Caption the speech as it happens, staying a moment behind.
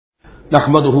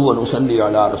نحمده ونصلي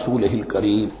على رسوله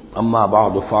الكريم اما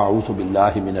بعد فاعوذ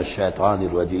بالله من الشيطان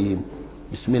الرجيم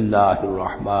بسم الله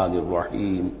الرحمن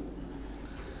الرحيم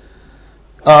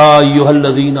ايها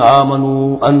الذين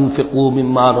آمنوا انفقوا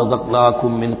مما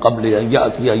رزقناكم من قبل ان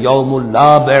يأتي يوم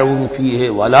لا بيع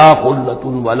فيه ولا خلة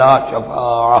ولا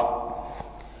شفاعة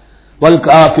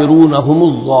والكافرون هم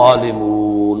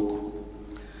الظالمون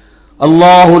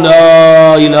اللہ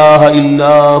لا الہ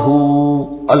الا هو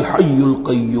الحی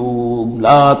القیوم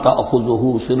لا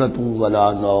تأخذه سنة ولا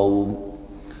نوم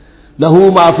له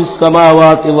ما في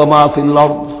السماوات وما في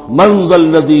الأرض من ذا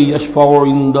الذي يشفع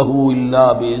عنده إلا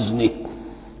بإذنه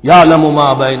يعلم ما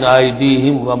بين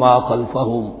أيديهم وما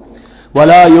خلفهم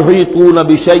ولا يحيطون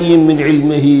بشيء من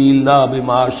علمه إلا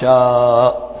بما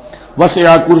شاء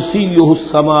وسع كرسيه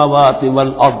السماوات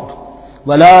والأرض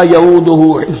ولا يؤوده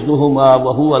حفظهما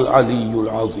وهو العلي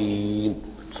العظيم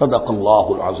صدق الله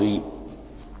العظيم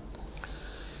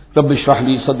رب اشرح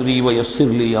لي صدري ويسر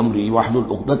لي امري واحلل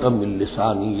عقدة من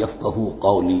لساني يفقهوا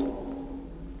قولي۔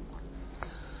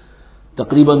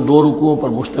 تقریباً 2 رکوعوں پر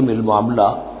مشتمل معاملہ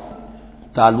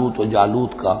طالوت و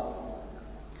جالوت کا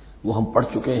وہ ہم پڑھ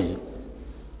چکے ہیں،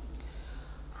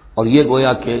 اور یہ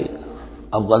گویا کہ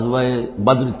اب غزوہ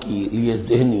بدر کی لیے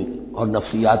ذہنی اور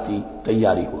نفسیاتی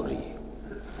تیاری ہو رہی ہے،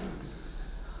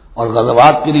 اور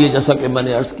غزوات کے لیے جیسا کہ میں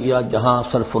نے عرض کیا جہاں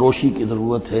سرفروشی کی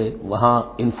ضرورت ہے وہاں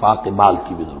انفاق مال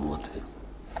کی بھی ضرورت ہے،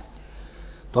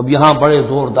 تو اب یہاں بڑے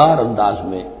زوردار انداز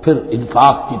میں پھر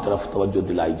انفاق کی طرف توجہ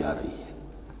دلائی جا رہی ہے۔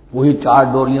 وہی 4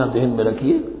 ڈوریاں ذہن میں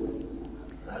رکھیے،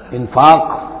 انفاق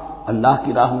اللہ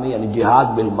کی راہ میں یعنی جہاد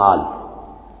بالمال،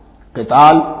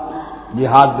 قتال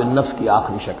جہاد بالنفس کی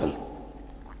آخری شکل،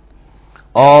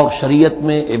 اور شریعت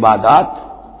میں عبادات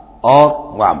اور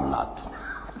معاملات،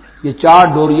 یہ 4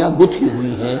 ڈوریاں گتھی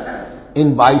ہوئی ہیں ان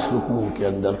 22 رکوعوں کے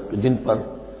اندر، جن پر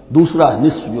دوسرا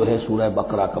نصف جو ہے سورہ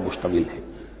بقرہ کا مشتمل ہے۔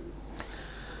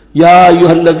 یا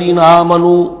ایھا الذین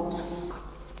آمنوا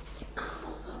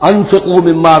انفقوا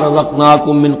مما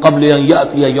رزقناکم من قبل ان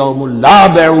یأتی یوم لا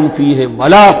بیع فیہ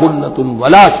ولا خلة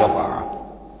ولا شفاعة،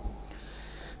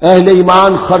 اہل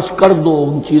ایمان خرچ کر دو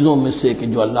ان چیزوں میں سے کہ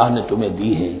جو اللہ نے تمہیں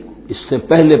دی ہے، اس سے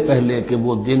پہلے کہ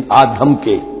وہ دن آ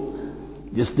دھمکے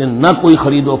جس دن نہ کوئی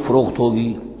خرید و فروخت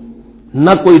ہوگی،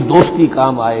 نہ کوئی دوستی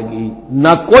کام آئے گی،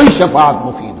 نہ کوئی شفاعت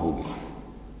مفید ہوگی۔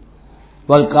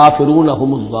 والکافرون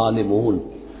هم الظالمون،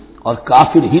 اور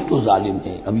کافر ہی تو ظالم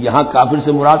ہیں۔ اب یہاں کافر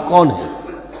سے مراد کون ہے؟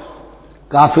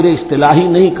 کافر اصطلاحی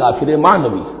نہیں، کافر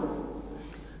معنوی،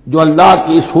 جو اللہ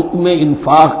کے اس حکم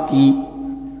انفاق کی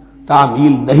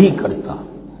تعمیل نہیں کرتا،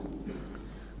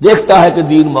 دیکھتا ہے کہ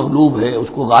دین مغلوب ہے، اس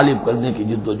کو غالب کرنے کی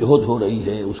جد و جہد ہو رہی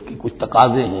ہے، اس کی کچھ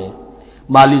تقاضے ہیں،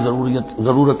 مالی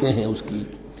ضرورتیں ہیں اس کی،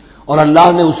 اور اللہ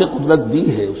نے اسے قدرت دی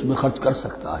ہے، اس میں خرچ کر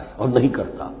سکتا ہے اور نہیں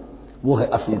کرتا، وہ ہے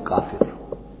اصل کافر۔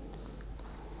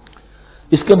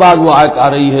 اس کے بعد وہ آیت آ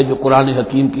رہی ہے جو قرآن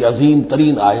حکیم کی عظیم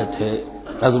ترین آیت ہے،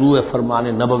 حضور فرمان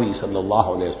نبوی صلی اللہ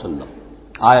علیہ وسلم،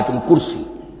 آیت الکرسی۔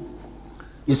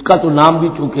 اس کا تو نام بھی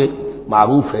چونکہ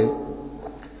معروف ہے،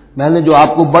 میں نے جو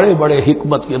آپ کو بڑے بڑے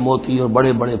حکمت کے موتی اور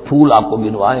بڑے بڑے پھول آپ کو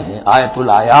گنوائے ہیں، آیت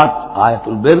الآیات، آیت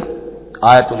البر،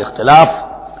 آیت الاختلاف،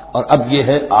 اور اب یہ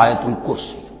ہے آیت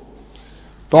الکرسی،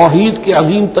 توحید کے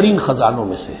عظیم ترین خزانوں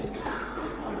میں سے ہے۔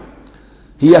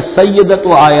 یہ سیدۃ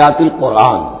آیات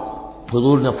القرآن،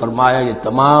 حضور نے فرمایا یہ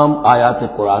تمام آیات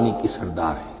قرآنی کی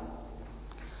سردار ہے۔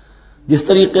 جس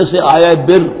طریقے سے آیت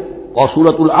بر اور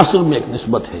سورۃ العصر میں ایک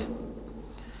نسبت ہے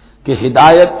کہ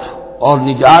ہدایت اور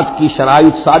نجات کی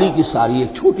شرائط ساری کی ساری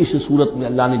ایک چھوٹی سی صورت میں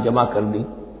اللہ نے جمع کر دی،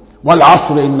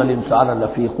 والعصر ان الانسان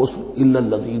لفی خسر الا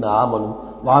الذین آمنوا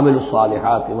وعملوا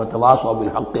الصالحات وتواصوا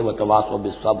بالحق وتواصوا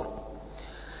بالصبر،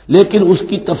 لیکن اس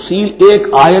کی تفصیل ایک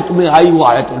آیت میں آئی، وہ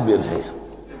آیت البر ہے۔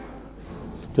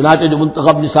 چنانچہ جو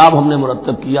منتخب نصاب ہم نے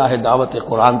مرتب کیا ہے دعوت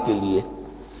قرآن کے لیے،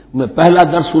 میں پہلا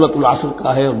درس سورۃ العصر کا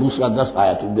ہے اور دوسرا درس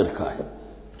آیت البر کا ہے۔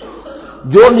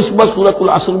 جو نسبت سورۃ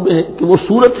العصر میں ہے کہ وہ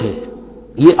سورت ہے،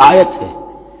 یہ آیت ہے،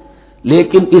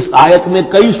 لیکن اس آیت میں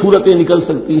کئی صورتیں نکل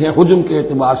سکتی ہیں حجم کے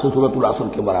اعتبار سے سورۃ العصر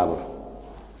کے برابر۔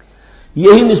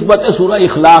 یہی نسبت ہے سورہ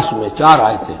اخلاص میں، 4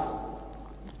 آیتیں،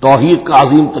 توحید کا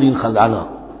عظیم ترین خزانہ،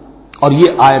 اور یہ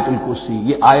آیت الکرسی،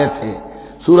 یہ آیت ہے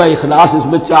سورہ اخلاص، اس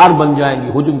میں 4 بن جائیں گی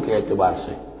حجم کے اعتبار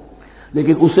سے،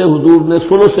 لیکن اسے حضور نے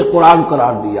ثلث قرآن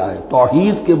قرار دیا ہے،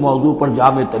 توحید کے موضوع پر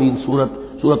جامع ترین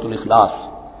سورۃ الاخلاص،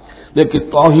 لیکن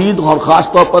توحید اور خاص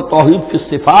طور پر توحید فی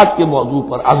الصفات کے موضوع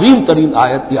پر عظیم ترین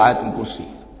آیت یہ آیت الکرسی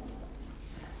ہے۔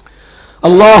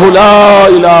 اللہ لا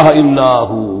الہ الا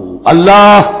ہو،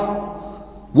 اللہ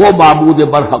وہ معبود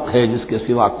برحق ہے جس کے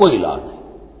سوا کوئی الہ نہیں،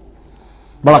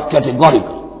 بڑا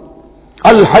کیٹیگوریکل۔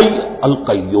 الحی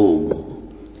القیوم،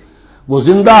 وہ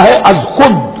زندہ ہے از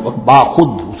خود اور باخود،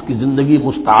 اس کی زندگی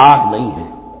مستعار نہیں ہے۔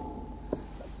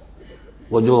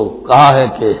 وہ جو کہا ہے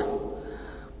کہ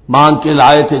مانگ کے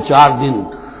لائے تھے 4 دن،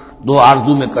 2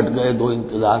 آرزو میں کٹ گئے 2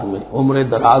 انتظار میں، عمر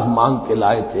دراز مانگ کے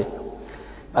لائے تھے۔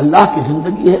 اللہ کی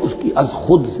زندگی ہے، اس کی از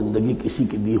خود زندگی کسی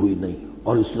کی دی ہوئی نہیں،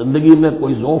 اور اس زندگی میں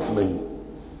کوئی ضعف نہیں،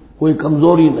 کوئی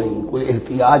کمزوری نہیں، کوئی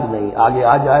احتیاج نہیں۔ آگے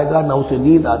آ جائے گا، نہ اسے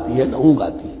نیند آتی ہے نہ اونگ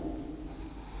آتی ہے۔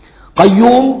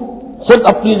 قیوم، خود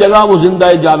اپنی جگہ وہ زندہ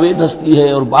جاوید ہستی ہے،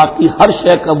 اور باقی ہر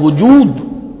شے کا وجود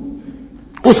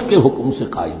اس کے حکم سے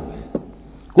قائم ہے،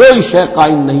 کوئی شے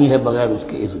قائم نہیں ہے بغیر اس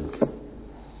کے اذن کے۔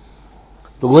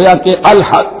 تو گویا کہ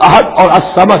احد اور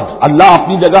الصمد، اللہ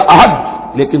اپنی جگہ احد،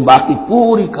 لیکن باقی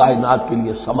پوری کائنات کے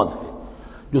لیے صمد ہے،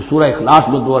 جو سورہ اخلاص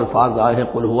میں 2 الفاظ آئے ہیں،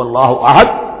 قل هو اللہ احد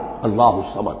اللہ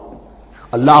الصمد۔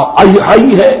 اللہ حی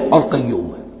ہے اور قیوم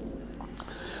ہے۔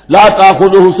 لا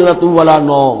تأخذہ سنۃ ولا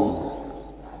نوم،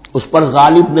 اس پر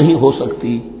غالب نہیں ہو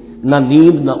سکتی نہ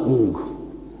نیند نہ اونگ۔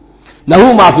 لہ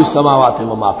ما فی السماوات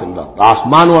و ما فی الارض،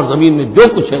 آسمانوں اور زمین میں جو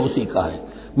کچھ ہے اسی کا ہے،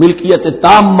 ملکیت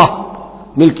تامہ،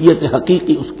 ملکیت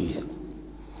حقیقی اس کی ہے۔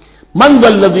 من ذا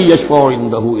الذی یشفع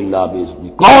عنده الا باذنہ،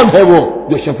 کون ہے وہ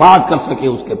جو شفاعت کر سکے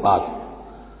اس کے پاس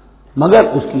مگر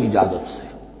اس کی اجازت سے۔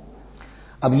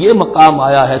 اب یہ مقام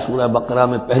آیا ہے سورہ بقرہ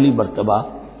میں پہلی مرتبہ،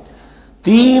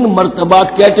 3 مرتبہ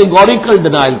کیٹیگوریکل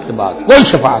ڈینائل کے بعد، کوئی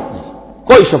شفاعت نہیں،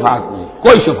 کوئی شفاعت نہیں،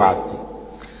 کوئی شفاعت نہیں۔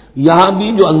 یہاں بھی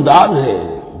جو انداز ہے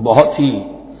بہت ہی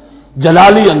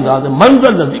جلالی انداز ہے،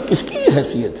 منظر نبی، کس کی یہ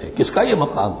حیثیت ہے، کس کا یہ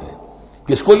مقام ہے،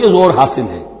 کس کو یہ زور حاصل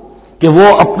ہے کہ وہ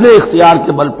اپنے اختیار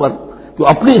کے بل پر، جو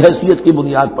اپنی حیثیت کی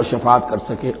بنیاد پر شفاعت کر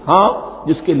سکے؟ ہاں،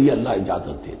 جس کے لیے اللہ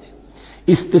اجازت دے دے۔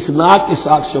 استثناء کے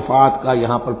ساتھ شفاعت کا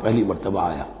یہاں پر پہلی مرتبہ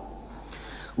آیا،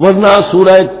 ورنہ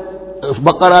سورہ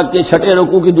بقرہ کے 6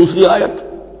 رکوع کی دوسری آیت،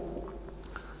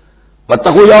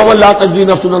 وَاتَّقُوا يَوْمًا لَا تَجْزِي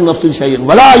نَفْسٌ عَن نَفْسٍ شَيْئًا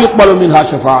وَلَا يُقْبَلُ مِنْهَا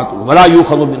شَفَاعَةٌ وَلَا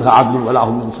يُؤْخَذُ مِنْهَا عَدْلٌ وَلَا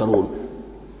هُمْ يُنصَرُونَ۔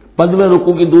 15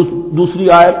 رکوع کی دوسری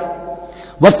آیت،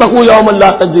 وَاتَّقُوا يَوْمًا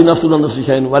لَا تَجْزِي نَفْسٌ عَن نَفْسٍ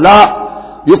شَيْئًا وَلَا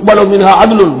يُقْبَلُ مِنْهَا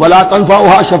عَدْلٌ وَلَا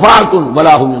تَنفَعُهَا شَفَاعَةٌ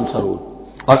وَلَا هُمْ يُنصَرُونَ۔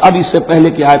 اور اب اس سے پہلے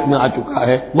کی آیت میں آ چکا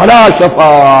ہے وَلَا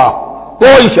شَفَاعَةٌ،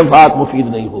 کوئی شفاعت مفید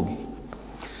نہیں ہوگی،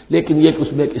 لیکن یہ اس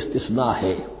میں ایک استثناء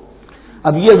ہے۔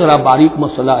 اب یہ ذرا باریک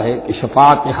مسئلہ ہے کہ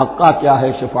شفاعت حقہ کیا ہے،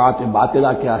 شفاعت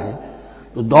باطلہ کیا ہے،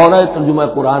 تو دورہ ترجمہ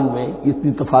قرآن میں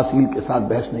اتنی تفاصیل کے ساتھ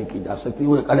بحث نہیں کی جا سکتی،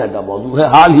 وہ ایک علیحدہ موضوع ہے۔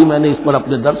 حال ہی میں نے اس پر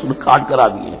اپنے درس ریکارڈ کرا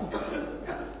دیے ہیں۔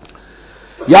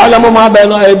 یعلم ما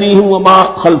بین ایدیہم وما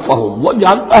خلفہم، وہ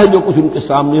جانتا ہے جو کچھ ان کے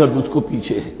سامنے اور جو اس کو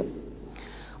پیچھے ہے۔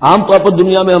 عام طور پر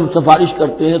دنیا میں ہم سفارش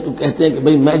کرتے ہیں تو کہتے ہیں کہ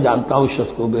بھئی میں جانتا ہوں اس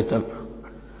شخص کو بہتر،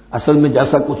 اصل میں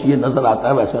جیسا کچھ یہ نظر آتا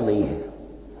ہے ویسا نہیں ہے،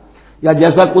 یا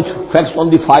جیسا کچھ فیکٹس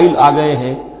آن دی فائل آ گئے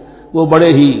ہیں وہ بڑے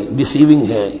ہی ڈیسیونگ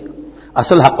ہے،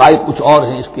 اصل حقائق کچھ اور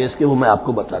ہیں اس کیس کے، وہ میں آپ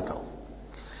کو بتاتا ہوں۔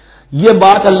 یہ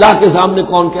بات اللہ کے سامنے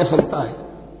کون کہہ سکتا ہے،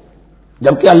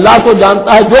 جبکہ اللہ تو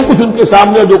جانتا ہے جو کچھ ان کے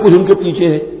سامنے اور جو کچھ ان کے پیچھے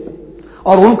ہے،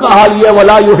 اور ان کا حال یہ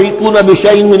ولا یحیطون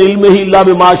بشیء من علمہ الا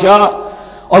بما شاء،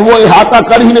 اور وہ احاطہ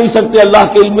کر ہی نہیں سکتے اللہ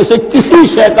کے علم سے کسی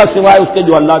شے کا سوائے اس کے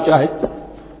جو اللہ چاہے۔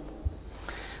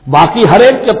 باقی ہر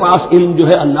ایک کے پاس علم جو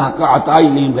ہے اللہ کا عطائی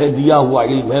علم ہے، دیا ہوا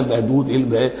علم ہے، محدود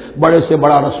علم ہے، بڑے سے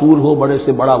بڑا رسول ہو، بڑے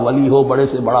سے بڑا ولی ہو، بڑے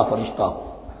سے بڑا فرشتہ ہو۔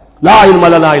 لا علم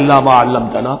لنا الا ما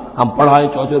علمتنا، ہم پڑھائیں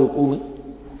 4 رکوع میں،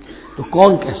 تو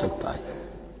کون کہہ سکتا ہے؟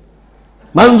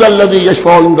 من ذا الذی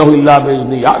یشفع عنده الا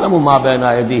باذنہ یعلم ما بین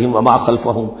ایدیہم وما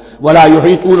خلفہم ولا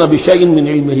یحیطون بشیء من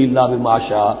علمہ الا بما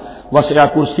شاء وسع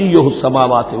کرسیہ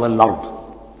السماوات والارض،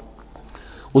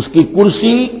 اس کی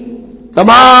کرسی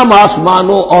تمام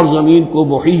آسمانوں اور زمین کو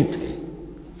محیط ہے۔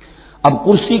 اب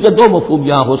کرسی کے 2 مفہوم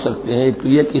یہاں ہو سکتے ہیں، ایک تو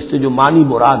یہ کہ اس سے جو معنی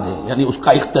مراد ہے یعنی اس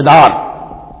کا اقتدار،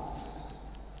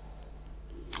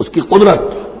 اس کی قدرت،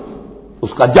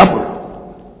 اس کا جبر،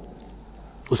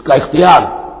 اس کا اختیار،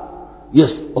 یہ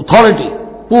اتھارٹی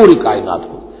پوری کائنات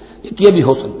کو۔ ایک یہ بھی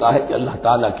ہو سکتا ہے کہ اللہ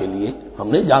تعالیٰ کے لیے ہم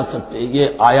نہیں جان سکتے، یہ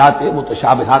آیات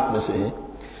متشابہات میں سے ہے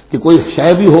کہ کوئی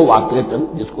شے بھی ہو واقعتاً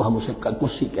جس کو ہم اسے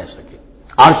کرسی کہہ سکیں،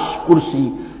 عرش، کرسی،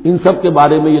 ان سب کے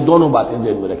بارے میں یہ دونوں باتیں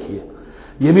ذہن میں رکھیے۔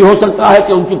 یہ بھی ہو سکتا ہے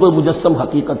کہ ان کی کوئی مجسم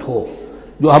حقیقت ہو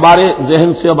جو ہمارے ذہن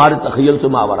سے، ہمارے تخیل سے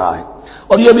ماورا ہے،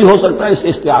 اور یہ بھی ہو سکتا ہے اس سے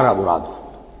استعارہ مراد ہو۔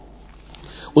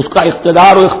 اس کا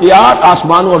اقتدار و اختیار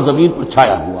آسمانوں اور زمین پر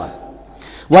چھایا ہوا ہے۔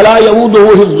 ولا یؤودہ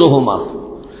حفظہما،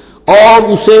 اور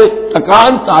اسے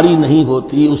تکان طاری نہیں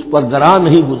ہوتی، اس پر گراں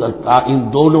نہیں گزرتا ان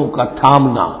دونوں کا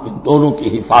تھامنا، ان دونوں کی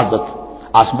حفاظت،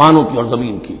 آسمانوں کی اور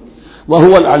زمین کی۔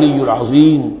 وہو العلی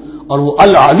العظیم، اور وہ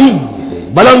العلی ہے،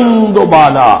 بلند و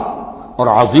بالا، اور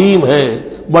عظیم ہے،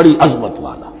 بڑی عظمت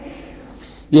والا۔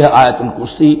 یہ آیت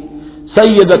الکرسی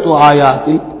سیدۃ آیات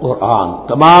القرآن،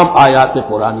 تمام آیات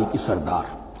قرآنی کی سردار،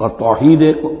 اور توحید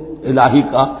الہی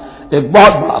کا ایک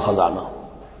بہت بڑا خزانہ.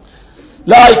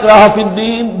 لا اکراہ فی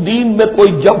الدین، دین میں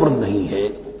کوئی جبر نہیں ہے،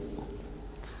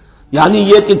 یعنی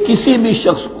یہ کہ کسی بھی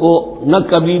شخص کو نہ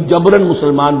کبھی جبرن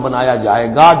مسلمان بنایا جائے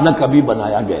گا نہ کبھی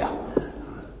بنایا گیا.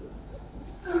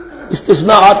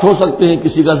 استثناءات ہو سکتے ہیں،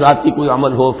 کسی کا ذاتی کوئی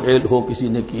عمل ہو، فعل ہو، کسی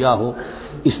نے کیا ہو.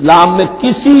 اسلام میں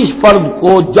کسی فرد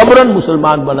کو جبرن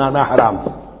مسلمان بنانا حرام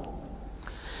ہے.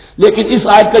 لیکن اس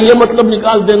آیت کا یہ مطلب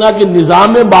نکال دینا کہ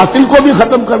نظام باطل کو بھی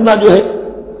ختم کرنا جو ہے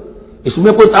اس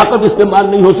میں کوئی طاقت استعمال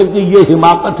نہیں ہو سکتی، یہ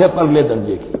حماقت ہے پرلے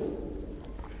درجے کی.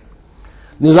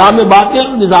 نظام باطل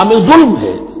نظام ظلم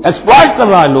ہے، ایکسپلائٹ کر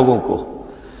رہا ہے لوگوں کو.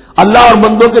 اللہ اور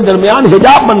بندوں کے درمیان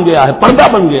حجاب بن گیا ہے،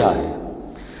 پردہ بن گیا ہے.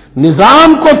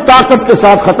 نظام کو طاقت کے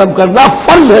ساتھ ختم کرنا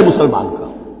فرض ہے مسلمان کا.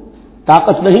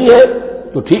 طاقت نہیں ہے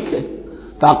تو ٹھیک ہے،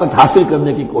 طاقت حاصل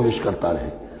کرنے کی کوشش کرتا رہے،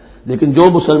 لیکن جو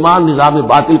مسلمان نظام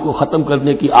باطل کو ختم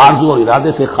کرنے کی آرزو اور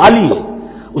ارادے سے خالی ہے،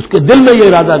 اس کے دل میں یہ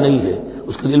ارادہ نہیں ہے،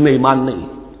 اس کے دل میں ایمان نہیں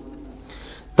ہے.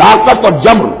 طاقت اور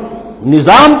جبر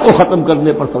نظام کو ختم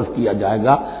کرنے پر صرف کیا جائے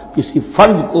گا، کسی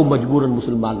فرد کو مجبوراً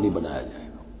مسلمان نہیں بنایا جائے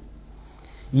گا.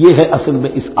 یہ ہے اصل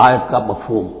میں اس آیت کا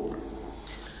مفہوم.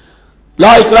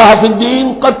 لا اکراہ فی الدین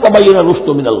قد تبین الرشد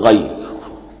من الغی،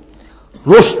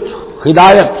 رشد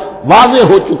ہدایت واضح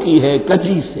ہو چکی ہے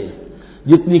کجی سے.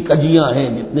 جتنی کجیاں ہیں،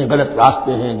 جتنے غلط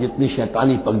راستے ہیں، جتنی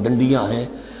شیطانی پگڈنڈیاں ہیں،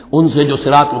 ان سے جو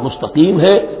صراط المستقیم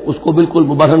ہے اس کو بالکل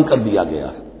مبرہن کر دیا گیا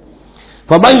ہے.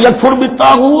 فمن یکفر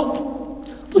بالطاغوت،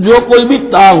 تو جو کوئی بھی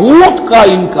طاغوت کا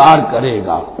انکار کرے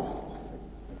گا.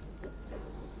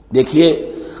 دیکھیے،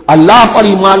 اللہ پر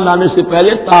ایمان لانے سے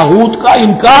پہلے طاغوت کا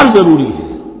انکار ضروری ہے.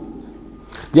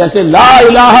 جیسے لا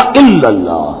الہ الا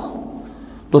اللہ،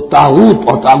 تو طاغوت،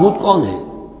 اور طاغوت کون ہے؟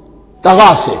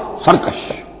 طغا سے سرکش.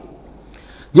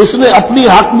 جس نے اپنی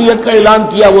حاکمیت کا اعلان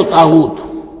کیا وہ طاغوت،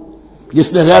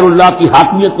 جس نے غیر اللہ کی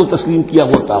حاکمیت کو تسلیم کیا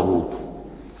وہ طاغوت.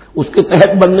 اس کے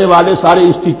تحت بننے والے سارے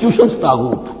انسٹیٹیوشنز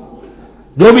طاغوت.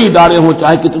 جو بھی ادارے ہوں،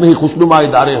 چاہے کتنے ہی خوشنما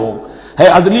ادارے ہوں. ہے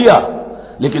عدلیہ،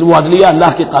 لیکن وہ عدلیہ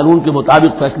اللہ کے قانون کے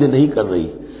مطابق فیصلے نہیں کر رہی،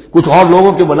 کچھ اور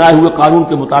لوگوں کے بنائے ہوئے قانون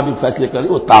کے مطابق فیصلے کر رہی،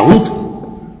 وہ طاغوت ہے.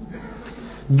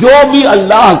 جو بھی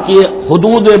اللہ کے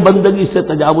حدود بندگی سے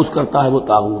تجاوز کرتا ہے وہ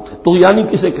طاغوت ہے. تو یعنی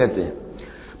کسے کہتے ہیں؟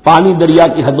 پانی دریا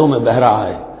کی حدوں میں بہ رہا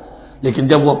ہے، لیکن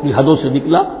جب وہ اپنی حدوں سے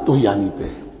نکلا تو یعنی پہ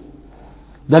ہے.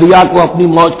 دریا کو اپنی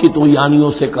موج کی تو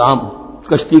یانیوں سے کام،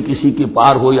 کشتی کسی کی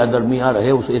پار ہو یا درمیان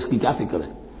رہے اسے اس کی کیا فکر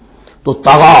ہے. تو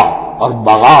طغا اور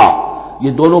بغا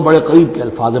یہ دونوں بڑے قریب کے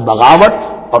الفاظ ہیں، بغاوت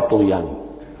اور طغیانی.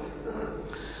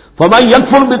 فمن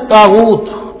یکفر بالطاغوت،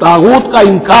 طاغوت کا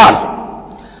انکار،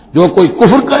 جو کوئی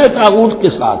کفر کرے طاغوت کے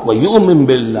ساتھ، ویؤمن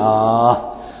باللہ،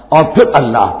 اور پھر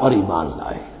اللہ پر ایمان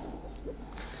لائے.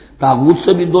 طاغوت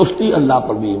سے بھی دوستی، اللہ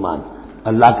پر بھی ایمان،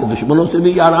 اللہ کے دشمنوں سے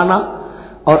بھی یارانہ،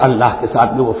 اور اللہ کے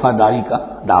ساتھ بھی وفاداری کا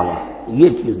دعویٰ. یہ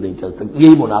چیز نہیں چل سکتی،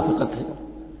 یہی منافقت ہے.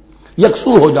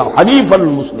 یکسو ہو جاؤ حنیفا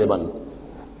مسلما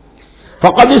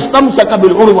فقد استمسک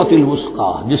بالعروۃ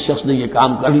الوثقی، جس شخص نے یہ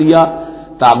کام کر لیا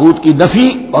طاغوت کی نفی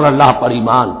اور اللہ پر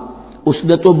ایمان، اس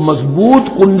نے تو مضبوط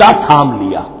کنڈا تھام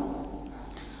لیا.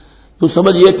 تو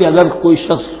سمجھئے کہ اگر کوئی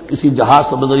شخص کسی جہاز،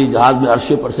 سمندری جہاز میں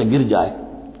عرشے پر سے گر جائے،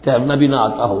 تیرنا بھی نہ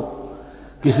آتا ہو،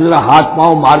 کسی طرح ہاتھ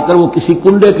پاؤں مار کر وہ کسی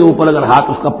کنڈے کے اوپر اگر ہاتھ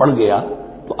اس کا پڑ گیا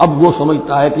تو اب وہ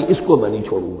سمجھتا ہے کہ اس کو میں نہیں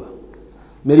چھوڑوں گا،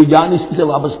 میری جان اسی سے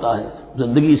وابستہ ہے،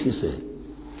 زندگی اسی سے ہے.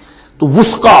 تو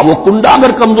وثقا، وہ کنڈا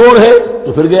اگر کمزور ہے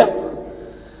تو پھر گیا،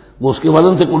 وہ اس کے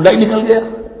وزن سے کنڈا ہی نکل گیا.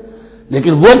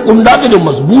 لیکن وہ کنڈا کے جو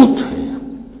مضبوط ہے،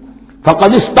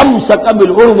 فقد استمسک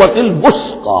بالعروۃ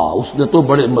الوثقی، اس نے تو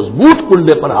بڑے مضبوط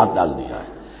کنڈے پر ہاتھ ڈال دیا ہے.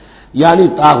 یعنی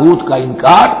طاغوت کا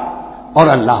انکار اور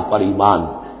اللہ پر ایمان،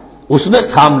 اس نے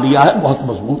تھام لیا ہے بہت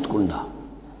مضبوط کنڈا.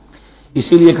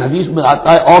 اسی لیے ایک حدیث میں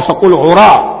آتا ہے اوثق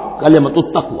العرا کلمۃ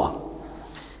التقوی،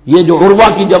 یہ جو عروا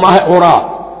کی جمع ہے عرا،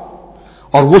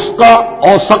 اور وثقی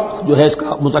اوثق جو ہے اس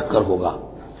کا مذکر ہوگا.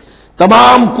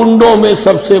 تمام کنڈوں میں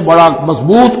سب سے بڑا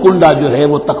مضبوط کنڈا جو ہے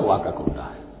وہ تقوی کا کنڈا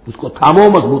ہے، اس کو تھامو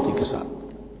مضبوطی کے ساتھ.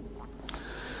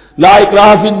 لا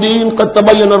اکراہ فی الدین قد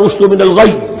تبین الرشد من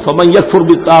الغی فمن یکفر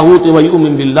بالطاغوت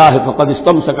ویؤمن باللہ فقد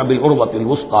استمسک بالعروۃ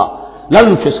الوثقی لا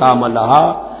انفصام لہا،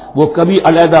 وہ کبھی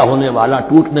علیحدہ ہونے والا،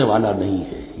 ٹوٹنے والا نہیں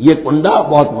ہے. یہ کنڈا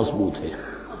بہت مضبوط ہے.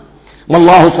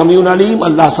 واللہ سمیع علیم،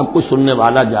 اللہ سب کچھ سننے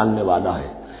والا، جاننے والا ہے.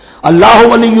 اللہ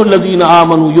ولی الذین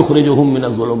آمنوا یخرجہم من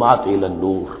الظلمات الی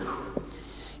النور،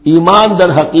 ایمان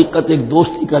در حقیقت ایک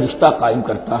دوستی کا رشتہ قائم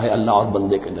کرتا ہے اللہ اور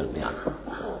بندے کے درمیان.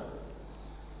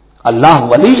 اللہ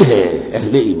ولی ہے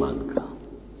اہل ایمان کا.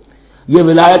 یہ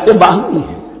ولایت باہمی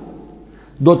ہے،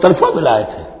 دو طرفہ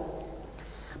ولایت ہے.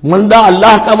 بندہ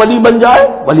اللہ کا ولی بن جائے،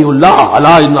 ولی اللہ،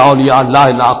 الا ان اولیاء اللہ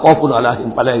لا خوف علیہم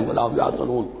ولا هم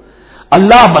يحزنون،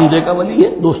 اللہ بندے کا ولی ہے،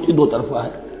 دوستی دو طرفہ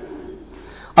ہے.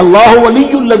 اللہ ولی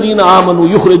الذین آمنوا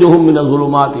یخرجہم من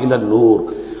الظلمات الی النور،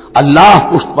 اللہ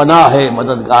پشت پناہ ہے،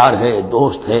 مددگار ہے،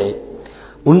 دوست ہے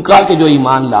ان کا کہ جو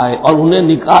ایمان لائے اور انہیں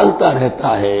نکالتا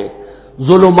رہتا ہے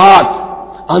ظلمات،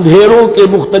 اندھیروں کے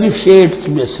مختلف شیڈز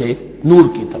میں سے نور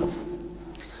کی طرف۔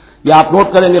 یہ آپ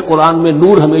نوٹ کریں گے قرآن میں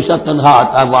نور ہمیشہ تنہا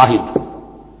آتا ہے، واحد،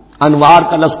 انوار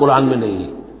کا لفظ قرآن میں نہیں ہے۔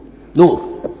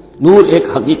 نور ایک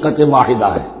حقیقت واحدہ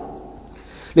ہے،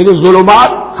 لیکن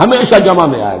ظلمات ہمیشہ جمع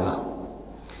میں آئے گا،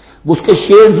 اس کے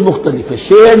شیڈز مختلف ہیں،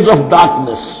 شیڈز آف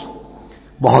ڈارکنیس،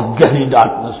 بہت گہری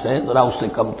ڈارکنیس ہے، ذرا اس سے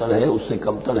کمتر ہے، اس سے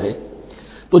کمتر ہے۔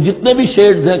 تو جتنے بھی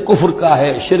شیڈز ہیں، کفر کا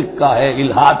ہے، شرک کا ہے،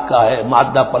 الحاد کا ہے،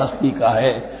 مادہ پرستی کا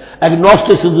ہے،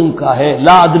 ایگنوسٹسزم کا ہے،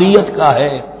 لا ادریت کا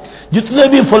ہے، جتنے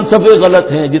بھی فلسفے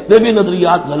غلط ہیں، جتنے بھی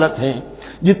نظریات غلط ہیں،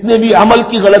 جتنے بھی عمل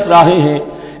کی غلط راہیں ہیں،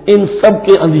 ان سب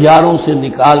کے اندھیاروں سے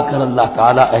نکال کر اللہ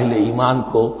تعالیٰ اہل ایمان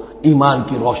کو ایمان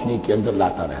کی روشنی کے اندر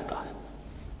لاتا رہتا ہے۔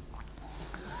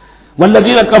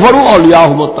 والذین کفروا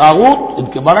اولیاءہم الطاغوت، ان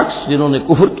کے برعکس جنہوں نے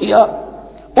کفر کیا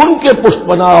ان کے پشت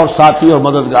پناہ اور ساتھی اور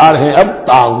مددگار ہیں اب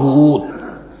طاغوت،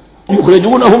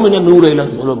 یخرجونہم من النور الی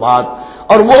الظلمات،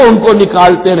 اور وہ ان کو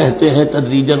نکالتے رہتے ہیں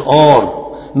تدریجاً، اور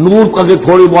نور کا کہ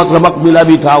تھوڑی بہت رمق ملا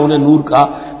بھی تھا انہیں نور کا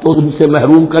تو ان سے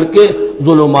محروم کر کے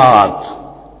ظلمات،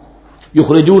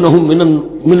 یخرجونہم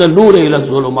من النور الی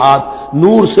الظلمات،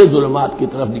 نور سے ظلمات کی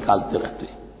طرف نکالتے رہتے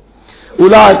ہیں۔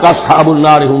 اولئک اصحاب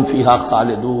النار هم فیہا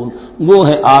خالدون، وہ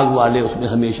ہیں آگ والے، اس میں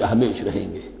ہمیشہ ہمیشہ رہیں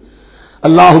گے۔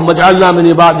 اللہم اجعلنا من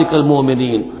عبادک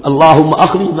المؤمنین، اللہم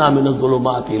اخرجنا من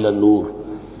الظلمات الی النور،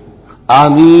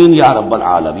 آمین یا رب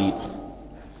العالمین۔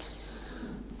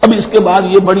 اب اس کے بعد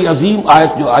یہ بڑی عظیم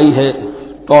آیت جو آئی ہے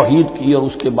توحید کی، اور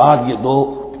اس کے بعد یہ دو،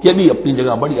 یہ بھی اپنی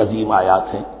جگہ بڑی عظیم آیات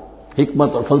ہیں حکمت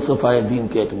اور فلسفہ دین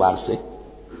کے اعتبار سے۔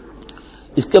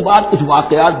 اس کے بعد کچھ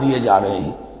واقعات دیے جا رہے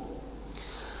ہیں،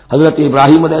 حضرت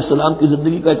ابراہیم علیہ السلام کی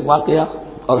زندگی کا ایک واقعہ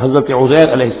اور حضرت عزیر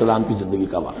علیہ السلام کی زندگی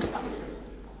کا واقعہ۔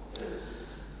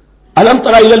 الم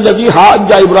تر الی الذی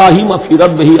حاج ابراہیم فی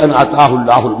ربہ ان آتاہ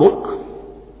اللہ الملک،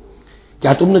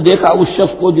 کیا تم نے دیکھا اس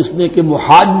شخص کو جس نے کہ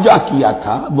محاجہ کیا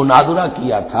تھا، مناظرہ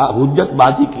کیا تھا، حجت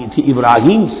بازی کی تھی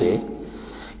ابراہیم سے،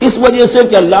 اس وجہ سے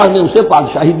کہ اللہ نے اسے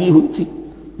بادشاہی دی ہوئی تھی،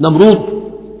 نمرود۔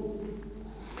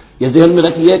 یہ ذہن میں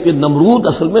رکھیے کہ نمرود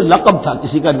اصل میں لقب تھا،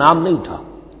 کسی کا نام نہیں تھا،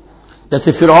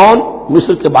 جیسے فرعون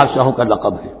مصر کے بادشاہوں کا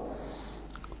لقب ہے۔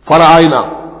 فرعونہ،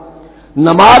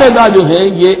 نماردہ جو ہے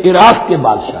یہ عراق کے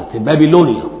بادشاہ تھے،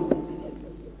 بیبیلونیا۔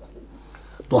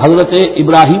 تو حضرت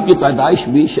ابراہیم کی پیدائش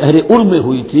بھی شہر ار میں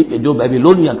ہوئی تھی کہ جو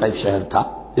بیبیلونیا کا ایک شہر تھا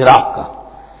عراق کا،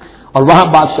 اور وہاں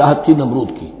بادشاہت تھی نمرود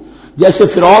کی۔ جیسے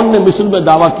فرعون نے مصر میں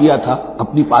دعویٰ کیا تھا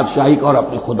اپنی بادشاہی کا اور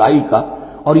اپنی خدائی کا،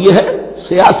 اور یہ ہے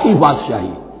سیاسی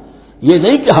بادشاہی، یہ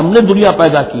نہیں کہ ہم نے دنیا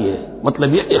پیدا کی ہے،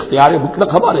 مطلب یہ اختیار مطلق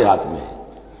ہمارے ہاتھ میں ہے،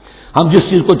 ہم جس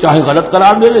چیز کو چاہے غلط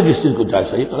قرار دے دیں، جس چیز کو چاہے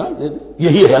صحیح قرار دے دیں،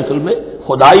 یہی ہے اصل میں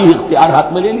خدائی اختیار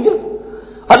ہاتھ میں لے لیا۔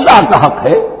 اللہ کا حق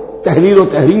ہے تحریر و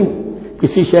تحریم،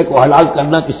 کسی شے کو حلال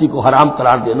کرنا، کسی کو حرام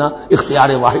قرار دینا، اختیار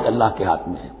واحد اللہ کے ہاتھ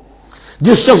میں ہے۔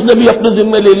 جس شخص نے بھی اپنے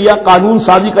ذمے لے لیا، قانون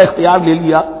سازی کا اختیار لے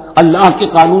لیا، اللہ کے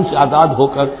قانون سے آزاد ہو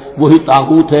کر، وہی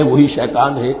طاغوت ہے، وہی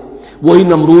شیطان ہے، وہی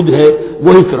نمرود ہے،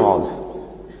 وہی فرعون ہے۔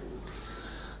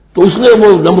 تو اس نے، وہ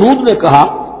نمرود نے کہا،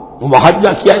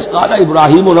 محاجہ کیا، اس قال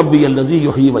ابراہیم ربی الذی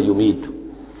یحیی و یمیت،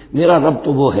 میرا رب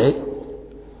تو وہ ہے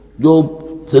جو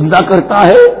زندہ کرتا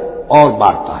ہے اور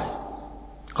مارتا ہے۔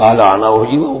 قال انا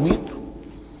احیی و امیت،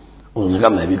 انہوں نے کہا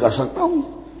میں بھی کر سکتا ہوں۔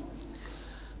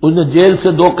 اس نے جیل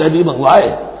سے دو قیدی منگوائے،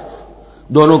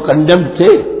 دونوں کنڈیمڈ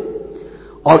تھے،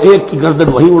 اور ایک کی گردن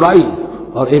وہی اڑائی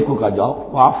اور ایک کو کہا جاؤ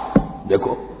معاف،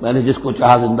 دیکھو میں نے جس کو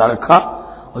چاہا زندہ رکھا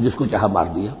اور جس کو چاہا مار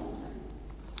دیا۔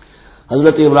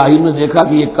 حضرت ابراہیم نے دیکھا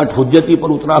کہ یہ کٹ حجتی پر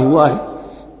اترا ہوا ہے،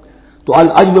 تو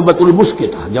العجب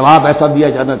المسکت تھا، جواب ایسا دیا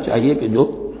جانا چاہیے کہ جو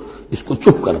اس کو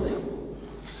چپ کر دے۔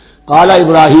 قال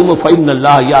ابراہیم فإن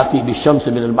اللہ یاتی بالشمس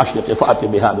من المشرق فأت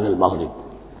بها من المغرب،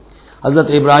 حضرت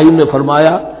ابراہیم نے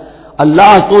فرمایا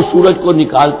اللہ تو سورج کو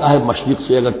نکالتا ہے مشرق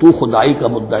سے، اگر تو خدائی کا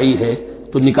مدعی ہے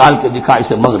تو نکال کے دکھا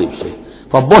اسے مغرب سے۔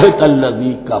 فبہت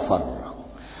الذی کفر،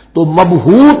 تو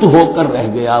مبہوت ہو کر رہ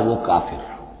گیا وہ کافر،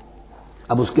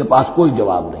 اب اس کے پاس کوئی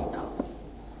جواب نہیں تھا۔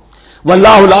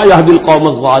 واللہ لا یہدی القوم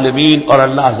الظالمین، اور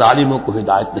اللہ ظالموں کو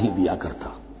ہدایت نہیں دیا کرتا۔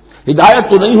 ہدایت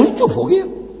تو نہیں ہوئی، چپ ہو گیا،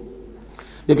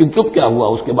 لیکن چپ کیا ہوا،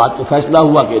 اس کے بعد تو فیصلہ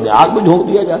ہوا کہ انہیں آگ میں جھونک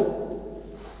دیا جائے۔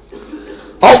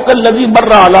 او کالذی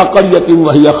مر علی قریۃ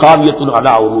وہی خاویۃ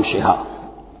علی عروشہا،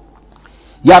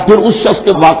 یا پھر اس شخص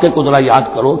کے واقعے کو ذرا یاد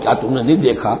کرو، کیا تم نے نہیں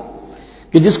دیکھا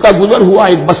کہ جس کا گزر ہوا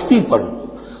ایک بستی پر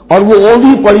اور وہ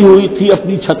اوندھی پڑی ہوئی تھی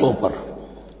اپنی چھتوں پر۔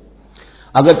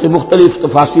 اگرچہ مختلف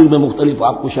تفاسیر میں مختلف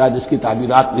آپ کو شاید اس کی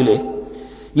تعبیرات ملے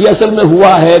یہ اصل میں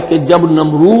ہوا ہے کہ جب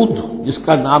نمرود، جس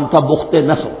کا نام تھا بخت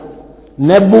نصر،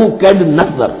 نیبوکیڈ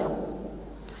نظر،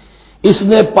 اس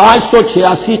نے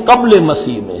 586 قبل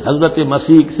مسیح میں، حضرت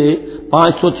مسیح سے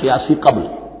 586 قبل،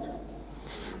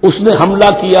 اس نے حملہ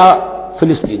کیا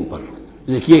فلسطین پر۔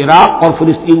 دیکھیے عراق اور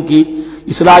فلسطین کی،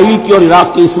 اسرائیل کی اور عراق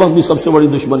کی اس وقت بھی سب سے بڑی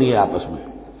دشمنی ہے آپس میں،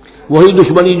 وہی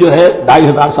دشمنی جو ہے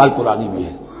 2500 سال پرانی بھی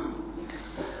ہے۔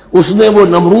 اس نے وہ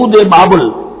نمرود بابل،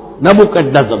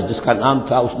 نیبوکیڈنیزر جس کا نام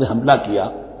تھا، اس نے حملہ کیا،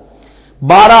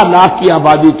 12 لاکھ کی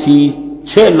آبادی تھی،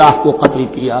 6 لاکھ کو قتل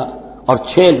کیا اور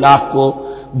 6 لاکھ کو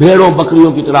بھیڑوں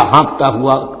بکریوں کی طرح ہانکتا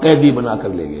ہوا قیدی بنا کر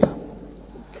لے گیا۔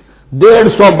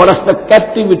 150 برس تک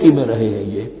کیپٹیوٹی میں رہے ہیں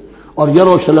یہ، اور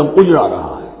یروشلم اجڑا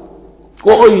رہا ہے،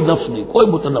 کوئی نفس نہیں، کوئی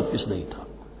متنفس نہیں تھا،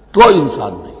 کوئی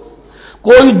انسان نہیں،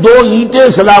 کوئی 2 اینٹیں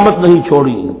سلامت نہیں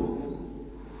چھوڑی۔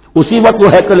 اسی وقت وہ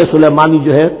ہیکل سلیمانی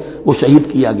جو ہے وہ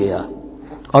شہید کیا گیا،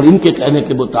 اور ان کے کہنے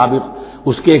کے مطابق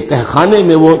اس کے ایک تہخانے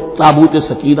میں وہ تابوت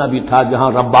سکینہ بھی تھا جہاں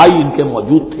ربائی ان کے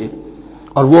موجود تھے،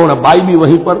 اور وہ ربائی بھی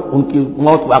وہیں پر ان کی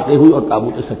موت واقع ہوئی، اور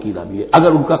تابوت سکینہ بھی ہے،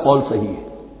 اگر ان کا قول صحیح ہے۔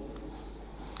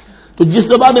 تو جس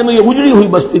زمانے میں یہ اجڑی ہوئی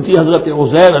بستی تھی، حضرت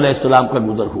عزیر علیہ السلام کا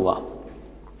گزر ہوا،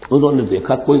 انہوں نے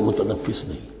دیکھا کوئی متنفس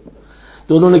نہیں،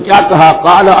 تو انہوں نے کیا کہا،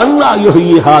 قال انا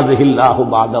یحیی ھذہ اللہ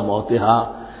بعد موتھا،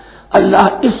 اللہ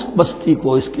اس بستی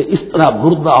کو اس کے اس طرح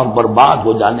مردہ اور برباد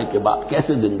ہو جانے کے بعد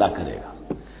کیسے زندہ کرے گا؟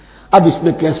 اب اس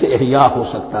میں کیسے احیاء ہو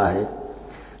سکتا ہے؟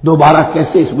 دوبارہ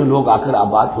کیسے اس میں لوگ آ کر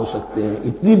آباد ہو سکتے ہیں؟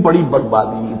 اتنی بڑی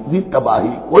بربادی، اتنی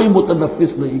تباہی، کوئی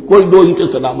متنفس نہیں، کوئی 2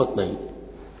 اینٹیں سلامت نہیں۔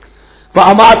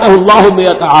 فاماتہ اللہ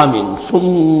 100 عام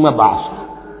ثم بعثہ،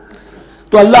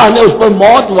 تو اللہ نے اس پر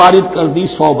موت وارد کر دی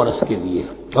 100 برس کے لیے،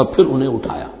 اور پھر انہیں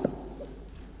اٹھایا۔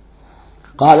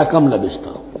 قال کم لبثت،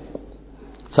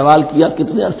 سوال کیا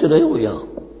کتنے عرصے رہے ہو یہاں؟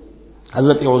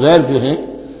 حضرت عزیر جو ہیں،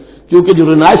 کیونکہ جو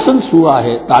رینائسنس ہوا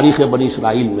ہے تاریخ بنی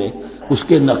اسرائیل میں، اس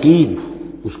کے نقیب،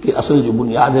 اس کے اصل جو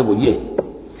بنیاد ہے وہ یہ ہے۔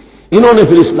 انہوں نے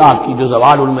پھر اصلاح کی، جو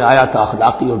زوال ان میں آیا تھا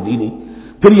اخلاقی اور دینی،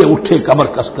 پھر یہ اٹھے کمر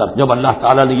کس کر، جب اللہ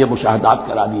تعالیٰ نے یہ مشاہدات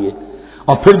کرا دیے،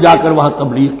 اور پھر جا کر وہاں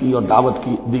تبلیغ کی اور دعوت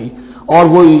کی دی، اور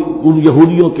وہی ان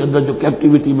یہودیوں کے اندر جو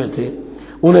کیپٹیوٹی میں تھے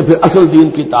انہیں پھر اصل دین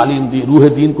کی تعلیم دی، روح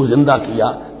دین کو زندہ کیا،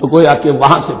 تو گویا کہ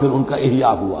وہاں سے پھر ان کا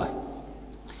احیاء ہوا ہے۔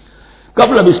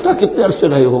 کب لبثت، کتنے عرصے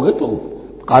رہے ہوگے؟ تو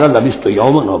قال لبثت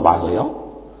یوما و بعض یوم،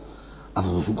 اب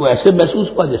اس کو ایسے محسوس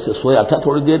ہوا جیسے سویا تھا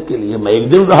تھوڑی دیر کے لیے، میں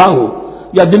 1 دن رہا ہوں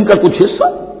یا دن کا کچھ حصہ۔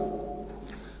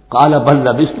 قال بل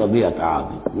لبثت 100 عام،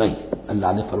 نہیں، اللہ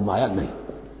نے فرمایا نہیں،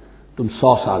 تم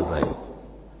 100 سال رہے ہو۔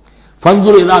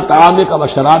 فانظر الی طعامک و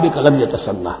شرابک لم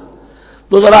یتسنہ،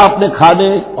 تو ذرا اپنے کھانے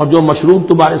اور جو مشروب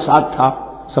تمہارے ساتھ تھا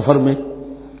سفر میں،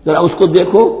 ذرا اس کو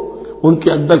دیکھو، ان کے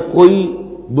اندر کوئی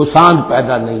بسان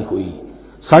پیدا نہیں ہوئی،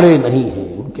 سڑے نہیں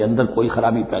ہیں، ان کے اندر کوئی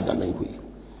خرابی پیدا نہیں ہوئی۔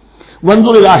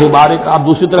 وانظر الی حمارک، آپ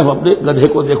دوسری طرف اپنے گدھے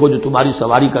کو دیکھو جو تمہاری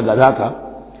سواری کا گدھا تھا،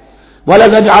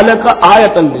 وَلَنَجْعَلَكَ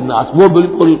آیَةً لِلنَّاسِ، وہ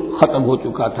بالکل ختم ہو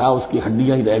چکا تھا، اس کی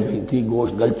ہڈیاں ہی رہ گئی تھیں،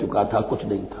 گوشت گل چکا تھا، کچھ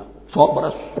نہیں تھا، 100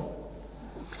 برس۔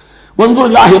 وانظر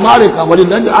الی حمارک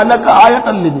وَلِنَجْعَلَكَ آیَةً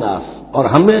لِلنَّاسِ، اور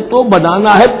ہمیں تو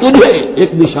بنانا ہے تجھے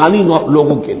ایک نشانی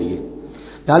لوگوں کے لیے،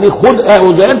 یعنی خود اے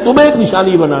عزیر تمہیں ایک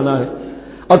نشانی بنانا ہے،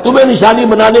 اور تمہیں نشانی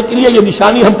بنانے کے لیے یہ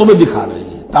نشانی ہم تمہیں دکھا رہے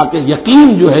ہیں، تاکہ یقین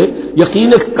جو ہے،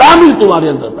 یقین کامل تمہارے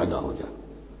اندر پیدا ہو جائے۔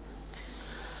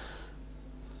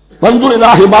 وانظر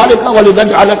الی حمارک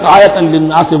ولنجعلک آیۃ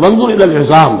للناس وانظر الی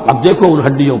العظام، اب دیکھو ان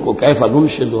ہڈیوں کو، کیف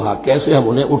ننشزھا، کیسے ہم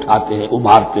انہیں اٹھاتے ہیں،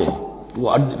 ابھارتے ہیں،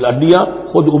 وہ ہڈیاں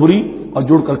خود ابری اور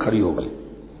جڑ کر کھڑی ہو گئی۔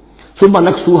 ثم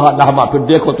نکسوھا لحما، پھر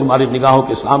دیکھو تمہاری نگاہوں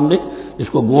کے سامنے اس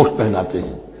کو گوشت پہناتے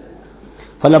ہیں۔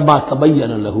 فلما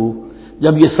تبین لہ،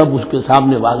 جب یہ سب اس کے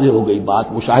سامنے واضح ہو گئی بات،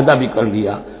 مشاہدہ بھی کر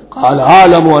لیا، قال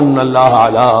اعلم ان اللہ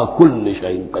علی کل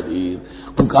شیء قدیر،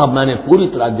 ان کا میں نے پوری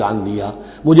طرح جان لیا،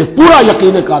 مجھے پورا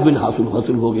یقین قابل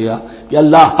حاصل ہو گیا کہ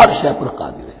اللہ ہر شے پر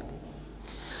قادر ہے،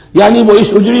 یعنی وہ اس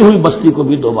اجڑی ہوئی بستی کو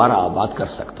بھی دوبارہ آباد کر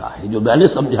سکتا ہے۔ جو میں نے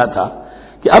سمجھا تھا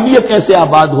کہ اب یہ کیسے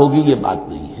آباد ہوگی، یہ بات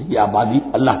نہیں ہے، یہ آبادی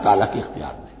اللہ تعالیٰ کے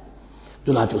اختیار میں۔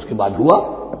 چنانچہ اس کے بعد ہوا،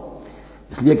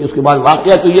 اس لیے کہ اس کے بعد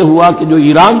واقعہ تو یہ ہوا کہ جو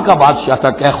ایران کا بادشاہ تھا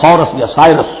کیخورس یا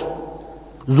سائرس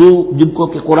ذو، جن کو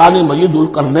کہ قرآن مجید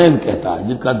القرنین کہتا ہے،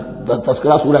 جن کا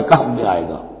تذکرہ سورہ کہف میں آئے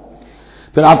گا،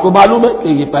 پھر آپ کو معلوم ہے کہ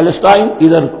یہ پیلسٹائن،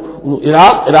 ادھر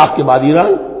عراق کے بعد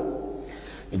ایران،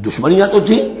 دشمنیاں تو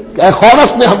تھی۔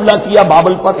 کیخورس نے حملہ کیا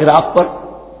بابل پر، عراق پر،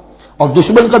 اور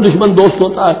دشمن کا دشمن دوست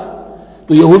ہوتا ہے،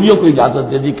 تو یہودیوں کو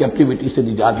اجازت دے دی، کیپٹیوٹی سے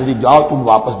اجازت دے دی، جاؤ تم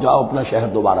واپس جاؤ، اپنا شہر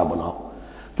دوبارہ بناؤ۔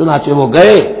 چنانچہ وہ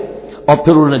گئے، اور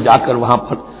پھر انہوں نے جا کر وہاں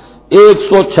پر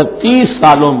 136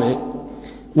 سالوں میں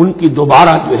ان کی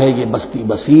دوبارہ جو ہے یہ بستی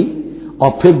بسی، اور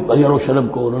پھر یروشلم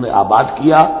کو انہوں نے آباد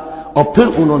کیا، اور پھر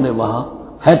انہوں نے وہاں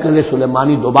ہیکل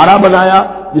سلیمانی دوبارہ بنایا،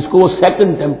 جس کو وہ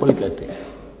سیکنڈ ٹیمپل کہتے ہیں۔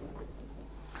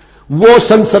 وہ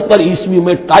سن 70 عیسوی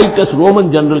میں ٹائٹس رومن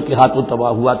جنرل کے ہاتھوں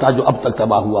تباہ ہوا تھا، جو اب تک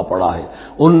تباہ ہوا پڑا ہے۔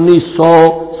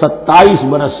 1927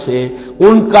 برس سے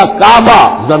ان کا کعبہ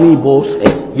زمین بوس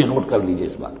ہے، یہ نوٹ کر لیجئے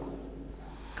اس بات کو۔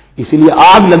 اسی لیے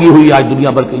آگ لگی ہوئی آج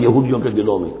دنیا بھر کے یہودیوں کے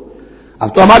دلوں میں۔ اب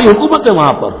تو ہماری حکومت ہے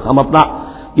وہاں پر، ہم اپنا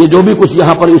یہ جو بھی کچھ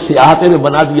یہاں پر اس احاطے میں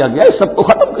بنا دیا گیا ہے، سب کو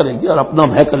ختم کریں گے اور اپنا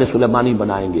ہیکل سلیمانی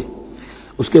بنائیں گے۔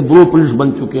 اس کے بلو پرنٹس بن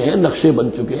چکے ہیں، نقشے بن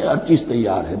چکے ہیں، ہر چیز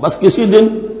تیار ہے۔ بس کسی دن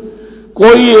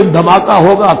کوئی ایک دھماکہ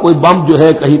ہوگا، کوئی بم جو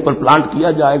ہے کہیں پر پلانٹ کیا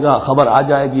جائے گا، خبر آ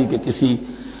جائے گی کہ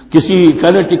کسی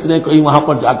فینیٹک نے کہیں وہاں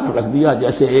پر جا کر رکھ دیا،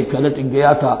 جیسے ایک فینیٹک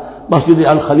گیا تھا مسجد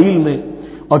الخلیل میں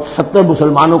اور 70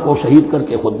 مسلمانوں کو شہید کر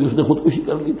کے اس نے خودکشی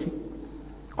کر لی تھی،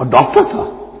 اور ڈاکٹر تھا،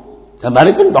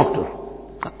 امریکن ڈاکٹر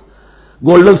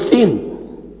گولڈسٹین۔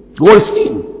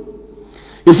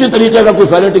 اسی طریقے کا کوئی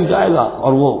فینیٹک جائے گا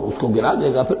اور وہ اس کو گرا دے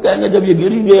گا، پھر کہیں گے جب یہ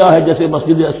گر ہی گیا ہے، جیسے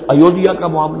مسجد ایودھیا کا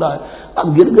معاملہ ہے، اب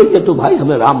گر گئی ہے تو بھائی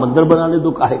ہمیں رام مندر بنانے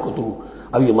دو، کاہے کو تم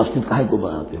اب یہ مسجد کاہے کو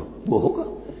بناتے ہو، وہ ہوگا۔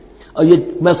 اور یہ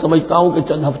میں سمجھتا ہوں کہ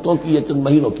چند ہفتوں کی، یہ چند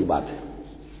مہینوں کی بات ہے،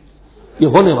 یہ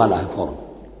ہونے والا ہے فوراً۔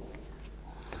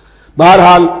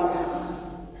 بہرحال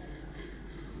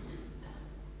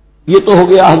یہ تو ہو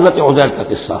گیا حضرت عزیر کا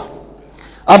قصہ۔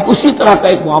 اب اسی طرح کا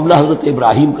ایک معاملہ حضرت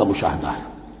ابراہیم کا مشاہدہ ہے۔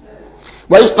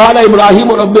 وَإِذْ قَالَ إِبْرَاهِيمُ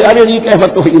رَبِّ أَرِنِي كَيْفَ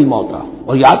تُحْيِي الْمَوْتَىٰ،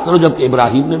 اور یاد کرو جب کہ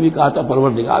ابراہیم نے بھی کہا تھا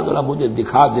پروردگار ذرا مجھے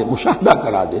دکھا دے، مشاہدہ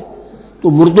کرا دے تو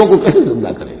مردوں کو کیسے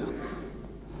زندہ کرے گا۔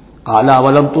 قَالَ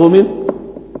أَوَلَمْ تُؤْمِنْ،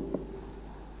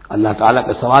 اللہ تعالیٰ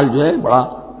کا سوال جو ہے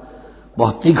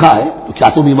بہت تیکھا ہے، تو کیا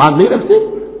تم ایمان نہیں رکھتے؟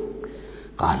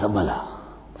 قَالَ بَلَىٰ،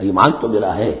 ایمان تو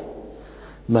میرا ہے،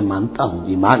 میں مانتا ہوں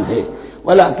ایمان ہے،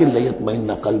 وَلَٰكِن لِيَطْمَئِنَّ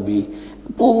قَلْبِي،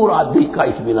 پورا دل کا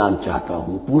اطمینان چاہتا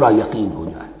ہوں، پورا یقین ہو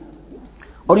جائے۔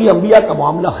 اور یہ انبیاء کا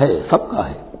معاملہ ہے، سب کا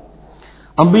ہے۔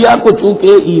 انبیاء کو چونکہ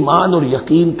ایمان اور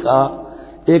یقین کا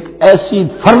ایک ایسی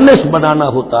فرنس بنانا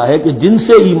ہوتا ہے کہ جن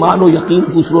سے ایمان و یقین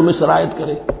دوسروں میں سرایت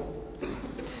کرے،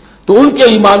 تو ان کے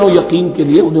ایمان و یقین کے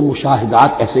لیے انہیں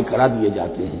مشاہدات ایسے کرا دیے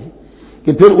جاتے ہیں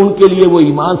کہ پھر ان کے لیے وہ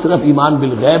ایمان صرف ایمان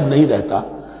بالغیب نہیں رہتا،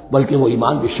 بلکہ وہ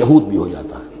ایمان بالشہود بھی ہو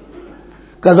جاتا ہے۔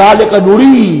 کذالک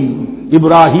نری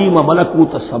ابراہیم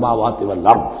ملکوت السماوات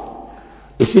والارض،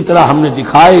 اسی طرح ہم نے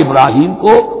دکھائے ابراہیم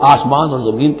کو آسمان اور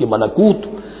زمین کے ملکوت،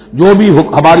 جو بھی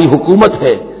ہماری حکومت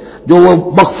ہے، جو وہ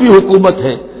مخفی حکومت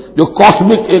ہے، جو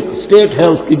کاسمک ایک اسٹیٹ ہے،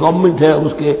 اس کی گورنمنٹ ہے اور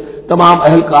اس کے تمام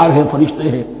اہلکار ہیں، فرشتے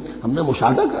ہیں، ہم نے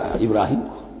مشاہدہ کرایا ابراہیم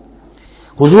کو۔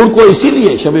 حضور کو اسی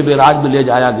لیے شب معراج میں لے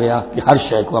جایا گیا کہ ہر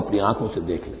شے کو اپنی آنکھوں سے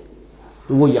دیکھ لیں،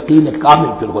 تو وہ یقین کامل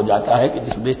پھر ہو جاتا ہے کہ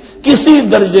جس میں کسی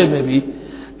درجے میں بھی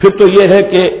پھر تو یہ ہے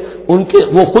کہ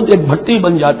وہ خود ایک بھٹی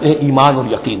بن جاتے ہیں ایمان اور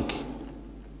یقین کی۔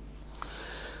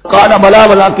 قال بلا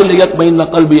ولکن لیطمئن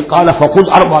قلبی قال فخذ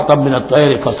اربعۃ من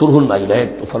الطیر فصرهن الیک،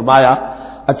 تو فرمایا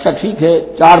اچھا ٹھیک ہے،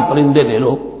 4 پرندے لے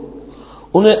لو،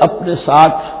 انہیں اپنے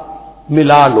ساتھ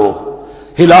ملا لو،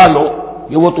 ہلا لو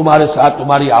کہ وہ تمہارے ساتھ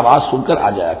تمہاری آواز سن کر آ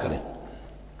جایا کریں۔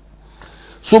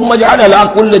 ثم اجعل علی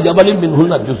کل جبل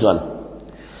منهن جزءا،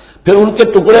 پھر ان کے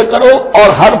ٹکڑے کرو اور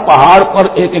ہر پہاڑ پر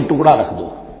ایک ایک ٹکڑا رکھ دو۔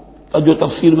 اور جو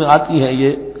تفسیر میں آتی ہے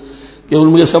یہ کہ ان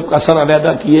میں سب کا سر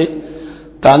علیحدہ کیے،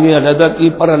 ٹانگیں علیحدہ کی،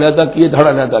 پر علیحدہ کیے، دھڑ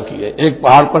علیحدہ کیے، ایک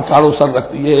پہاڑ پر چاروں سر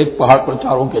رکھ دیے، ایک پہاڑ پر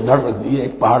چاروں کے دھڑ رکھ دیے،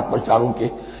 ایک پہاڑ پر چاروں کے،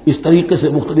 اس طریقے سے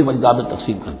مختلف اجزاء میں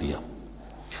تقسیم کر دیا۔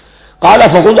 قال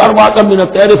فخذ اربعۃ من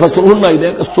الطیر فصرهن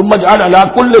الیک ثم اجعل علی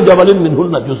کل جبل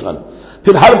منهن جزءا،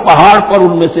 پھر ہر پہاڑ پر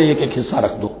ان میں سے ایک ایک حصہ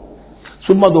رکھ دو۔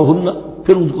 ثم ادعوهن،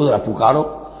 پھر ان کو ذرا پکارو،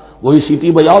 وہی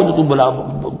سیٹی بجاؤ جو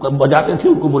تم بجاتے تھے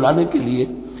ان کو بلانے کے لیے۔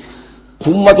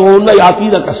 ثم ادعوهن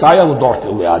یاتینک سایہ، وہ دوڑتے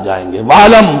ہوئے آ جائیں گے۔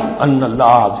 وَاعْلَمْ أَنَّ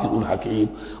اللَّهَ عَزِیزٌ حَکِیمٌ،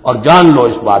 اور جان لو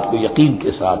اس بات کو یقین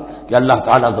کے ساتھ کہ اللہ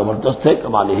تعالیٰ زبردست ہے،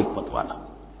 کمال حکمت والا۔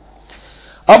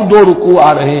 اب 2 رکوع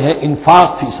آ رہے ہیں انفاق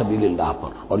فی سبیل اللہ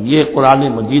پر، اور یہ قرآن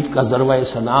مجید کا ذروہ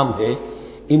سنام ہے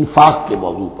انفاق کے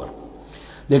موضوع پر۔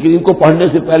 لیکن ان کو پڑھنے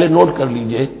سے پہلے نوٹ کر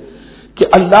لیجئے کہ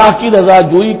اللہ کی رضا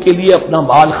جوئی کے لیے اپنا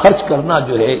مال خرچ کرنا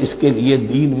جو ہے، اس کے لیے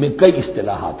دین میں کئی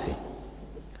اصطلاحات ہیں۔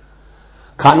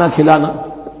 کھانا کھلانا،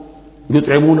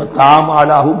 یطعمون الطعام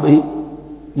علی حبہ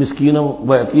مسکینا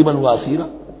ویتیما واسیرا،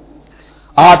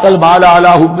 آتى المال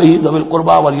علی حبہ ذوی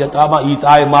القربى والیتامى،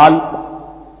 ایتاء مال،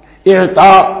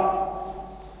 اعطاء،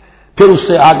 پھر اس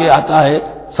سے آگے آتا ہے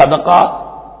صدقہ،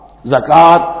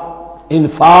 زکوٰۃ،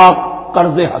 انفاق،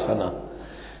 قرض حسنہ۔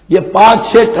 یہ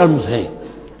 5-6 ٹرمز ہیں،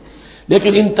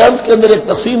 لیکن ان ٹرمز کے اندر ایک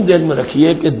تقسیم ذہن میں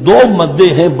رکھیے کہ 2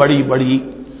 مدیں ہیں بڑی بڑی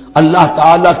اللہ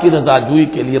تعالیٰ کی رضا جوئی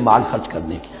کے لیے مال خرچ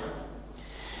کرنے کی۔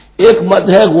 ایک مد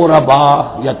ہے غربا،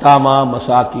 یتامہ،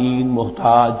 مساکین،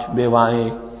 محتاج، بیوائیں،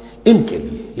 ان کے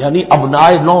لیے، یعنی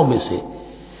ابنائے نو میں سے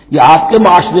یہ آپ کے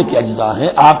معاشرے کے اجزاء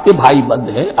ہیں، آپ کے بھائی بند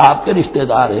ہیں، آپ کے رشتہ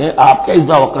دار ہیں، آپ کے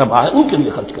اعزاء و اقربا ہیں، ان کے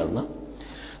لیے خرچ کرنا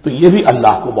تو یہ بھی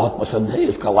اللہ کو بہت پسند ہے،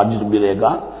 اس کا اجر ملے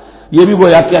گا۔ یہ بھی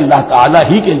گویا کہ اللہ تعالیٰ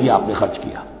ہی کے لیے آپ نے خرچ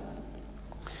کیا۔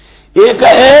 ایک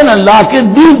عین اللہ کے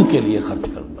دین کے لیے خرچ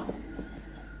کرنا،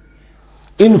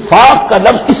 انفاق کا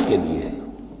لفظ اس کے لیے ہے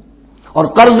اور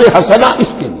قرض حسنہ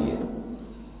اس کے لیے۔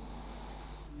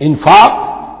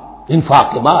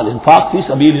 انفاق کے مال، انفاق فی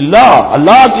سبیل اللہ،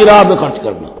 اللہ کی راہ میں خرچ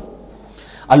کرنا،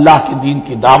 اللہ کے دین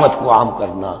کی دعوت کو عام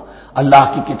کرنا، اللہ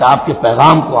کی کتاب کے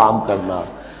پیغام کو عام کرنا،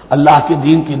 اللہ کے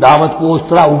دین کی دعوت کو اس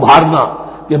طرح ابھارنا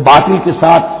کہ باطل کے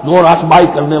ساتھ زور آزمائی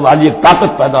کرنے والی ایک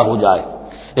طاقت پیدا ہو جائے،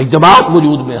 ایک جماعت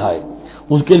وجود میں آئے،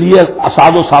 اس کے لیے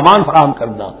اساز و سامان فراہم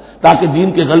کرنا تاکہ دین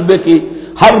کے غلبے کی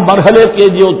ہر مرحلے کے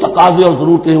جو تقاضے اور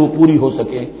ضرورتیں وہ پوری ہو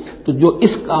سکیں۔ تو جو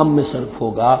اس کام میں صرف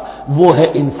ہوگا وہ ہے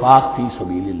انفاق فی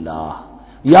سبیل اللہ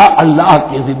یا اللہ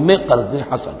کے ذمے قرض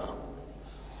حسنہ۔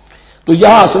 تو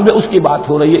یہاں اصل میں اس کی بات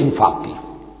ہو رہی ہے انفاق کی۔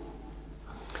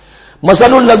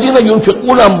 مثل الذین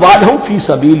ينفقون اموالهم فی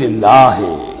سبیل اللہ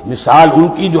ہے، مثال ان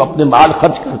کی جو اپنے مال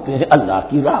خرچ کرتے ہیں اللہ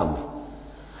کی راہ میں۔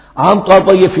 عام طور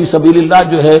پر یہ فی سبیل اللہ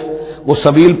جو ہے وہ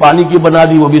سبیل پانی کی بنا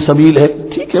دی، وہ بھی سبیل ہے،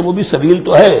 ٹھیک ہے، وہ بھی سبیل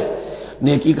تو ہے،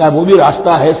 نیکی کا وہ بھی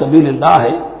راستہ ہے، سبیل اللہ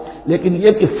ہے، لیکن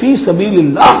یہ کہ فی سبیل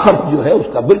اللہ خرچ جو ہے اس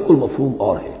کا بالکل مفہوم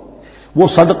اور ہے۔ وہ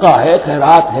صدقہ ہے،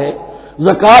 خیرات ہے،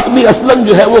 زکوٰۃ بھی اصلاً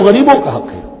جو ہے وہ غریبوں کا حق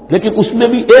ہے، لیکن اس میں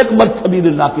بھی ایک مرد سبیل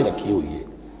اللہ کی رکھی ہوئی ہے۔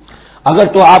 اگر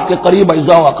تو آپ کے قریب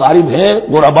اعزاء و اقارب ہیں،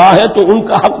 غربا ہے، تو ان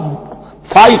کا حق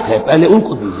فائق ہے، پہلے ان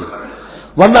کو دیجیے،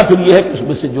 ورنہ پھر یہ ہے کہ اس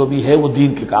میں سے جو بھی ہے وہ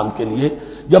دین کے کام کے لیے۔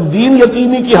 جب دین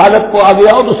یتیمی کی حالت کو آ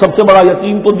گیا ہو تو سب سے بڑا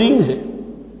یتیم تو دین ہے،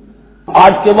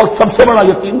 آج کے وقت سب سے بڑا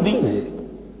یتیم دین ہے۔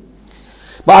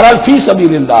 بہرحال فی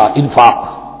سبیل اللہ انفاق،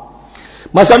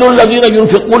 مثل الذین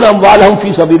ينفقون اموالهم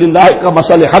فی سبیل اللہ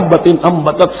کمثل حبۃ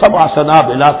انبتت سبع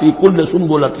سنابل فی کل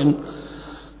سنبلۃ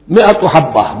مئۃ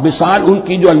حبہ، مثال ان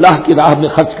کی جو اللہ کی راہ میں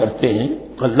خرچ کرتے ہیں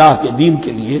اللہ کے دین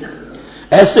کے لیے،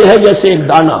 ایسے ہے جیسے ایک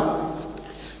دانہ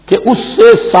کہ اس سے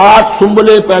 7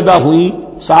 سنبلیں پیدا ہوئی،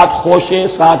 7 خوشیں،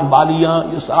 7 بالیاں،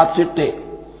 یہ 7 سٹے۔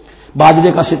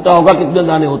 باجرے کا سٹا ہوگا کتنے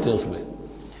دانے ہوتے ہیں اس میں؟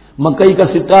 مکئی کا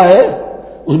سٹا ہے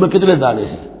اس میں کتنے دانے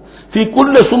ہیں؟ فی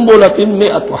کل سنبلۃ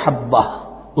مئۃ حبہ،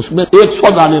 اس میں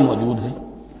 100 دانے موجود ہیں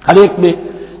ہر ایک میں،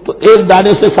 تو ایک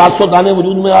دانے سے 700 دانے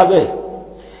وجود میں آ گئے۔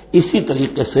 اسی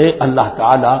طریقے سے اللہ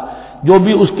تعالیٰ جو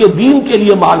بھی اس کے دین کے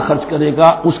لیے مال خرچ کرے گا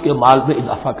اس کے مال میں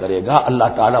اضافہ کرے گا، اللہ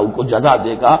تعالیٰ ان کو جزا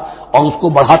دے گا اور اس کو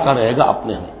بڑھاتا رہے گا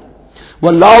اپنے ہاں۔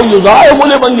 واللہ یضاعف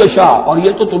لمن یشاء، اور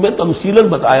یہ تو تمہیں تمثیلاً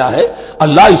بتایا ہے،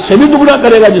 اللہ اس سے بھی دگنا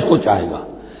کرے گا جس کو چاہے گا،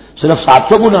 صرف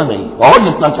 700 گنا نہیں، اور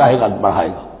جتنا چاہے گا بڑھائے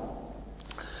گا۔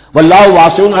 واللہ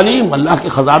واسع علیم، اللہ کے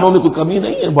خزانوں میں کوئی کمی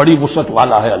نہیں ہے، بڑی وسعت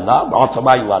والا ہے اللہ، بہت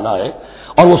سمائی والا ہے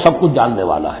اور وہ سب کچھ جاننے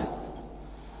والا ہے۔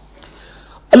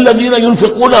 الذین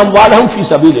ينفقون اموالهم فی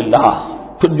سبیل اللہ،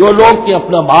 پھر جو لوگ کہ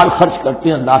اپنا مال خرچ کرتے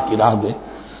ہیں اللہ کی راہ میں،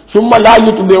 ثم لا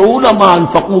يتبعون ما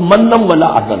انفقوا منا ولا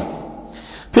اذى،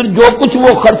 پھر جو کچھ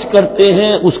وہ خرچ کرتے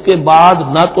ہیں اس کے بعد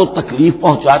نہ تو تکلیف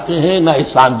پہنچاتے ہیں نہ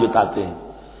احسان جتاتے ہیں۔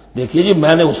 دیکھیے جی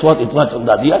میں نے اس وقت اتنا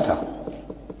چندہ دیا تھا،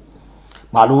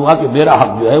 معلوم ہوا کہ میرا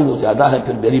حق جو ہے وہ زیادہ ہے،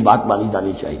 پھر میری بات مانی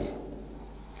جانی چاہیے۔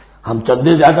 ہم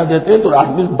چندے زیادہ دیتے ہیں تو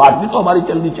بات بھی تو ہماری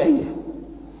چلنی چاہیے۔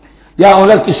 یا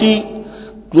اگر کسی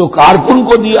جو کارکن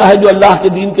کو دیا ہے جو اللہ کے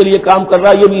دین کے لیے کام کر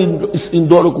رہا ہے، یہ بھی ان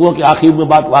 2 رکوعوں کے آخر میں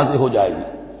بات واضح ہو جائے گی۔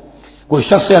 کوئی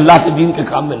شخص اللہ کے دین کے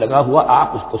کام میں لگا ہوا، آپ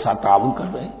اس کو ساتھ تعاون کر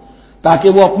رہے ہیں تاکہ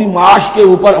وہ اپنی معاش کے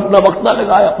اوپر اپنا وقت نہ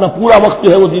لگائے، اپنا پورا وقت جو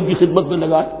ہے وہ دین کی خدمت میں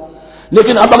لگائے،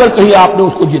 لیکن اب اگر کہیں آپ نے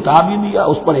اس کو جتا بھی دیا،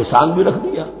 اس پر احسان بھی رکھ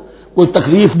دیا، کوئی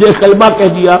تکلیف دے کلمہ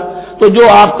کہہ دیا، تو جو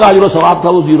آپ کا اجر و ثواب تھا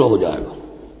وہ 0 ہو جائے گا۔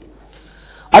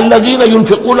 الذین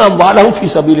ينفقون اموالهم فی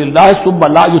سبیل اللہ ثم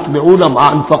لا یتبعون ما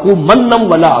انفقوا منا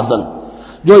ولا اذى،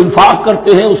 جو انفاق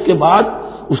کرتے ہیں اس کے بعد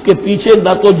اس کے پیچھے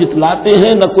نہ تو جتلاتے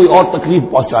ہیں نہ کوئی اور تکلیف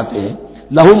پہنچاتے ہیں،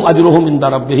 لہم اجرہم عند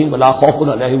ربہم ولا خوف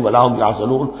علیہم ولا هم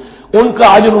یحزنون، ان کا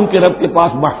اجر ان کے رب کے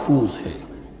پاس محفوظ ہے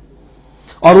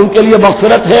اور ان کے لیے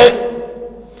مغفرت ہے،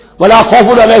 ولا خوف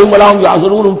علیہم ولا هم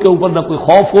یحزنون، ان کے اوپر نہ کوئی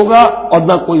خوف ہوگا اور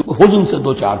نہ کوئی حزن سے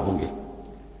دوچار ہوں گے۔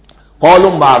 قول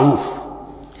معروف،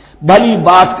 بھلی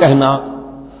بات کہنا،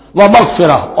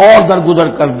 ومغفرہ اور درگزر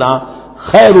کرنا،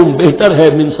 خیر بہتر ہے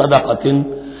من صدقۃ،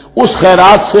 اس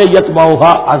خیرات سے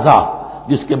یتبعھا اذی،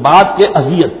 جس کے بعد کے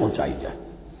اذیت پہنچائی جائے۔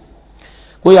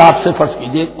 کوئی آپ سے فرض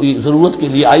کیجئے کوئی ضرورت کے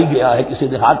لیے آئی گیا ہے، کسی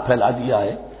نے ہاتھ پھیلا دیا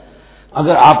ہے،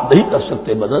 اگر آپ نہیں کر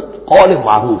سکتے مدد، قول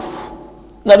معروف،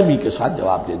 نرمی کے ساتھ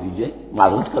جواب دے دیجئے،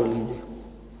 معروف کر لیجئے۔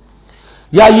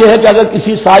 یا یہ ہے کہ اگر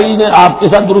کسی سائی نے آپ کے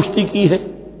ساتھ درستی کی ہے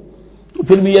تو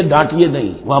پھر بھی یہ ڈانٹیے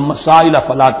نہیں، وَأَمَّا السَّائِلَ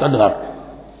فَلَا تَنْهَرْ،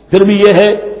 پھر بھی یہ ہے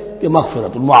کہ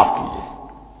مغفرت، معاف کیجئے۔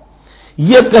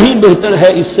 یہ کہیں بہتر ہے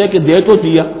اس سے کہ دے تو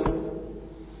دیا،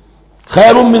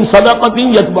 خیر من صدقۃ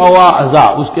یتبعها اذى،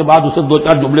 اس کے بعد اسے دو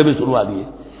چار جملے بھی سنوا دیے،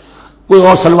 کوئی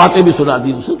اور سلواتیں بھی سنا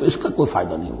دی اسے، تو اس کا کوئی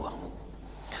فائدہ نہیں ہوا۔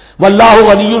 واللہ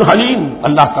غنی حلیم،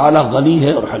 اللہ تعالیٰ غنی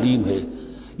ہے اور حلیم ہے۔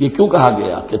 یہ کیوں کہا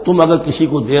گیا کہ تم اگر کسی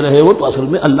کو دے رہے ہو تو اصل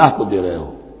میں اللہ کو دے رہے ہو۔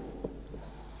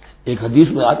 ایک حدیث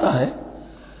میں آتا ہے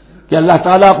کہ اللہ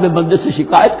تعالیٰ اپنے بندے سے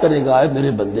شکایت کرے گا، اے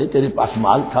میرے بندے تیرے پاس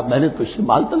مال تھا، میں نے تجھ سے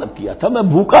مال طلب کیا تھا، میں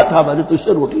بھوکا تھا، میں نے تجھ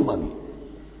سے روٹی مانگی،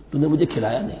 تو نے مجھے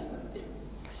کھلایا نہیں۔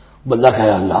 بندہ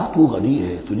کہے اللہ تو غنی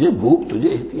ہے، تجھے بھوک، تجھے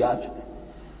احتیاج ہے،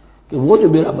 کہ وہ جو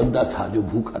میرا بندہ تھا جو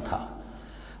بھوکا تھا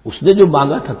اس نے جو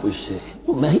مانگا تھا تجھ سے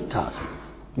وہ میں ہی تھا،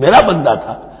 میرا بندہ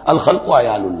تھا۔ الخلق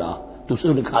عیال اللہ، تجھ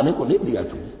سے کھانے کو نہیں دیا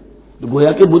تمہیں، تو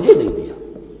گویا کہ مجھے نہیں دیا۔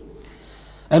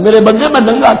 اے میرے بندے میں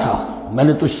ننگا تھا، میں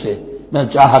نے تجھ سے میں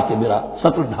چاہا کہ میرا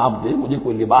سطر ڈھانپ دے، مجھے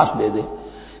کوئی لباس دے دے،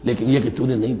 لیکن یہ کہ تو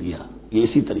نے نہیں دیا۔ یہ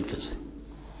اسی طریقے سے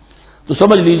تو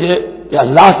سمجھ لیجئے کہ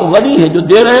اللہ تو غنی ہے، جو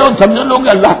دے رہے ہو سمجھ لو کہ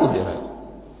اللہ کو دے رہے ہو،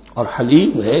 اور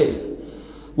حلیم ہے،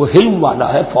 وہ حلم والا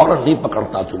ہے، فوراً نہیں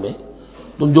پکڑتا تمہیں۔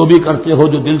 تم جو بھی کرتے ہو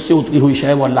جو دل سے اتری ہوئی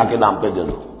شے وہ اللہ کے نام پہ دے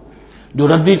دو، جو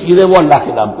ردی چیزیں وہ اللہ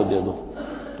کے نام پہ دے دو،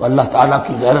 تو اللہ تعالیٰ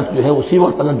کی غیرت جو ہے اسی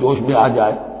وقت اگر جوش میں آ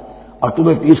جائے اور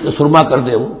تمہیں پیس کے سرما کر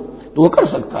دے وہ، تو وہ کر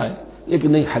سکتا ہے،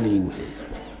 لیکن نہیں، حلیم ہے،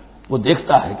 وہ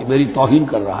دیکھتا ہے کہ میری توہین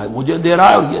کر رہا ہے، مجھے دے رہا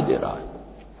ہے اور یہ دے رہا ہے۔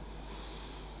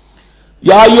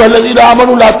 یا ایھا الذین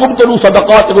آمنوا لا تبطلوا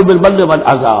صدقاتکم بالمن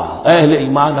والاذی، اے اہل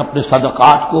ایمان اپنے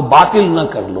صدقات کو باطل نہ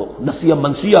کر لو، نسیہ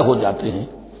منسیہ ہو جاتے ہیں،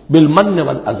 بالمن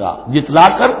والاذی، جتلا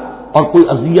کر اور کوئی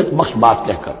اذیت بخش بات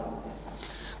کہہ کر۔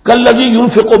 کالذی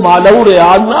ينفق مالہ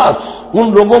رئاء الناس، ان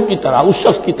لوگوں کی طرح، اس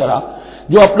شخص کی طرح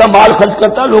جو اپنا مال خرچ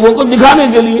کرتا ہے لوگوں کو دکھانے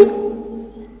کے لیے،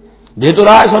 دے تو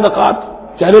رہا ہے صدقات،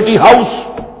 چیریٹی ہاؤس،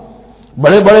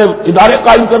 بڑے بڑے ادارے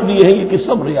قائم کر دیے ہیں، یہ کہ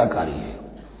سب ریاکاری ہے۔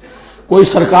 کوئی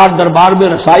سرکار دربار میں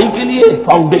رسائی کے لیے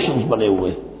فاؤنڈیشنز بنے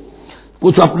ہوئے،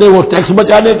 کچھ اپنے وہ ٹیکس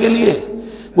بچانے کے لیے،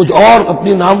 کچھ اور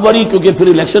اپنی ناموری، کیونکہ پھر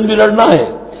الیکشن بھی لڑنا ہے۔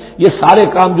 یہ سارے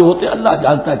کام جو ہوتے ہیں اللہ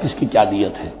جانتا ہے کس کی کیا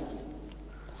نیت ہے۔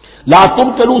 لا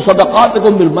تبطلوا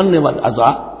صدقاتکم بالمن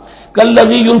والاذی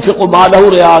کالذی ينفق مالہ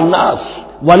رئاء الناس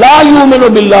ولا یؤمن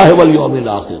باللہ والیوم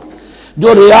الآخر،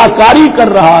 جو ریاکاری کر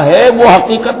رہا ہے وہ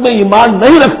حقیقت میں ایمان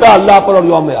نہیں رکھتا اللہ پر اور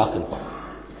یوم آخر پر۔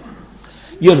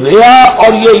 یہ ریا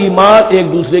اور یہ ایمان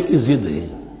ایک دوسرے کی ضد ہے،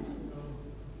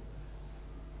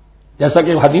 جیسا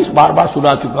کہ حدیث بار بار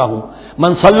سنا چکا ہوں،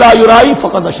 من صلی یرائی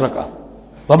فقد اشرکا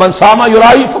ومن صام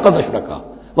یرائی فقد اشرکا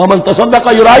ومن تصدق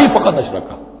یرائی فقد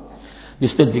اشرکا۔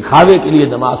 جس نے دکھاوے کے لیے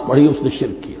نماز پڑھی اس نے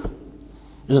شرک کیا،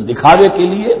 جس نے دکھاوے کے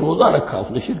لیے روزہ رکھا اس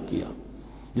نے شرک کیا،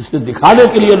 جس نے دکھانے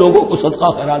کے لیے لوگوں کو صدقہ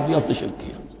خیرات دیا اس نے شرک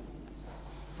کیا۔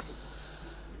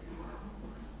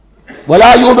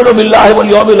 ولا یؤمن باللہ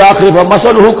والیوم الآخر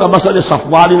فمثلہ کمثل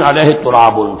صفوان علیہ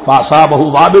تراب فاصابہ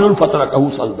وابل فترکہ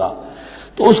صلدا،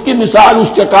 تو اس کی مثال اس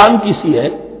چٹان کی سی ہے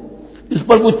اس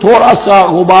پر کچھ تھوڑا سا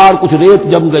غبار، کچھ ریت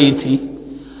جم گئی تھی،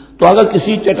 تو اگر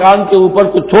کسی چٹان کے اوپر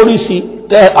کچھ تھوڑی سی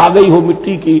تہ آ گئی ہو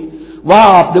مٹی کی، وہاں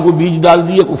آپ نے کوئی بیج ڈال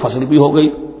دیے، کوئی فصل بھی ہو گئی۔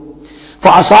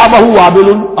 فاصابہ وابل،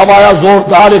 اب آیا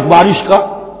زوردار ایک بارش کا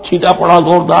چھینٹا پڑا،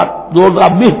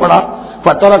 زوردار بیج پڑا،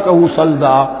 فترکہ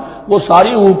صلدا، وہ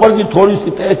ساری اوپر کی تھوڑی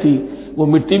سی تہ تھی، وہ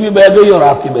مٹی بھی بہہ گئی اور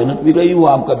آپ کی محنت بھی گئی، وہ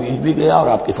آپ کا بیج بھی گیا اور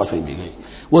آپ کی فصل بھی گئی۔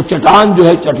 وہ چٹان جو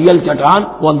ہے چٹیل چٹان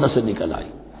وہ اندر سے نکل آئی،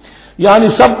 یعنی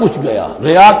سب کچھ گیا۔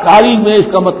 ریاکاری میں اس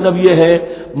کا مطلب یہ ہے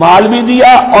مال بھی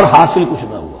دیا اور حاصل کچھ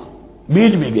نہ ہوا،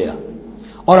 بیج بھی گیا،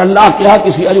 اور اللہ کے ہاں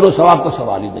کسی اجر و ثواب کا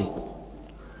سوال ہی نہیں۔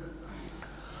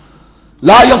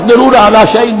 لا یقدرون علی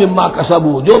شیء مما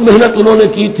کسبوا، جو محنت انہوں نے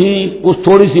کی تھی، اس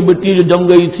تھوڑی سی مٹی جو جم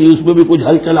گئی تھی اس میں بھی کچھ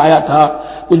ہل چلایا تھا،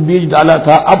 کچھ بیج ڈالا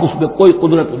تھا، اب اس میں کوئی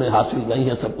قدرت انہیں حاصل نہیں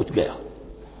ہے، سب کچھ گیا۔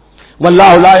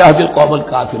 واللہ لا یہدی القوم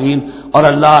الکافرین، اور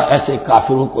اللہ ایسے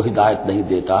کافروں کو ہدایت نہیں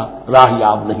دیتا، راہ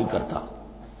یاب نہیں کرتا۔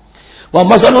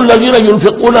 ومثل الذین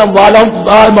ينفقون اموالهم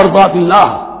ابتغاء مرضات اللہ،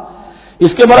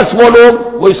 اس کے برعکس وہ لوگ،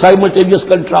 وہی سائملٹینیس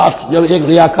کنٹراسٹ، جب ایک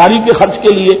ریاکاری کے خرچ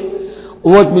کے لیے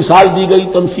وہ ایک مثال دی گئی،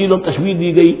 تمثیل اور تشبیہ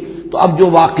دی گئی، تو اب جو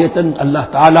واقعتاً اللہ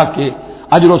تعالیٰ کے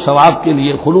اجر و ثواب کے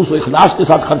لیے خلوص و اخلاص کے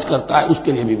ساتھ خرچ کرتا ہے اس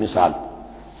کے لیے بھی مثال۔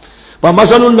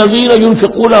 ومثل الذین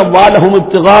ينفقون اموالهم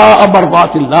ابتغاء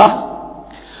مرضات اللہ،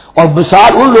 اور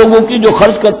مثال ان لوگوں کی جو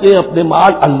خرچ کرتے ہیں اپنے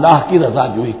مال اللہ کی رضا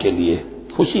جوئی کے لیے،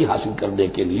 خوشی حاصل کرنے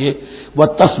کے لیے،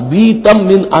 وتثبیتا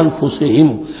من انفسہم،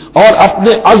 اور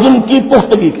اپنے عزم کی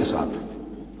پختگی کے ساتھ،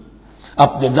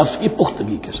 اپنے نفس کی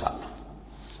پختگی کے ساتھ۔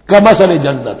 کمثل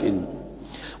جنت،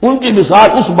 ان کی مثال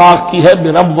اس باغ کی ہے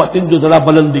بربوۃ، جو ذرا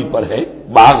بلندی پر ہے،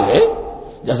 باغ ہے،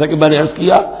 جیسا کہ میں نے عرض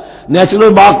کیا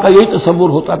نیچرل باغ کا یہی تصور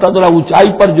ہوتا تھا، ذرا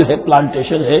اونچائی پر جو ہے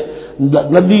پلانٹیشن ہے،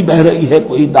 ندی بہ رہی ہے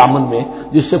کوئی دامن میں،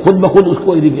 جس سے خود بخود اس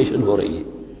کو اریگیشن ہو رہی ہے۔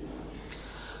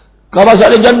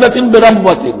 کمثل جنت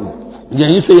بربوۃ،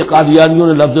 یہیں سے یہ قادیانیوں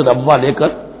نے لفظ ربوہ لے کر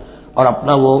اور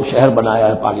اپنا وہ شہر بنایا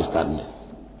ہے پاکستان میں.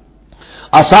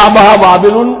 اصابہ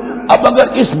وابل، اب اگر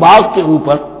اس باغ کے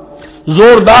اوپر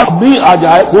زوردار بھی آ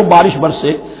جائے، خوب بارش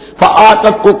برسے،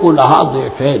 فآتت اکلھا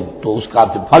ضعفین، تو اس کا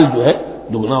پھل جو ہے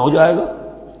دگنا ہو جائے گا.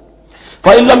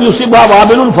 فإن لم یصبها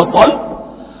وابل فطل،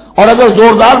 اور اگر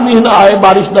زوردار بھی نہ آئے،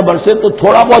 بارش نہ برسے، تو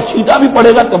تھوڑا بہت چھینٹا بھی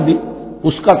پڑے گا تب بھی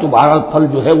اس کا تو بہرحال پھل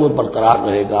جو ہے وہ برقرار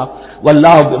رہے گا.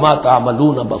 واللہ بما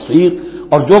تعملون بصیر،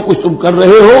 اور جو کچھ تم کر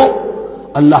رہے ہو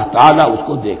اللہ تعالیٰ اس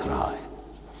کو دیکھ رہا ہے.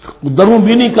 دروں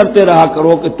بھی نہیں کرتے رہا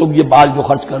کرو کہ تم یہ بال جو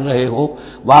خرچ کر رہے ہو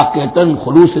واقعتاً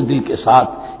خلوص دل کے ساتھ،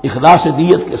 اخلاص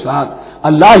نیت کے ساتھ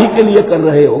اللہ ہی کے لیے کر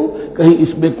رہے ہو، کہیں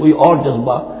اس میں کوئی اور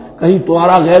جذبہ، کہیں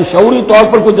تمہارا غیر شعوری طور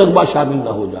پر کوئی جذبہ شامل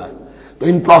نہ ہو جائے. تو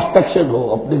انٹراسپیکشن ہو،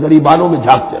 اپنے غریبانوں میں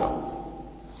جھانکتے رہو.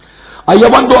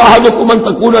 ایود احدکم ان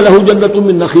تکون لہ جنۃ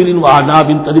من نخیل واعناب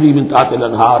تجری من تحتها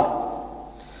الانہار،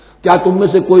 کیا تم میں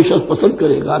سے کوئی شخص پسند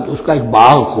کرے گا کہ اس کا ایک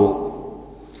باغ ہو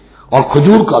اور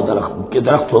کھجور کا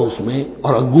درخت ہو اس میں،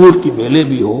 اور انگور کی بیلیں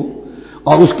بھی ہو،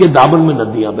 اور اس کے دامن میں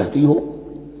ندیاں بہتی ہو،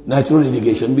 نیچرل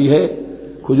اریگیشن بھی ہے،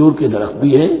 کھجور کے درخت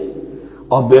بھی ہیں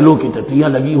اور بیلوں کی ٹٹیاں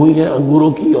لگی ہوئی ہیں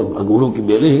انگوروں کی، اور انگوروں کی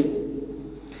بیلیں ہیں.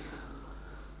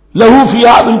 لہو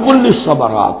فیہا من کل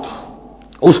الثمرات،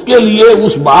 اس کے لیے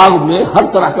اس باغ میں ہر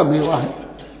طرح کا میوہ ہے.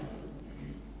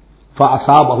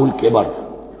 فاصابہ الکبر،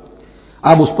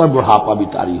 اب اس پر بڑھاپا بھی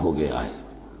طاری ہو گیا ہے.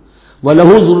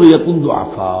 وَلَهُ ذُرِّيَّةٌ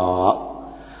ضُعَفَاءُ،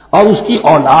 اور اس کی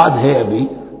اولاد ہے ابھی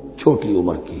چھوٹی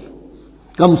عمر کی،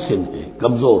 کم سن ہے،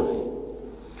 کمزور ہے.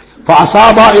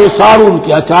 فَأَصَابَهَا إِعْصَارٌ،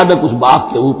 کہ اچانک اس باغ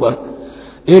کے اوپر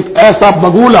ایک ایسا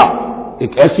بگولا،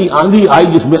 ایک ایسی آندھی آئی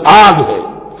جس میں آگ ہے.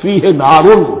 فیہ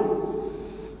نارٌ،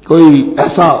 کوئی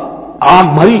ایسا آگ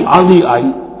بھری آندھی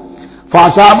آئی.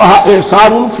 فَأَصَابَهَا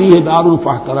إِعْصَارٌ فِيهِ نَارٌ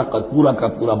فَاحْتَرَقَتْ، پورا کا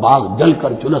پورا باغ جل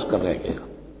کر جلس کر رہ گیا.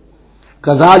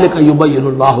 کذالک یبین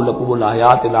اللہ لکم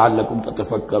الآیات لعلکم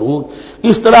تتفکرون،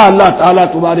 اس طرح اللہ تعالیٰ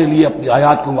تمہارے لیے اپنی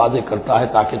آیات کو واضح کرتا ہے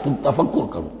تاکہ تم تفکر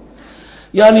کرو.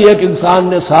 یعنی ایک انسان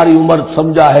نے ساری عمر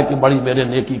سمجھا ہے کہ بڑی میرے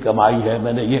نیکی کمائی ہے،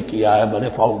 میں نے یہ کیا ہے، میں نے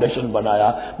فاؤنڈیشن بنایا،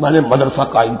 میں نے مدرسہ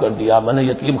قائم کر دیا، میں نے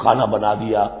یتیم خانہ بنا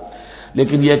دیا،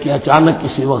 لیکن یہ کہ اچانک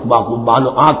کسی وقت مانو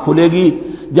آنکھ کھلے گی،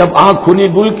 جب آنکھ کھلی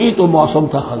گل کی تو موسم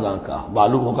تھا خزاں کا،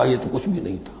 معلوم ہوگا یہ تو کچھ بھی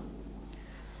نہیں تھا،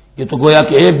 یہ تو گویا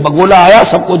کہ ایک بگولا آیا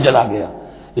سب کو جلا گیا،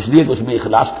 اس لیے کہ اس میں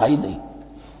اخلاص تھا ہی نہیں،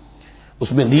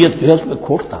 اس میں نیت جو ہے اس میں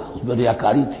کھوٹ تھا، اس میں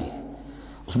ریاکاری تھی،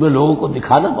 اس میں لوگوں کو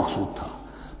دکھانا مقصود تھا.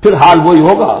 پھر حال وہی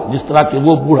ہوگا جس طرح کہ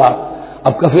وہ بوڑھا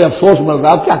اب کفے افسوس مل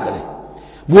رہا، کیا کرے،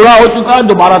 بوڑھا ہو چکا ہے،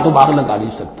 دوبارہ تو باغ لگا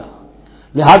نہیں سکتا،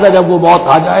 لہذا جب وہ موت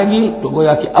آ جائے گی تو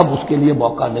گویا کہ اب اس کے لیے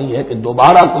موقع نہیں ہے کہ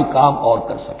دوبارہ کوئی کام اور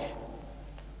کر سکے.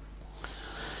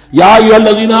 یا ایھا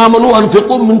الذین آمنوا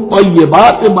انفقوا من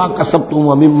طیبات ما کسبتم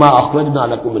ومما اخرجنا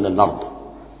لکم من الارض،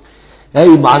 اے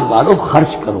ایمان والو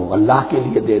خرچ کرو، اللہ کے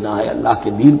لیے دینا ہے، اللہ کے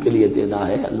دین کے لیے دینا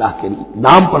ہے، اللہ کے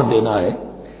نام پر دینا ہے.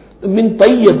 من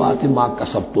طیبات ما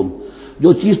کسبتم، جو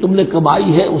چیز تم نے کمائی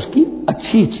ہے اس کی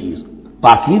اچھی چیز،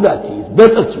 پاکیزہ چیز،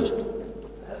 بہتر چیز.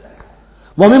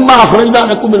 ومما اخرجنا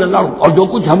لکم من الارض، اور جو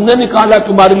کچھ ہم نے نکالا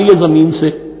تمہارے لیے زمین سے.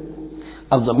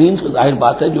 اب زمین سے ظاہر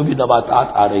بات ہے جو بھی نباتات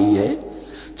آ رہی ہے،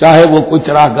 چاہے وہ کوئی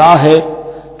چراگاہ ہے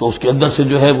تو اس کے اندر سے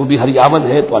جو ہے وہ بھی ہریاول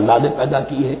ہے تو اللہ نے پیدا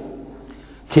کی ہے،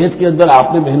 کھیت کے اندر آپ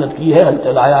نے محنت کی ہے، ہل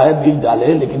چلایا ہے، بیج ڈالے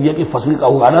ہیں، لیکن یہ کہ فصل کا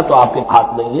اگانا تو آپ کے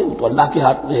ہاتھ نہیں ہے، وہ تو اللہ کے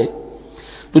ہاتھ میں ہے.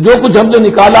 تو جو کچھ ہم نے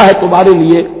نکالا ہے تمہارے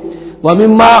لیے،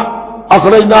 وَمِمَّا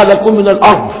أَخْرَجْنَا لَكُم مِّنَ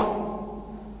الْأَرْضِ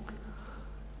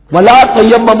وَلَا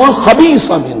تَيَمَّمُوا الْخَبِيثَ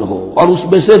مِنْهُ، اور اس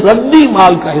میں سے ردی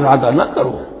مال کا ارادہ نہ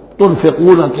کرو،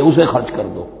 تنفقون، کہ اسے خرچ کر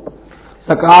دو.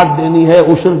 زکوٰۃ دینی ہے،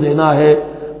 عشر دینا ہے،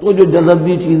 تو جو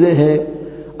ردی چیزیں ہیں،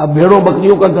 اب بھیڑوں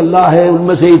بکریوں کا غلہ ہے، ان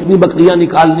میں سے اتنی بکریاں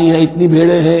نکالنی ہیں، اتنی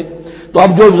بھیڑیں ہیں، تو اب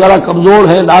جو ذرا کمزور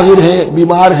ہیں، لاغر ہیں،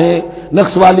 بیمار ہیں،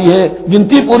 نقص والی ہے،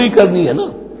 گنتی پوری کرنی ہے نا.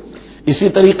 اسی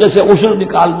طریقے سے عشر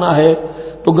نکالنا ہے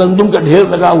تو گندم کا ڈھیر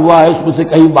لگا ہوا ہے، اس میں سے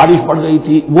کہیں بارش پڑ گئی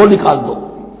تھی، وہ نکال دو.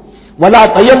 ولا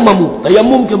تیمموا،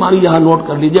 تیمم کے معنی یہاں نوٹ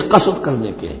کر لیجئے قصد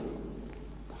کرنے کے.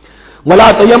 ولا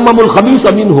تیمموا الخبیث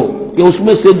منہ، کہ اس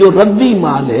میں سے جو ردی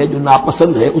مال ہے، جو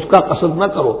ناپسند ہے، اس کا قصد نہ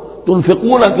کرو.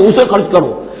 تنفقون، کہ اسے خرچ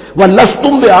کرو.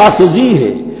 ولستم بآخذیہ،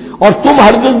 اور تم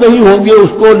ہرگز نہیں ہوگے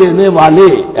اس کو لینے والے.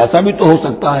 ایسا بھی تو ہو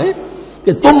سکتا ہے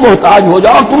کہ تم محتاج ہو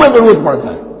جاؤ اور تمہیں ضرورت پڑ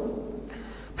جائے،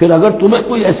 پھر اگر تمہیں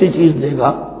کوئی ایسی چیز دے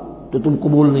گا تو تم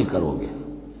قبول نہیں کرو گے.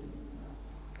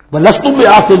 وَلَسْتُمْ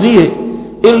بِآخِذِيهِ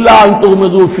إِلَّا أَن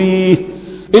تُغْمِضُوا فِيهِ،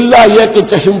 اللہ یہ کہ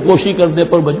چشم پوشی کرنے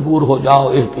پر مجبور ہو جاؤ،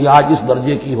 احتیاج اس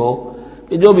درجے کی ہو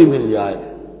کہ جو بھی مل جائے،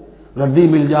 ردی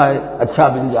مل جائے، اچھا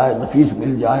مل جائے، نفیس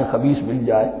مل جائے، خبیث مل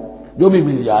جائے، جو بھی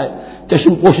مل جائے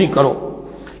چشم پوشی کرو.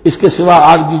 اس کے سوا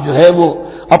آدمی جو ہے وہ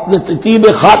اپنے ترتیب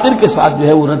خاطر کے ساتھ جو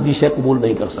ہے وہ ردی شے قبول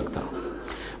نہیں کر سکتا۔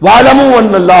 وَاعْلَمُوا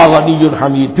أَنَّ اللَّهَ غَنِيٌّ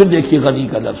حَمِيدٌ، پھر دیکھیے غنی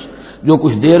کا لفظ، جو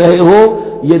کچھ دے رہے ہو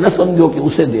یہ نہ سمجھو کہ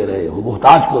اسے دے رہے ہو،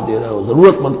 محتاج کو دے رہے ہو،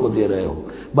 ضرورت مند کو دے رہے ہو،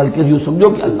 بلکہ یوں سمجھو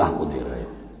کہ اللہ کو دے رہے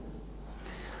ہو۔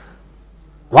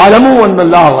 وَاعْلَمُوا أَنَّ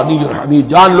اللَّهَ غَنِيٌّ حَمِيدٌ،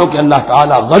 جان لو کہ اللہ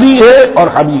تعالیٰ غنی ہے اور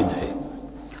حمید ہے۔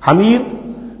 حمید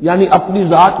یعنی اپنی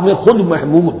ذات میں خود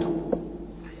محمود۔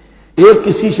 ایک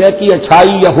کسی شے کی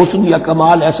اچھائی یا حسن یا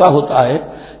کمال ایسا ہوتا ہے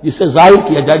جسے ظاہر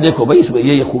کیا جائے، دیکھو بھائی اس میں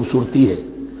یہ خوبصورتی ہے،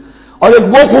 اور ایک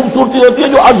وہ خوبصورتی ہوتی ہے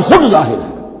جو از خود ظاہر ہے۔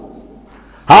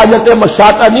 حاجت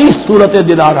مشاطہ نیست صورت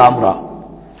دلار آمرا،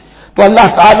 تو اللہ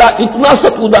تعالیٰ اتنا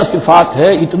ستودہ صفات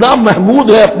ہے، اتنا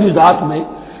محمود ہے اپنی ذات میں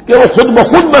کہ وہ خود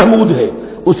بخود محمود ہے،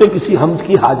 اسے کسی حمد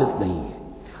کی حاجت نہیں ہے،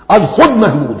 از خود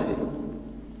محمود ہے۔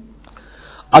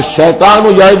 الشیطان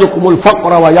یعدکم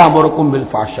الفقر ویامرکم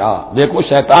بالفحشاء، دیکھو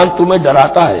شیطان تمہیں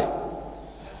ڈراتا ہے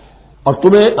اور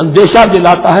تمہیں اندیشہ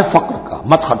دلاتا ہے فقر کا،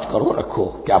 مت خرچ کرو، رکھو،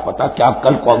 کیا پتا کیا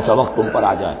کل کون سا وقت تم پر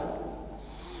آ جائے۔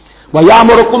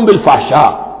 ویامرکم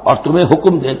بالفحشاء، اور تمہیں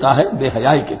حکم دیتا ہے بے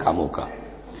حیائی کے کاموں کا۔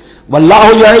 واللہ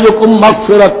یعدکم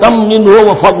مغفرۃ منہ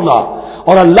وفضلا،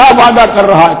 اور اللہ وعدہ کر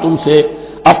رہا ہے تم سے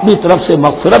اپنی طرف سے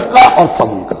مغفرت کا اور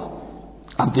فضل کا۔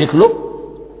 اب دیکھ لو،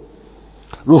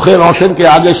 رخ روشن کے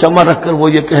آگے شمع رکھ کر وہ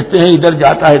یہ کہتے ہیں ادھر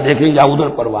جاتا ہے دیکھیں یا ادھر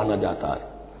پروانہ جاتا ہے۔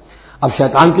 اب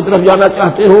شیطان کی طرف جانا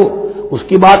چاہتے ہو، اس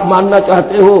کی بات ماننا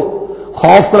چاہتے ہو،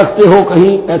 خوف رکھتے ہو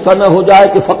کہیں ایسا نہ ہو جائے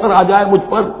کہ فقر آ جائے مجھ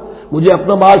پر، مجھے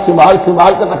اپنا مال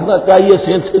سنبھال کر رکھنا چاہیے،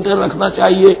 صحت سے رکھنا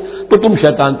چاہیے، تو تم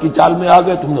شیطان کی چال میں آ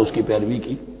گئے، تم نے اس کی پیروی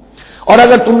کی۔ اور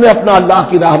اگر تم نے اپنا اللہ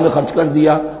کی راہ میں خرچ کر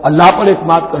دیا، اللہ پر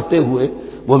اعتماد کرتے ہوئے،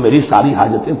 وہ میری ساری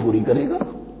حاجتیں پوری کرے گا،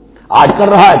 آج کر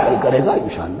رہا ہے کل کرے گا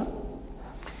انشاءاللہ۔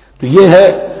 تو یہ ہے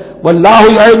واللہ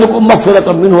یعدکم مغفرۃ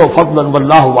منہ وفضلا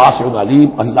واللہ واسع علیم،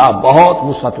 اللہ بہت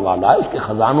وسعت والا ہے، اس کے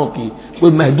خزانوں کی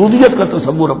کوئی محدودیت کا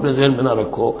تصور اپنے ذہن میں نہ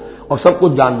رکھو، اور سب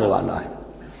کچھ جاننے والا ہے۔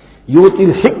 یؤتی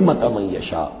الحکمت من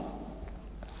یشاء،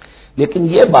 لیکن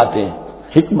یہ باتیں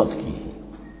حکمت کی ہیں،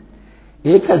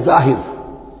 ایک ہے ظاہر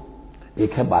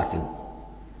ایک ہے باطن۔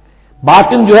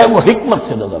 باطن جو ہے وہ حکمت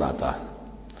سے نظر آتا ہے،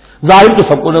 ظاہر تو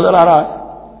سب کو نظر آ رہا ہے۔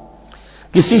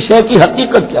 کسی شے کی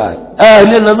حقیقت کیا ہے،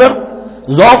 اہل نظر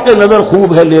ذوق نظر خوب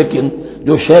ہے، لیکن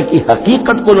جو شے کی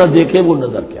حقیقت کو نہ دیکھے وہ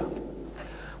نظر کیا،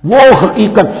 وہ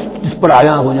حقیقت جس پر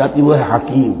آیا ہو جاتی وہ ہے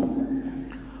حکیم۔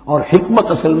 اور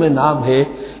حکمت اصل میں نام ہے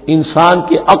انسان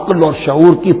کے عقل اور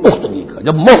شعور کی پختگی کا،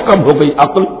 جب محکم ہو گئی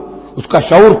عقل، اس کا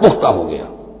شعور پختہ ہو گیا،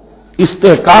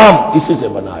 استحکام اسی سے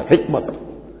بنا ہے حکمت۔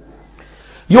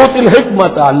 یؤتی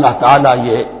الحکمت، اللہ تعالیٰ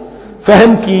یہ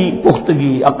فہم کی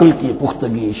پختگی، عقل کی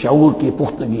پختگی، شعور کی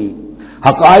پختگی،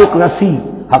 حقائق رسی،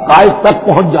 حقائق تک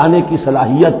پہنچ جانے کی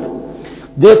صلاحیت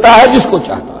دیتا ہے جس کو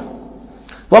چاہتا ہے۔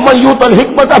 وَمَن یُؤْتَ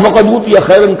الْحِکْمَةَ فَقَدْ أُوتِیَ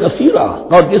خَیْرًا کَثِیرًا،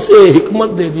 اور جسے حکمت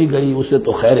دے دی گئی اسے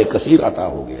تو خیر کثیر عطا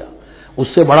ہو گیا، اس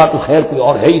سے بڑا تو خیر کوئی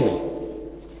اور ہے ہی نہیں۔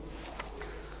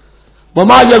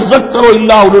 وَمَا يَذَّكَّرُ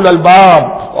إِلَّا أُولُو الْأَلْبَابِ،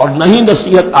 اور نہیں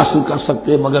نصیحت حاصل کر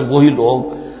سکتے مگر وہی لوگ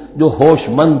جو ہوش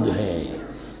مند ہیں،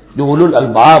 جو اولو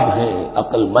الالباب ہیں،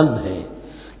 عقل مند ہیں۔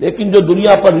 لیکن جو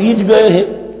دنیا پر ریچھ گئے ہیں،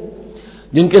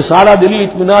 جن کے سارا دلی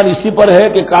اطمینان اسی پر ہے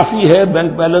کہ کافی ہے،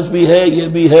 بینک بیلنس بھی ہے، یہ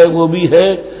بھی ہے، وہ بھی ہے،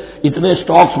 اتنے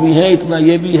سٹاکس بھی ہیں، اتنا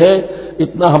یہ بھی ہے،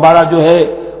 اتنا ہمارا جو ہے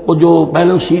وہ جو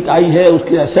بیلنس شیٹ آئی ہے اس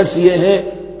کے ایسٹس یہ ہے،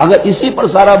 اگر اسی پر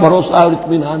سارا بھروسہ اور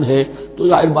اطمینان ہے تو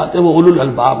ظاہر بات ہے وہ اولو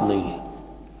الالباب نہیں ہے۔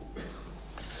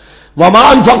 وَمَا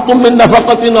أَنفَقْتُم مِّن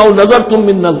نَّفَقَةٍ أَوْ نَذَرْتُم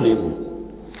مِّن نَّذْرٍ،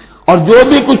 اور جو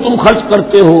بھی کچھ تم خرچ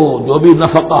کرتے ہو، جو بھی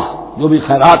نفقہ، جو بھی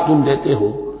خیرات تم دیتے ہو،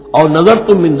 اور نظر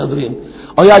تم من نظرین،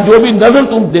 اور یا جو بھی نظر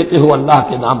تم دیتے ہو اللہ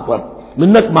کے نام پر،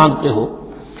 منت مانگتے ہو،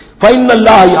 فإن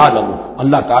اللہ یعلم،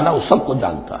 اللہ تعالیٰ اس سب کو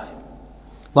جانتا ہے۔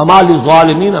 وما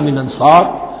للظالمین من انصار،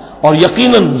 اور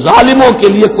یقیناً ظالموں کے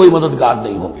لیے کوئی مددگار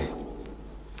نہیں ہوں گے۔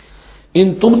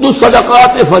 ان تبدوا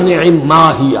الصدقات فنعما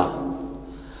ہی،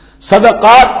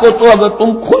 صدقات کو تو اگر تم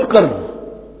کھل کر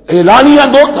اعلانیہ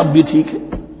دو تب بھی ٹھیک ہے،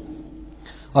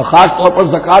 اور خاص طور پر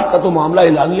زکوٰۃ کا تو معاملہ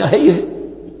اعلانیہ ہے ہی ہے۔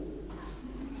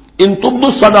 ان تبدوا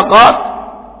الصدقات،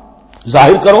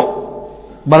 ظاہر کرو،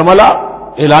 برملا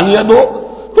اعلانیہ دو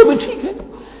تو بھی ٹھیک ہے،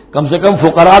 کم سے کم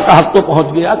فقراء کا حق تو پہنچ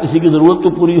گیا، کسی کی ضرورت تو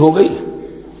پوری ہو گئی۔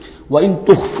 وَإِن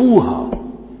تُخْفُوهَا،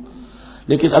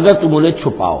 لیکن اگر تم انہیں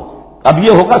چھپاؤ، اب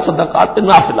یہ ہوگا صدقات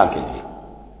نافلہ کے لیے۔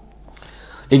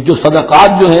 ایک جو صدقات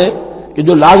جو ہے کہ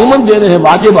جو لازماً دے رہے ہیں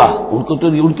واجبہ، ان کو تو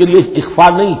ان کے لیے اخفاء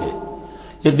نہیں ہے،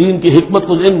 یہ دین کی حکمت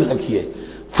کو ذہن میں رکھیے،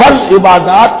 فرض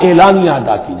عبادات اعلانیہ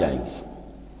ادا کی جائیں گی۔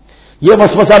 یہ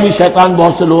وسوسہ بھی شیطان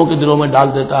بہت سے لوگوں کے دلوں میں ڈال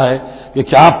دیتا ہے کہ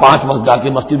کیا 5 وقت جا کے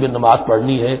مسجد میں نماز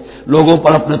پڑھنی ہے، لوگوں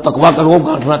پر اپنے تقویٰ کا روب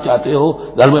گانٹنا چاہتے ہو،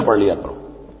 گھر میں پڑھ لیا کرو۔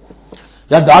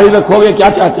 یا داڑھی رکھو گے کیا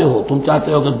چاہتے ہو؟ تم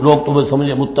چاہتے ہو کہ لوگ تمہیں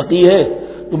سمجھے متقی ہے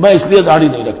تو میں اس لیے داڑھی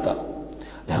نہیں رکھتا،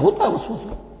 ہوتا ہے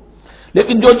وسوسہ۔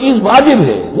 لیکن جو چیز واجب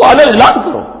ہے وہ الگ اعلان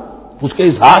کرو، اس کے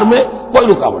اظہار میں کوئی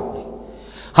رکاوٹ نہیں۔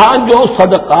 ہاں جو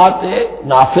صدقات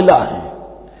نافلہ ہیں،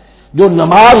 جو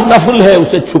نماز نفل ہے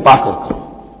اسے چھپا کر کرو،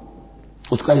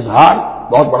 اس کا اظہار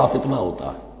بہت بڑا فتنہ ہوتا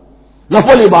ہے،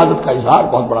 نفل عبادت کا اظہار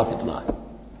بہت بڑا فتنہ ہے۔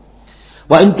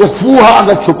 وَإِن تُخْفُوهَا،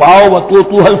 اگر چھپاؤ،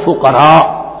 وَتُؤْتُوهَا الْفُقَرَاءَ،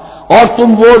 اور تم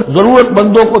وہ ضرورت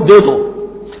مندوں کو دے دو،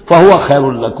 فَهُوَ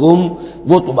خَيْرٌ لَكُمْ،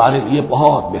 وہ تمہارے لیے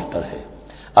بہت بہتر ہے۔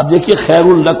 اب دیکھیے خیر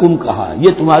الکم کہا،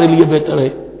 یہ تمہارے لیے بہتر ہے۔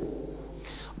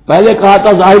 پہلے کہا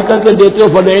تھا ظاہر کر کے دیتے ہو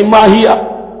فنعما ہی،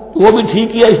 وہ بھی ٹھیک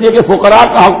ہے، اس لیے کہ فقراء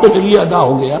کا حق تو چلیے ادا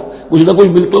ہو گیا، کچھ نہ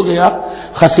کچھ مل تو گیا،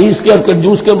 خسیس کے اور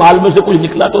کنجوس کے مال میں سے کچھ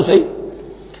نکلا تو صحیح۔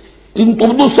 ان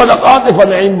تبدوا الصدقات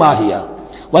فنعما ہی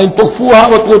وان تخفوها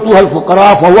وتؤتوها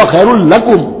الفقراء فهو خیر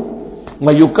لکم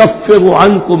ویکفر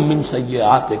عنکم من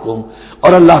سیئاتکم،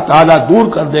 اور اللہ تعالیٰ دور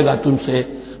کر دے گا تم سے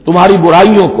تمہاری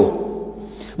برائیوں کو۔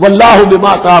 واللہ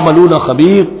بما تعملون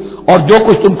خبیر، اور جو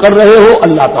کچھ تم کر رہے ہو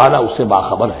اللہ تعالیٰ اس سے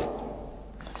باخبر ہے۔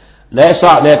 لیسا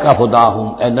علیک ہداہم،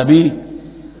 اے نبی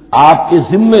آپ کے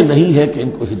ذمے نہیں ہے کہ ان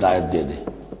کو ہدایت دے دیں۔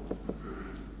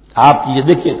 آپ کی یہ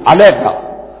دیکھیے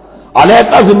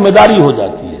علیکا ذمہ داری ہو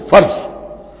جاتی ہے، فرض۔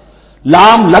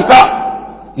 لام لکا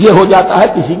یہ ہو جاتا ہے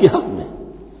کسی کے حق میں۔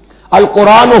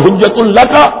 القرآن حجت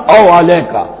لکا او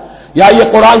علیکا، یا یہ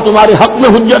قرآن تمہارے حق میں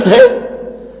حجت ہے،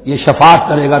 یہ شفاعت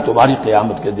کرے گا تمہاری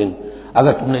قیامت کے دن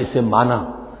اگر تم نے اسے مانا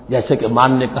جیسے کہ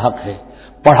ماننے کا حق ہے،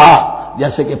 پڑھا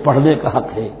جیسے کہ پڑھنے کا حق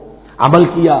ہے، عمل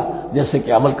کیا جیسے کہ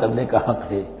عمل کرنے کا حق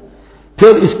ہے،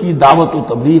 پھر اس کی دعوت و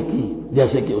تبلیغ کی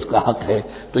جیسے کہ اس کا حق ہے،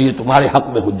 تو یہ تمہارے حق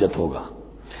میں حجت ہوگا۔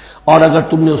 اور اگر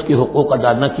تم نے اس کے حقوق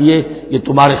ادا نہ کیے یہ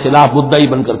تمہارے خلاف مدعی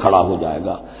بن کر کھڑا ہو جائے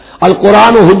گا۔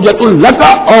 القرآن حجت لک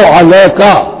او علیک،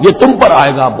 یہ تم پر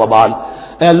آئے گا وبال۔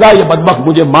 اے اللہ یہ بدبخت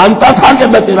مجھے مانتا تھا کہ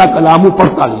میں تیرا کلام ہوں،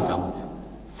 پڑھتا نہیں تھا، مجھے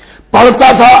پڑھتا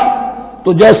تھا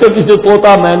تو جیسے کسی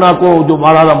طوطا مینا کو، جو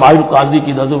مولانا ماہر قاضی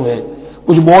کی نظم ہے،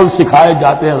 کچھ بول سکھائے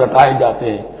جاتے ہیں، رٹائے جاتے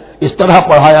ہیں، اس طرح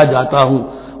پڑھایا جاتا ہوں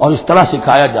اور اس طرح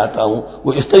سکھایا جاتا ہوں،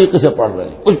 وہ اس طریقے سے پڑھ رہے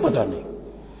ہیں، کچھ پتہ نہیں۔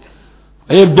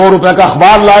 1-2 روپے کا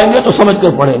اخبار لائیں گے تو سمجھ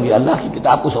کر پڑھیں گے، اللہ کی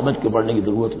کتاب کو سمجھ کے پڑھنے کی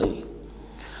ضرورت نہیں۔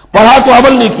 پڑھا تو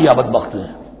عمل نہیں کیا بدبخت نے۔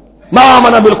 ما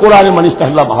آمن بالقرآن من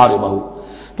استحل محارمہ،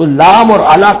 تو لام اور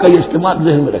علا کا یہ استعمال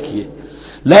ذہن میں رکھیے۔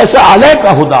 لیسا علیہ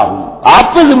کا ہدا ہوں، آپ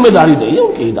پر ذمہ داری نہیں ہے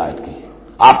ان کی ہدایت کی،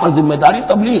 آپ پر ذمہ داری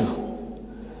تبلیغ۔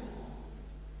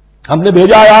 ہم نے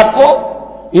بھیجا ہے آپ کو،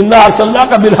 انا ارسلنا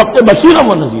کا بالحق بشیرا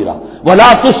و نذیرا ولا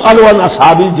تسأل عن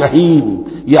اصحاب الجحیم،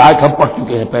 یہ آیت ہم پڑھ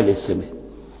چکے ہیں پہلے حصے میں۔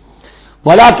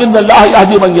 ولکن اللہ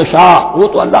یہدی من یشاء، وہ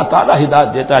تو اللہ تعالیٰ ہدایت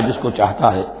دیتا ہے جس کو چاہتا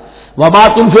ہے۔ وما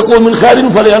تنفقوا من خیر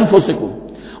فلانفسکم،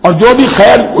 اور جو بھی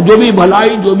خیر، جو بھی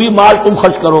بھلائی، جو بھی مال تم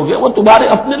خرچ کرو گے وہ تمہارے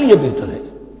اپنے لیے بہتر ہے،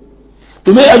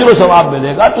 تمہیں اجر و ثواب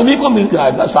ملے گا، تمہیں کو مل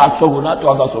جائے گا 700 گنا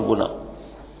 1400 گنا۔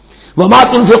 وما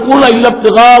تنفقون الا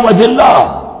ابتغاء وجه اللہ،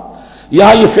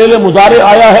 یہاں یہ فعل مضارع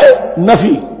آیا ہے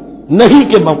نفی نہیں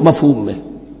کے مفہوم میں۔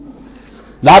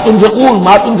 لا تنفقون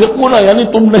ما تنفقون یعنی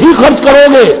تم نہیں خرچ کرو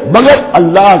گے مگر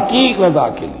اللہ کی رضا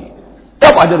کے لیے،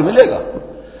 تب اجر ملے گا۔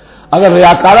 اگر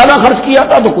ریاکارانہ خرچ کیا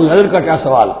تھا تو کوئی اجر کا کیا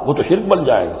سوال، وہ تو شرک بن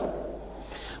جائے گا۔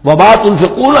 وما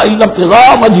تنفقون الا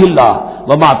ابتغاء وجه اللہ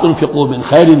وما تنفقوا من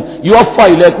خیر یوفى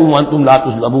الیکم وانتم لا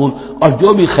تظلمون، اور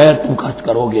جو بھی خیر تم خرچ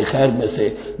کرو گے، خیر میں سے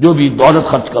جو بھی دولت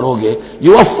خرچ کرو گے،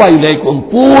 یوفى الیکم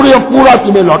پورا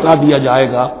تمہیں لوٹا دیا جائے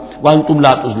گا، وانتم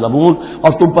لا تظلمون،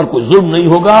 اور تم پر کوئی ظلم نہیں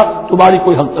ہوگا، تمہاری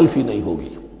کوئی حق تلفی نہیں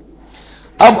ہوگی۔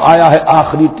 اب آیا ہے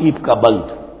آخری ٹیپ کا بند،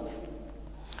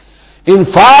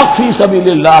 انفاق فی سبیل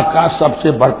اللہ کا سب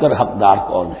سے بڑھ کر حقدار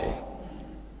کون ہے؟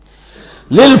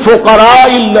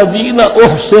 للفقراء الذین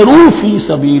احصروا فی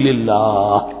سبیل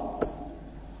اللہ،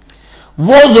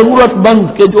 وہ ضرورت مند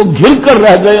کے جو گھر کر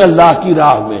رہ گئے اللہ کی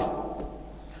راہ میں،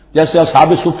 جیسے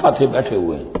اصحاب صفہ تھے بیٹھے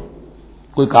ہوئے ہیں،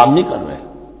 کوئی کام نہیں کر رہے،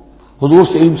 حضور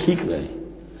سے علم سیکھ رہے ہیں،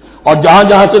 اور جہاں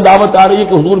جہاں سے دعوت آ رہی ہے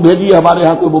کہ حضور بھیجیے ہمارے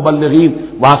ہاں کوئی مبلغین،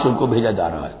 وہاں سے ان کو بھیجا جا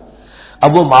رہا ہے۔ اب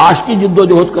وہ معاش کی جد و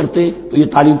جہد کرتے تو یہ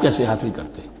تعلیم کیسے حاصل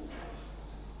کرتے؟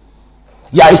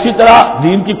 یا اسی طرح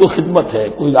دین کی کوئی خدمت ہے،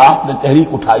 کوئی آپ نے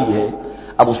تحریک اٹھائی ہے،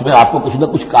 اب اس میں آپ کو کچھ نہ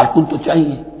کچھ کارکن تو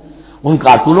چاہیے، ان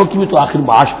کارکنوں کی بھی تو آخر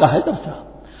معاش کا ہے درجہ۔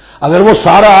 اگر وہ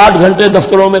سارا 8 گھنٹے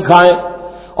دفتروں میں کھائیں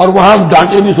اور وہاں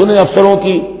ڈانٹے بھی سنیں افسروں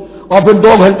کی، اور پھر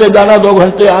 2 گھنٹے جانا 2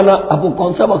 گھنٹے آنا، اب وہ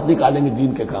کون سا وقت نکالیں گے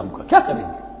دین کے کام کا؟ کیا کریں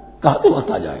گے؟ کہاں سے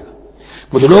وقت آ جائے گا؟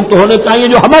 کچھ لوگ تو ہونے چاہیے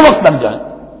جو ہمہ وقت لگ جائیں،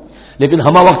 لیکن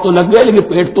ہمہ وقت تو لگ گئے، لیکن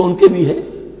پیٹ تو ان کے بھی ہے،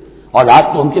 اولاد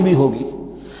تو ان کے بھی ہوگی۔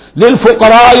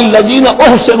 للفقراء الذین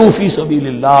احصروا فی سبیل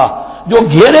اللہ، جو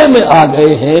گھیرے میں آ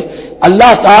گئے ہیں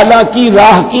اللہ تعالی کی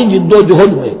راہ کی جد و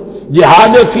جہد میں،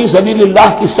 جہاد فی سبیل اللہ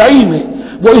کی سعی میں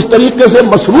وہ اس طریقے سے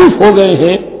مصروف ہو گئے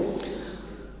ہیں،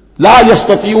 لا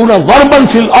یستطیعون ضربا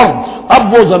فی الارض،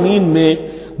 اب وہ زمین میں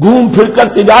گھوم پھر کر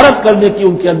تجارت کرنے کی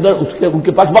ان کے اندر ان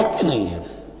کے پاس وقت ہی نہیں ہے،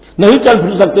 نہیں چل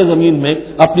پھر سکتے زمین میں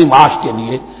اپنی معاش کے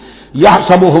لیے۔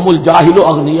 یحسبهم الجاہل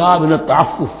اغنیاء من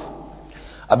التعفف،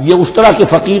 اب یہ اس طرح کے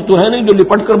فقیر تو ہیں نہیں جو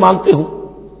لپٹ کر مانگتے ہوں،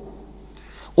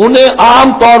 انہیں عام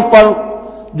طور پر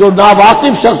جو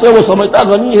ناواقف شخص ہے وہ سمجھتا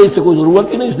غنی ہے، اس سے کوئی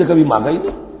ضرورت ہی نہیں، اس نے کبھی مانگا ہی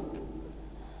نہیں،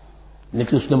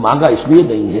 لیکن اس نے مانگا اس لیے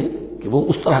نہیں ہے کہ وہ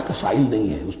اس طرح کا سائل نہیں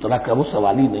ہے، اس طرح کا وہ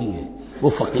سوالی نہیں ہے، وہ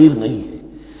فقیر نہیں ہے،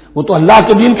 وہ تو اللہ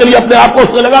کے دین کے لیے اپنے آپ کو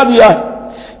اس نے لگا دیا ہے۔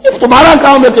 یہ تمہارا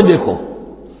کام ہے کہ دیکھو،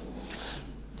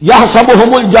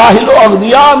 یحسبهم الجاہل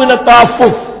اغنیاء من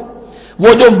التعفف،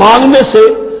 وہ جو مانگنے سے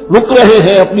رک رہے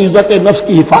ہیں اپنی عزت نفس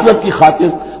کی حفاظت کی خاطر،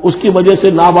 اس کی وجہ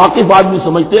سے ناواقف آدمی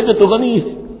سمجھتے ہیں کہ تو غنی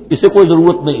ہے، اسے کوئی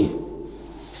ضرورت نہیں ہے۔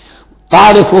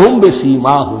 تعرفهم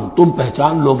بسیماہم، تم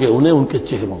پہچان لوگے انہیں ان کے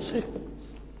چہروں سے۔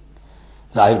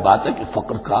 ظاہر بات ہے کہ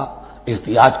فقر کا،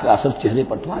 احتیاج کا اثر چہرے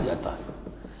پر تو آ جاتا ہے۔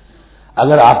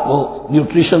 اگر آپ کو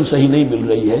نیوٹریشن صحیح نہیں مل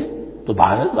رہی ہے تو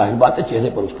ظاہر بات ہے چہرے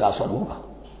پر اس کا اثر ہوگا۔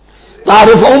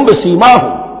 تعرفهم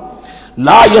بسیماہم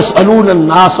لا يسألون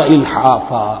الناس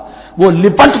الحافا، وہ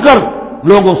لپٹ کر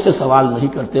لوگوں سے سوال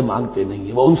نہیں کرتے، مانگتے نہیں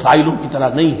ہیں، وہ ان سائلوں کی طرح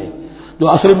نہیں ہے جو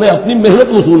اصل میں اپنی محنت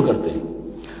وصول کرتے ہیں،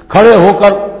 کھڑے ہو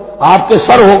کر آپ کے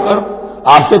سر ہو کر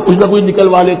آپ سے کچھ نہ کچھ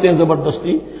نکلوا لیتے ہیں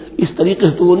زبردستی، اس طریقے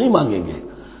سے تو وہ نہیں مانگیں گے۔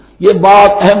 یہ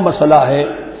بات اہم مسئلہ ہے۔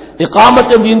 اقامت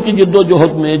دین کی جد و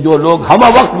جہد میں جو لوگ ہمہ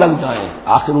وقت لگ جائیں،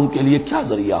 آخر ان کے لیے کیا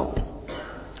ذریعہ ہو۔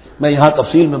 میں یہاں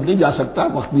تفصیل میں نہیں جا سکتا،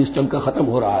 وقت بھی اس چنگ کا ختم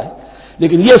ہو رہا ہے،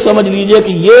 لیکن یہ سمجھ لیجئے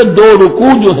کہ یہ دو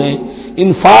رکوع جو ہیں،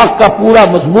 انفاق کا پورا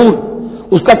مضمون،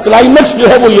 اس کا کلائمیکس جو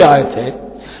ہے وہ یہ آیت ہے،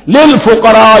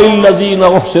 للفقراء الذین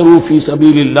احصروا فی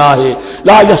سبیل اللہ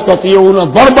لا یستطیعون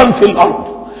ضربا فی الارض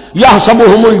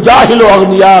یحسبهم الجاہل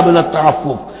اغنیاء من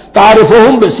التعفف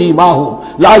تعرفهم بسیماہم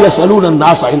لا یسألون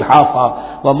الناس الحافا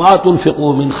وما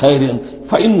تنفقوا من خیر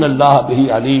فإن اللہ بہ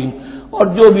علیم، اور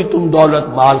جو بھی تم دولت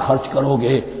مال خرچ کرو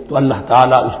گے تو اللہ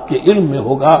تعالیٰ اس کے علم میں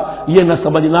ہوگا، یہ نہ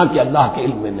سمجھنا کہ اللہ کے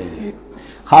علم میں نہیں ہے۔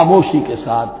 خاموشی کے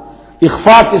ساتھ،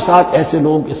 اخفاء کے ساتھ ایسے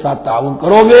لوگوں کے ساتھ تعاون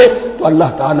کرو گے تو اللہ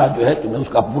تعالیٰ جو ہے تمہیں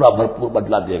اس کا پورا بھرپور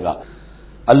بدلہ دے گا۔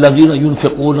 الذین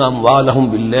ينفقون اموالهم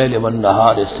باللیل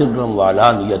والنہار سرا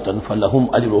وعلانیۃ فلہم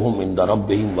اجرهم عند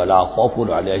ربهم ولا خوف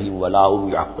علیہم ولا هم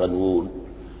یحزنون۔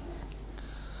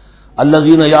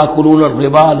 الذین یأکلون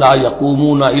الربا لا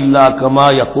یقومون الا کما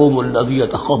یقوم الذی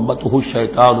یتخبطه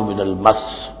الشیطان من المس،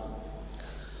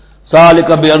 ذلك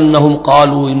بأنهم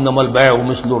قالوا إنما البيع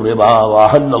مثل الربا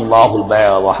وأحل الله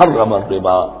البيع وحرم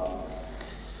الربا،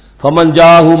 فمن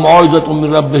جاءه موعظة من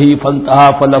ربه فانتهى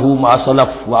فله ما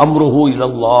سلف وأمره إلى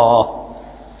الله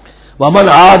ومن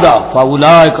عاد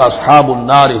فأولئك أصحاب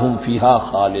النار هم فيها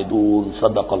خالدون۔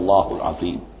 صدق الله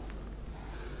العظيم۔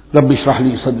 رب اشرح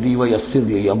لي صدري ويسر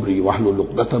لي أمري واحلل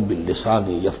عقدة من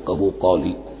لساني يفقهوا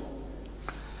قولي۔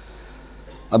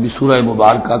 ابھی سورہ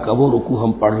مبارکہ کا وہ رکوع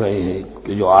ہم پڑھ رہے ہیں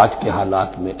کہ جو آج کے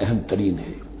حالات میں اہم ترین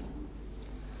ہے،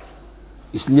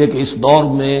 اس لیے کہ اس دور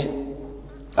میں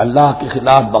اللہ کے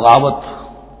خلاف بغاوت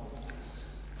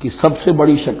کی سب سے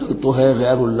بڑی شکل تو ہے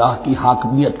غیر اللہ کی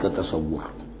حاکمیت کا تصور،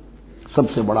 سب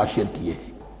سے بڑا شرک یہ ہے۔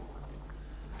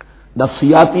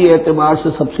 نفسیاتی اعتبار سے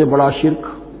سب سے بڑا شرک،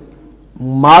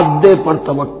 مادے پر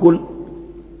توکل،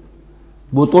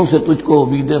 بتوں سے تجھ کو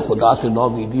امید خدا سے نو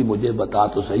امیدی، مجھے بتا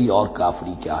تو صحیح اور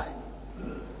کافری کیا ہے۔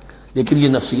 لیکن یہ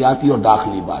نفسیاتی اور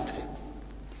داخلی بات ہے۔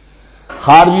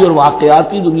 خارجی اور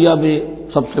واقعاتی دنیا میں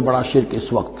سب سے بڑا شرک اس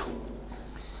وقت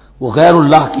وہ غیر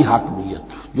اللہ کی حاکمیت،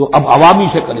 جو اب عوامی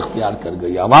شکل اختیار کر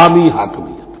گئی، عوامی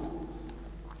حاکمیت۔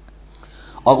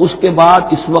 اور اس کے بعد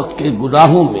اس وقت کے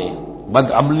گناہوں میں،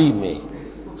 بدعملی میں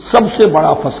سب سے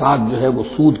بڑا فساد جو ہے وہ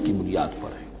سود کی بنیاد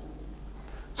پر ہے۔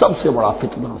 سب سے بڑا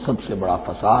فتنہ، سب سے بڑا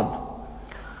فساد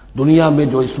دنیا میں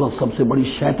جو اس وقت سب سے بڑی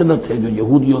شیطنت ہے، جو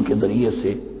یہودیوں کے ذریعے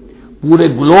سے پورے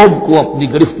گلوب کو اپنی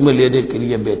گرفت میں لینے کے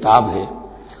لیے بےتاب ہے،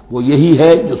 وہ یہی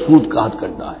ہے جو سود کا حد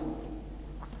کرنا ہے،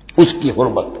 اس کی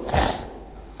حرمت۔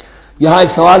 یہاں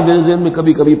ایک سوال میرے ذہن میں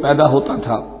کبھی کبھی پیدا ہوتا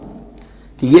تھا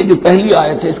کہ یہ جو پہلی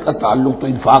آیت ہے اس کا تعلق تو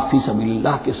انفاق فی سبیل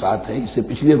اللہ کے ساتھ ہے، اس سے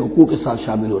پچھلے رکوع کے ساتھ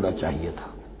شامل ہونا چاہیے تھا،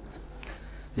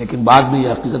 لیکن بعد میں یہ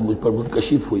حقیقت مجھ پر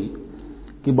منکشف ہوئی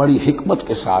کہ بڑی حکمت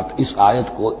کے ساتھ اس آیت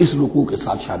کو اس رکوع کے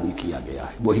ساتھ شامل کیا گیا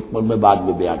ہے۔ وہ حکمت میں بعد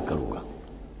میں بیان کروں گا۔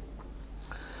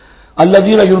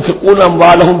 الذین ينفقون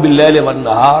اموالهم باللیل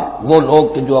والنہار، وہ لوگ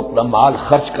کہ جو اپنا مال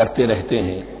خرچ کرتے رہتے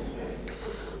ہیں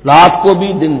رات کو بھی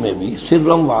دن میں بھی،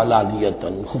 سرم وعلانیۃ،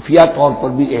 خفیہ طور پر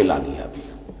بھی اعلانیہ بھی،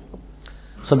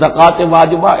 صدقات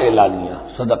واجبہ اعلانیہ،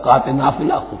 صدقات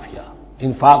نافلہ خفیہ،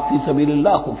 انفاق فی سبیل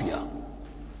اللہ خفیہ۔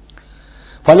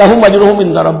 فلہم اجرہم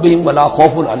عند ربہم ولا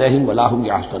خوف علیہم ولا هم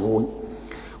یحزنون،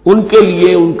 ان کے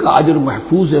لیے ان کا اجر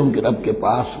محفوظ ہے ان کے رب کے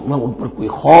پاس، نہ ان پر کوئی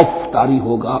خوف طاری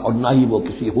ہوگا اور نہ ہی وہ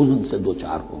کسی حزن سے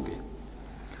دوچار ہوں گے۔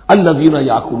 الذین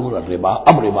یاکلون الربا،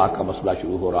 اب ربا کا مسئلہ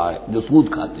شروع ہو رہا ہے، جو سود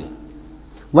کھاتے ہیں۔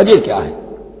 وجہ کیا ہے؟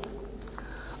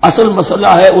 اصل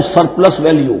مسئلہ ہے اس سرپلس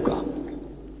ویلیو کا۔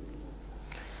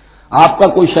 آپ کا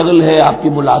کوئی شغل ہے، آپ کی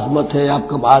ملازمت ہے، آپ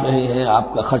کما رہے ہیں،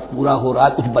 آپ کا خرچ پورا ہو رہا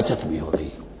ہے، کچھ بچت بھی ہو رہی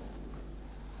ہے۔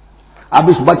 اب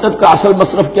اس بچت کا اصل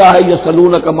مصرف کیا ہے؟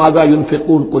 یسألونک ماذا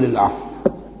ينفقون قل العفو،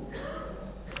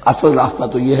 اصل راستہ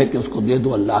تو یہ ہے کہ اس کو دے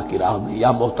دو اللہ کی راہ میں،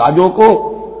 یا محتاجوں کو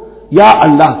یا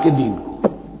اللہ کے دین کو۔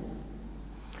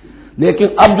 لیکن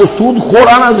اب جو سود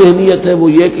خورانہ ذہنیت ہے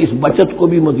وہ یہ کہ اس بچت کو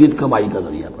بھی مزید کمائی کا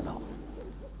ذریعہ بناؤ،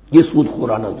 یہ سود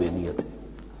خورانہ ذہنیت ہے۔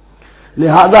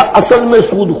 لہذا اصل میں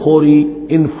سود خوری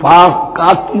انفاق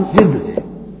کی ضد ہے،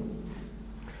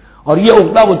 اور یہ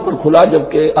عقدہ مجھ پر کھلا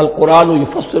جبکہ القرآن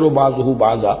یفسر بعضہ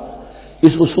بعضا،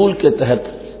 اس اصول کے تحت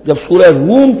جب سورہ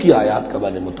روم کی آیات کا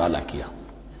میں نے مطالعہ کیا،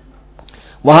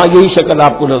 وہاں یہی شکل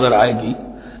آپ کو نظر آئے گی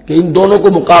کہ ان دونوں کو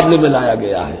مقابلے میں لایا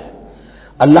گیا ہے،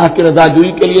 اللہ کی رضا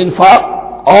جوئی کے لیے انفاق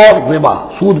اور ربا،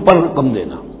 سود پر رقم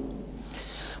دینا۔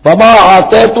 وما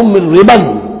آتیتم من ربا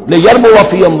لیربو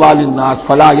فی اموال الناس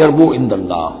فلا یربو عند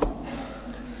اللہ،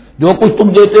 جو کچھ تم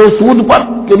دیتے ہو سود پر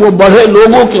کہ وہ بڑھے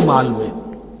لوگوں کے مال میں،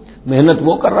 محنت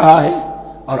وہ کر رہا ہے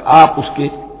اور آپ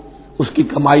اس کی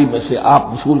کمائی میں سے آپ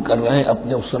وصول کر رہے ہیں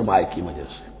اپنے اس سرمایہ کی وجہ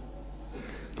سے،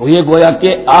 تو یہ گویا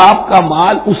کہ آپ کا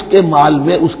مال اس کے مال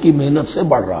میں اس کی محنت سے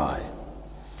بڑھ رہا ہے۔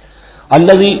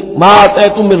 الذی ما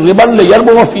آتیتم من ربا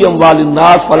لیربو فی اموال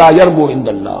الناس فلا یربو عند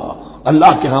اللہ،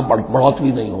 اللہ کے ہاں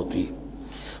بڑھوتری نہیں ہوتی۔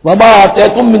 وما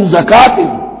آتیتم من زکوۃ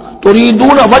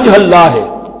تریدون وجہ اللہ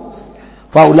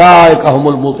فاولئک هم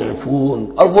المضعفون،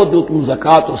 اور وہ جو تم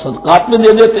زکوٰۃ اور صدقات میں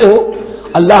دے دیتے ہو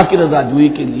اللہ کی رضا جوئی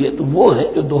کے لیے، تو وہ ہے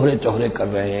جو دوہرے چوہرے کر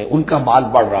رہے ہیں، ان کا مال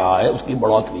بڑھ رہا ہے، اس کی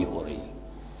بڑھوتری ہو رہی ہے۔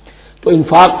 تو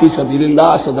انفاق فی سبیل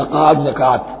اللہ، صدقات،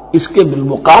 زکوٰۃ، اس کے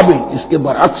بالمقابل، اس کے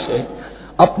برعکس ہے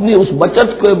اپنی اس بچت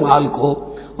کے مال کو،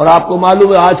 اور آپ کو معلوم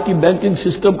ہے آج کی بینکنگ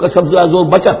سسٹم کا سب سے زیادہ زور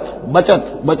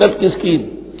بچت کی اسکیم،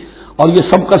 اور یہ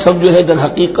سب کا سب جو ہے در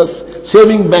حقیقت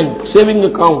saving bank, saving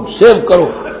account, save کرو،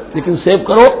 لیکن سیو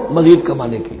کرو مزید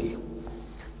کمانے کے لیے۔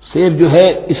 سیو جو ہے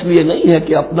اس لیے نہیں ہے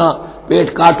کہ اپنا پیٹ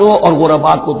کاٹو اور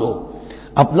غربا کو دو،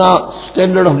 اپنا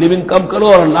سٹینڈرڈ آف لیونگ کم کرو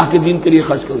اور اللہ کے دین کے لیے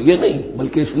خرچ کرو، یہ نہیں،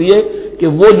 بلکہ اس لیے کہ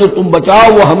وہ جو تم بچاؤ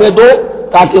وہ ہمیں دو،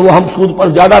 تاکہ وہ ہم سود پر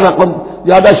زیادہ رقم،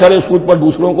 زیادہ شرح سود پر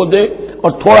دوسروں کو دے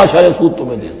اور تھوڑا شرح سود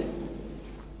تمہیں دے دے۔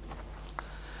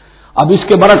 اب اس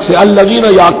کے برعکس سے الذین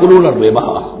یاکلون الربا،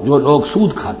 جو لوگ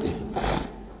سود کھاتے ہیں،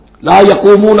 لا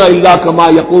یقومون الا کما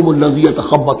یقوم الذی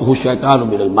یتخبطہ الشیطان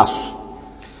من المس،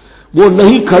 وہ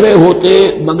نہیں کھڑے ہوتے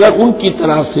مگر ان کی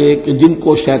طرح سے کہ جن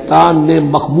کو شیطان نے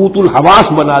مخبوط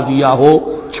الحواس بنا دیا ہو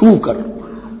چھو کر۔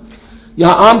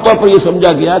 یہاں عام طور پر یہ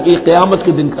سمجھا گیا کہ یہ قیامت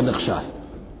کے دن کا نقشہ ہے،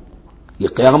 یہ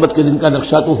قیامت کے دن کا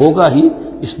نقشہ تو ہوگا ہی،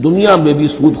 اس دنیا میں بھی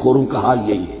سود خوروں کا حال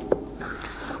یہی ہے،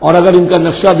 اور اگر ان کا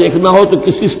نقشہ دیکھنا ہو تو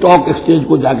کسی سٹاک ایکسچینج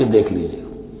کو جا کے دیکھ لیجیے،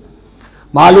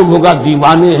 معلوم ہوگا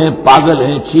دیوانے ہیں، پاگل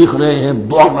ہیں، چیخ رہے ہیں،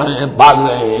 دوڑ رہے ہیں، بھاگ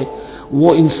رہے ہیں،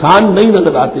 وہ انسان نہیں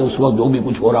نظر آتے اس وقت جو بھی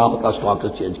کچھ ہو رہا ہوتا اسٹاک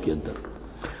ایکسچینج کے اندر،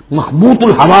 مخبوط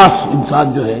الحواس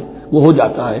انسان جو ہے وہ ہو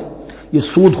جاتا ہے، یہ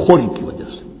سود خوری کی وجہ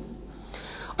سے۔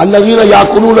 الذین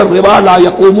یاکلون الربا لا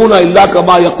یقومون الا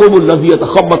کما یقوم الذی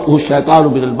یتخبطہ الشیطان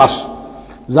من المس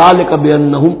ذلک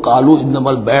بانہم قالوا انما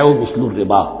البیع مثل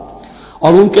الربا،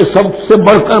 اور ان کے سب سے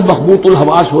بڑھ کر مخبوط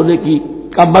الحواس ہونے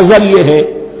کا مظہر یہ ہے،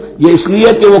 یہ اس لیے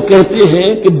کہ وہ کہتے ہیں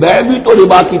کہ بیع بھی تو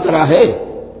ربا کی طرح ہے،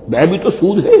 بیع بھی تو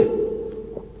سود ہے،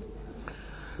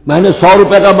 میں نے 100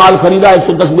 روپے کا مال خریدا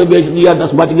 110 میں بیچ دیا،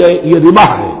 10 بچ گئے، یہ ربا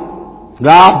ہے،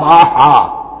 ربا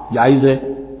جائز ہے۔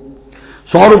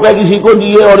 100 روپے کسی کو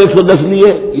دیے اور 110 لیے،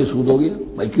 یہ سود ہو گیا،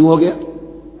 بھائی کیوں ہو گیا؟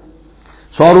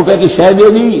 100 روپے کی شے دے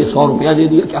دی، یہ 100 روپیہ دے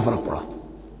دیا، کیا فرق پڑا؟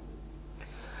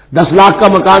 10 لاکھ کا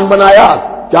مکان بنایا،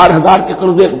 4000 کے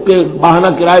قرضے کے ماہانہ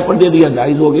کرائے پر دے دیا،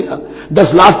 جائز ہو گیا۔ 10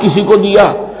 لاکھ کسی کو دیا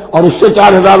اور اس سے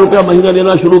 4000 روپیہ مہینہ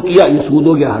دینا شروع کیا، یہ سود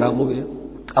ہو گیا، حرام ہو گیا۔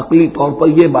 عقلی طور پر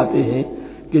یہ باتیں ہیں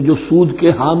کہ جو سود کے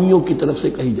حامیوں کی طرف سے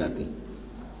کہی جاتی ہیں۔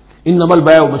 انما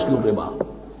البیع مثل الربا،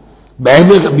 بیع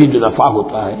میں بھی جو نفع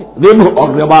ہوتا ہے، ربح اور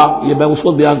ربا، یہ میں اس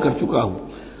وقت بیان کر چکا ہوں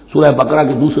سورہ بقرہ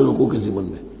کے دوسرے رکوع کے ضمن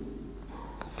میں۔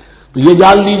 تو یہ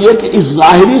جان لیجئے کہ اس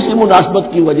ظاہری سی مناسبت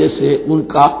کی وجہ سے ان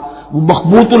کا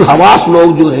مخبوط الحواس لوگ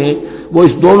جو ہیں وہ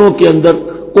اس دونوں کے اندر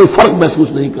کوئی فرق محسوس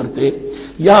نہیں کرتے۔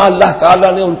 یہاں اللہ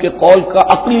تعالیٰ نے ان کے قول کا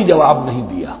عقلی جواب نہیں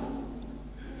دیا،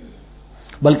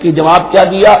 بلکہ جواب کیا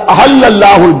دیا؟ احل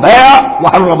اللہ البیع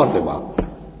وحرم الربا،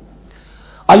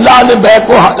 اللہ نے بیع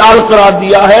کو حلال قرار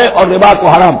دیا ہے اور ربا کو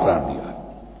حرام قرار دیا ہے۔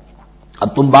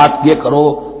 اب تم بات یہ کرو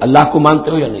اللہ کو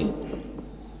مانتے ہو یا نہیں،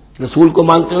 رسول کو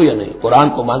مانتے ہو یا نہیں، قرآن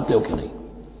کو مانتے ہو کہ نہیں،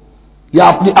 یا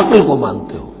اپنی عقل کو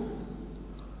مانتے ہو؟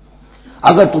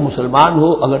 اگر تم مسلمان ہو،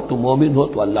 اگر تم مومن ہو،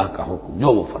 تو اللہ کا حکم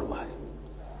جو وہ فرمائے،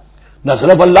 نہ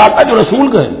صرف اللہ کا، جو رسول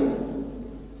کہیں،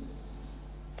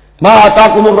 ما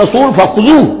آتاکم الرسول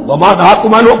فخذوہ وما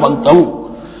نہاکم عنہ فانتہوا،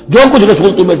 جو کچھ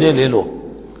رسول تمہیں دے لے لو،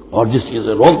 اور جس چیز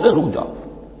سے روک دے رک جاؤ۔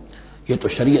 یہ تو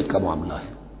شریعت کا معاملہ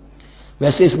ہے۔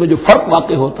 ویسے اس میں جو فرق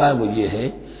واقع ہوتا ہے وہ یہ ہے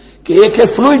کہ ایک ہے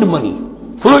فلوئڈ منی،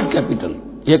 فلوئڈ کیپٹل،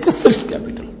 ایک ہے فکسڈ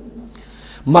کیپٹل۔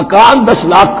 مکان 10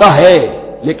 لاکھ کا ہے،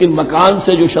 لیکن مکان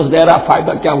سے جو شخص دے رہا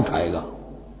فائدہ کیا اٹھائے گا؟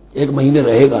 1 مہینے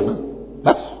رہے گا نا،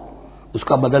 بس اس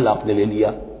کا بدل آپ نے لے لیا۔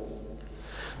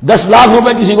 10 لاکھ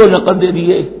روپے کسی کو نقد دے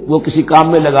دیے، وہ کسی کام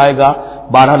میں لگائے گا،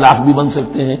 12 لاکھ بھی بن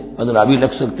سکتے ہیں، 15 بھی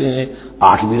لگ سکتے ہیں،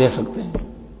 8 بھی رہ سکتے ہیں۔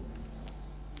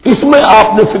 اس میں آپ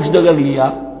نے فکسڈ اگر لیا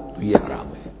تو یہ حرام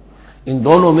ہے۔ ان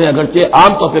دونوں میں اگرچہ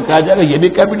عام طور پہ کہا جائے گا یہ بھی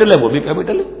کیپٹل ہے وہ بھی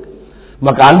کیپٹل ہے،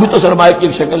 مکان بھی تو سرمایہ کی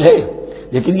ایک شکل ہے،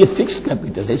 لیکن یہ فکس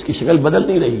کیپٹل ہے، اس کی شکل بدل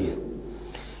نہیں رہی ہے۔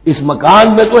 اس مکان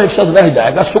میں تو ایک شخص رہ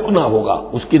جائے گا، سکنا ہوگا،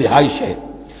 اس کی رہائش ہے،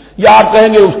 یا آپ کہیں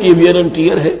گے اس کی ویئر اینڈ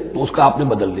ٹیئر ہے تو اس کا آپ نے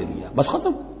بدل لے لیا، بس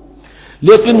ختم۔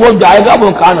 لیکن وہ جائے گا، وہ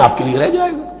مکان آپ کے لیے رہ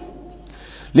جائے گا۔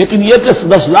 لیکن یہ کہ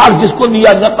 10 لاکھ جس کو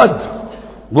دیا نقد،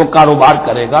 وہ کاروبار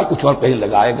کرے گا، کچھ اور کہیں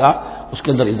لگائے گا، اس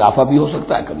کے اندر اضافہ بھی ہو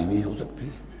سکتا ہے، کمی بھی ہو سکتی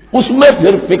ہے، اس میں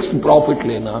پھر فکسڈ پروفٹ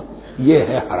لینا یہ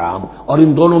ہے حرام، اور ان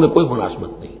دونوں میں کوئی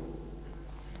مناسبت نہیں۔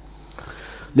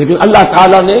 لیکن اللہ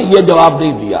تعالیٰ نے یہ جواب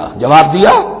نہیں دیا، جواب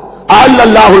دیا احل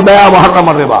اللہ البیع وحرم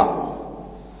الربا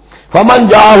فمن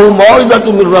جاءہ موعظۃ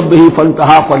من ربہ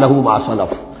فانتہی فلہ ما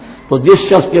سلف، تو جس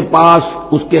شخص کے پاس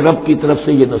اس کے رب کی طرف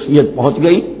سے یہ نصیحت پہنچ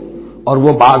گئی اور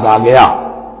وہ باز آ گیا،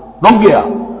 رک گیا،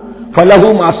 فلہ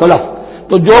ما سلف،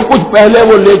 تو جو کچھ پہلے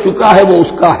وہ لے چکا ہے وہ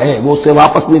اس کا ہے، وہ اسے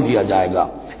واپس نہیں دیا جائے گا،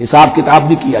 حساب کتاب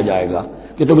نہیں کیا جائے گا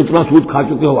کہ تم اتنا سود کھا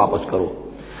چکے ہو واپس کرو۔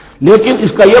 لیکن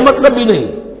اس کا یہ مطلب بھی نہیں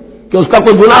کہ اس کا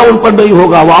کوئی گناہ ان پر نہیں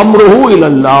ہوگا، وَأَمْرُهُ إِلَى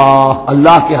اللَّهِ،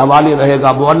 اللہ کے حوالے رہے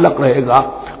گا، معلق رہے گا،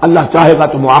 اللہ چاہے گا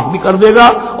تو معاف بھی کر دے گا،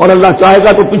 اور اللہ چاہے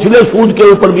گا تو پچھلے سود کے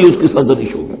اوپر بھی اس کی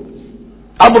سرزنش ہوگی۔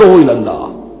 أَمْرُهُ إِلَى اللَّهِ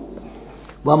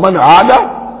وَمَنْ عَادَ،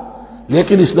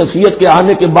 لیکن اس نصیحت کے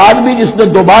آنے کے بعد بھی جس نے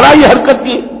دوبارہ یہ حرکت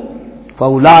کی،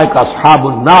 فَأُولَٰئِكَ أَصْحَابُ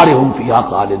النَّارِ هُمْ فِيهَا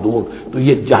خَالِدُونَ، تو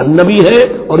یہ جہنمی ہے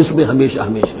اور اس میں ہمیشہ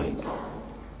ہمیشہ رہیں گے۔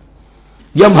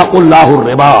 يَمْحَقُ اللَّهُ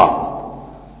الرِّبَا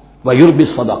وَيُرْبِي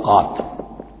الصَّدَقَاتِ،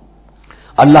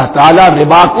 اللہ تعالیٰ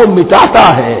ربا کو مٹاتا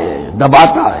ہے،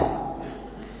 دباتا ہے۔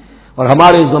 اور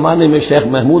ہمارے زمانے میں شیخ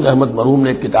محمود احمد مرحوم نے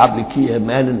ایک کتاب لکھی ہے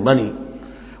مین اینڈ منی،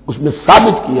 اس میں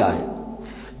ثابت کیا ہے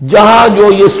جہاں جو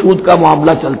یہ سود کا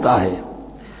معاملہ چلتا ہے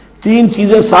 3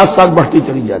 چیزیں ساتھ ساتھ بڑھتی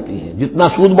چلی جاتی ہیں، جتنا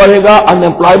سود بڑھے گا ان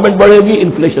امپلائمنٹ بڑھے گی،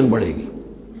 انفلیشن بڑھے گی،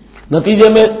 نتیجے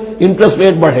میں انٹرسٹ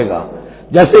ریٹ بڑھے گا،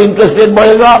 جیسے انٹرسٹ ریٹ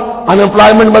بڑھے گا ان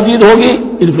امپلائمنٹ مزید ہوگی،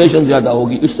 انفلیشن زیادہ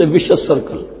ہوگی، اٹس اے ویشس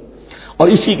سرکل، اور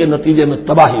اسی کے نتیجے میں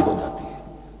تباہی ہو جاتی ہے،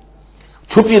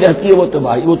 چھپی رہتی ہے وہ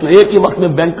تباہی۔ وہ تو ایک ہی وقت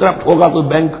میں بینک کرپٹ ہوگا، کوئی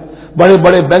بینک، بڑے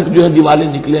بڑے بینک جو ہے دیوالے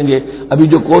نکلیں گے، ابھی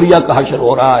جو کوریا کا حشر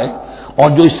ہو رہا ہے اور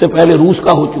جو اس سے پہلے روس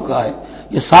کا ہو چکا ہے،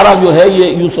 یہ سارا جو ہے یہ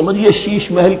یوں سمجھیے شیش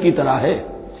محل کی طرح ہے،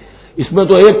 اس میں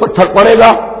تو ایک پتھر پڑے گا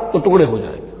تو ٹکڑے ہو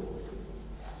جائیں گے۔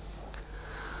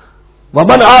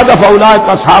 وَمَنْ عَادَ فَأُولَٰئِكَ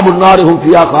أَصْحَابُ النَّارِ هُمْ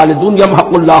فِيهَا خَالِدُونَ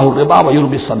يَمْحَقُ اللَّهُ الرِّبَا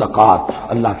وَيُرْبِي الصَّدَقَاتِ،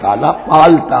 اللہ تعالیٰ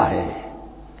پالتا ہے،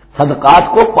 صدقات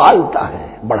کو پالتا ہے،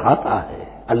 بڑھاتا ہے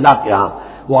اللہ کے ہاں۔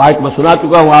 وہ آیت میں سنا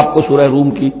چکا ہوں آپ کو، سورہ روم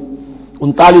کی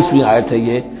 39ویں آیت ہے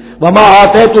یہ، وَمَا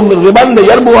آتَيْتُم مِّن رِّبًا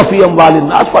لِّيَرْبُوَ فِي أَمْوَالِ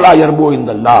النَّاسِ فَلَا يَرْبُو عِندَ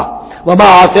اللَّهِ وَمَا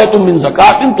آتَيْتُم مِّن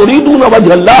زَكَاةٍ تُرِيدُونَ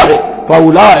وَجْهَ اللَّهِ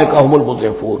فَأُولَٰئِكَ هُمُ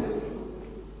الْمُضْعِفُونَ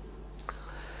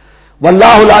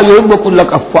واللہ لا یحب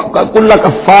کل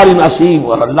کفار اثیم،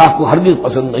 اور اللہ کو ہرگز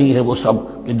پسند نہیں ہے وہ سب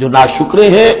کہ جو ناشکرے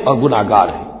ہیں اور گناہگار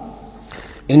ہیں۔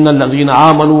 ان الذین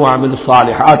آمنوا وعملوا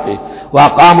الصالحات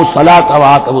واقاموا الصلاۃ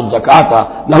وآتوا الزکاۃ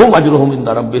لہم اجرہم عند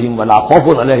ربہم ولا خوف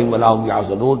علیہم ولا هم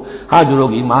یحزنون، ہاں جو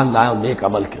لوگ ایمان لائے اور نیک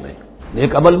عمل کریں،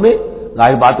 نیک عمل میں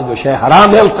ظاہر بات ہے جو شے حرام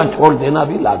ہے اس کا چھوڑ دینا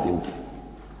بھی لازم ہے،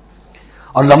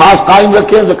 اور نماز قائم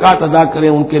رکھیں، زکوٰۃ ادا کریں،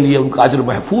 ان کے لیے ان کا اجر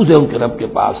محفوظ ہے ان کے رب کے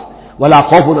پاس، ولا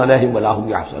خوف علیہم ولا هم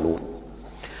یحزنون۔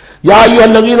 یا ایھا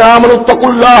الذین آمنوا اتقوا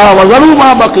اللہ وذروا ما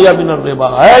بقی من الربا،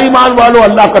 اے ایمان والو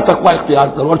اللہ کا تقوی اختیار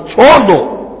کرو اور چھوڑ دو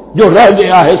جو رہ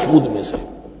گیا ہے سود میں سے۔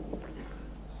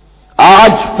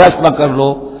 آج فیصلہ کر لو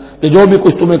کہ جو بھی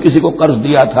کچھ تمہیں کسی کو قرض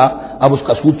دیا تھا اب اس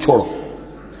کا سود چھوڑو۔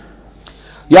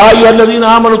 یا ایھا الذین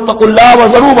آمنوا اتقوا اللہ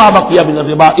وذروا ما بقی من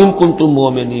الربا ان کنتم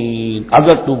مؤمنین،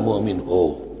 اگر تم مومن ہو،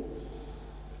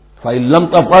 فَإِن لَّمْ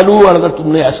تَفْعَلُوا، اور اگر تم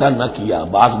نے ایسا نہ کیا،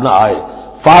 باز نہ آئے،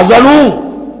 فَاذَنُوا،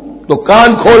 تو کان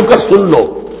کھول کر سن لو،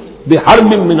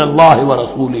 بحرب من اللہ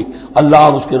ورسولہ، اللہ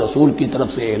اور اس کے رسول کی طرف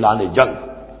سے اعلان جنگ.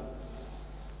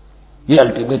 یہ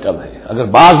الٹیمیٹم ہے. اگر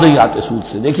باز نہیں آتے سود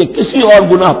سے، دیکھیے کسی اور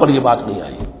گناہ پر یہ بات نہیں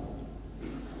آئی،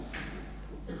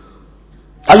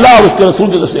 اللہ اور اس کے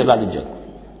رسول کی طرف سے اعلان جنگ.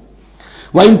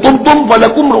 وَإِن تُبْتُمْ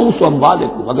فَلَكُمْ رُءُوسُ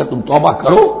أَمْوَالِكُمْ، اگر تم توبہ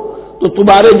کرو تو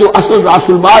تمہارے جو اصل راس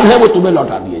المال ہے وہ تمہیں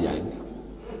لوٹا دیے جائیں گے.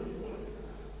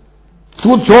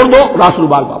 سود چھوڑ دو، راس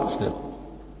المال واپس لے لو.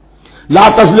 لا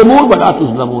تظلمون ولا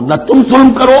تظلمون، نہ تم ظلم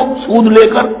کرو سود لے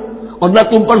کر اور نہ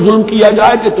تم پر ظلم کیا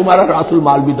جائے کہ تمہارا راس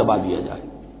المال بھی دبا دیا جائے.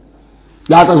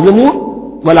 لا تظلمون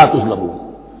ولا تظلمون.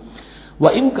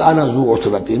 وَإِن كَانَ ذُو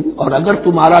عُسْرَةٍ، اور اگر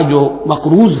تمہارا جو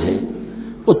مقروض ہے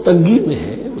وہ تنگی میں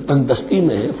ہے، وہ تنگ دستی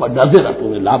میں ہے، فَنَظِرَةٌ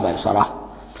إِلَىٰ مَيْسَرَةٍ،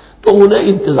 تو انہیں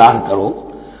انتظار کرو،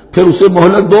 پھر اسے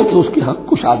مہلت دو کہ اس کی حق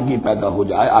کشادگی پیدا ہو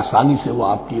جائے، آسانی سے وہ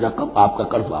آپ کی رقم، آپ کا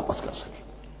قرض واپس کر سکے.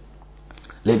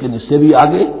 لیکن اس سے بھی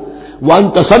آگے وَأَن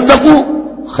تَصَدَّقُوا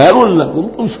خَيْرٌ لَكُمْ،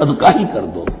 تم صدقہ ہی کر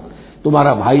دو.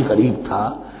 تمہارا بھائی غریب تھا،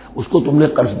 اس کو تم نے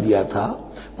قرض دیا تھا،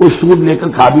 کوئی سود لے کر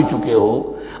کھا بھی چکے ہو،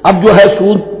 اب جو ہے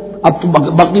سود، اب تو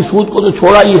باقی سود کو تو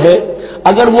چھوڑا ہی ہے،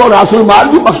 اگر وہ راس المال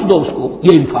بھی بخش دو اس کو،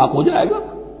 یہ انفاق ہو جائے گا،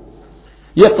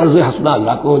 یہ قرض حسنہ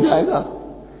اللہ کو ہو جائے گا،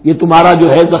 یہ تمہارا جو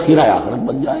ہے ذخیرہ آخرت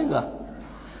بن جائے گا.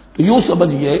 تو یوں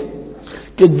سمجھیے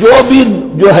کہ جو بھی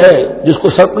جو ہے جس کو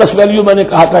سرپلس ویلیو میں نے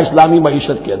کہا تھا اسلامی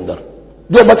معیشت کے اندر،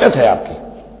 جو بچت ہے آپ کی،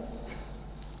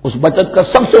 اس بچت کا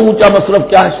سب سے اونچا مصرف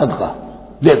کیا ہے؟ صدقہ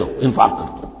دے دو، انفاق کر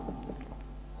دو.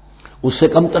 اس سے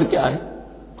کم تر کیا ہے؟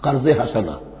 قرض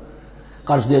حسنہ،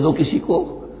 قرض دے دو کسی کو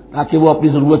تاکہ وہ اپنی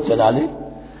ضرورت چلا لے،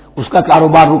 اس کا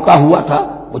کاروبار رکا ہوا تھا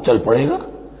وہ چل پڑے گا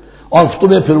اور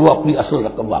تمہیں پھر وہ اپنی اصل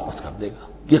رقم واپس کر دے گا.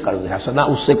 یہ قرض حسنہ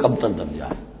اس سے کم تر درجہ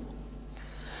ہے.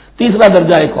 تیسرا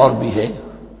درجہ ایک اور بھی ہے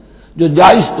جو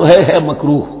جائز تو ہے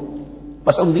مکروہ،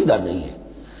 پسندیدہ نہیں ہے.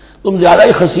 تم زیادہ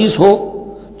ہی خسیس ہو،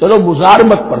 چلو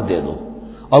مزارمت پر دے دو،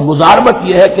 اور مزارمت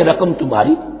یہ ہے کہ رقم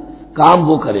تمہاری کام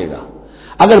وہ کرے گا.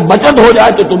 اگر بچت ہو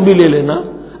جائے تو تم بھی لے لینا،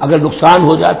 اگر نقصان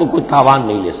ہو جائے تو کوئی تاوان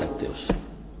نہیں لے سکتے اس سے.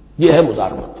 یہ ہے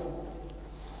مزارمت.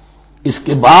 اس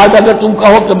کے بعد اگر تم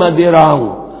کہو کہ میں دے رہا ہوں،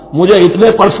 مجھے اتنے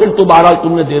 % تمہارا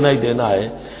تم نے دینا ہی دینا ہے،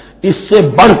 اس سے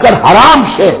بڑھ کر حرام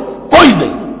شے کوئی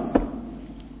نہیں.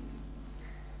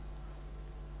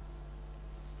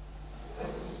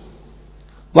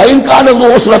 وَإِن كَانَ ذُو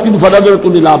عُسْرَةٍ فَنَظِرَةٌ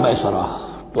إِلَىٰ مَيْسَرَةٍ،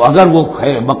 تو اگر وہ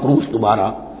ہے مقروض تمہارا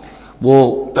وہ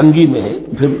تنگی میں ہے،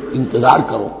 پھر انتظار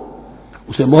کرو،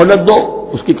 اسے مہلت دو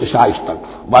اس کی کشائش تک.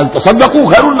 وَأَن تَصَدَّقُوا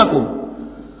خَيْرٌ لَكُمْ،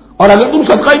 اور اگر تم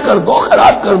صدقہ ہی کر دو،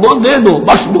 خیرات کر دو، دے دو،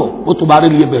 بخش دو، وہ تمہارے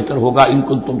لیے بہتر ہوگا. ان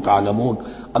کنتم تعلمون،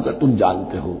 اگر تم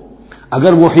جانتے ہو،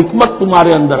 اگر وہ حکمت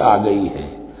تمہارے اندر آ گئی ہے،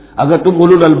 اگر تم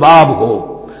اولو الالباب ہو،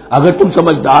 اگر تم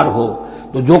سمجھدار ہو،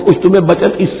 تو جو کچھ تمہیں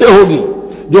بچت اس سے ہوگی،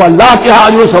 جو اللہ کے ہاں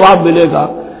جو ثواب ملے گا،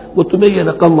 وہ تمہیں یہ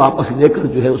رقم واپس لے کر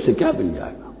جو ہے اس سے کیا مل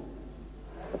جائے گا.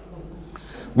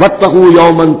 وَاتَّقُوا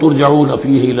يَوْمًا تُرْجَعُونَ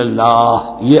فِيهِ إِلَى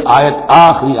اللَّهِ، یہ آیت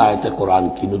آخری آیت ہے قرآن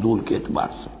کی نزول کے اعتبار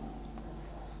سے.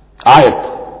 آیت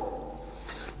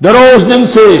ڈرو اس دن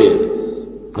سے،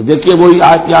 تو دیکھیے وہی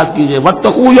آیت یاد کیجیے.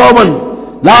 وَاتَّقُوا يَوْمًا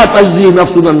لَا تَجْزِي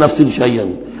نَفْسٌ عَن نَفْسٍ شَيْئًا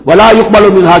وَلَا يُقْبَلُ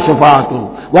مِنْهَا شَفَاعَةٌ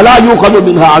وَلَا يُؤْخَذُ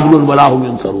مِنْهَا عَدْلٌ وَلَا هُمْ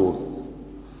يُنصَرُونَ.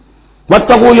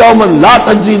 وَاتَّقُوا يَوْمًا لَا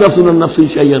تَجْزِي نَفْسٌ عَن نَفْسٍ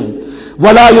شَيْئًا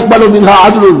وَلَا يُقْبَلُ مِنْهَا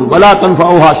عَدْلٌ وَلَا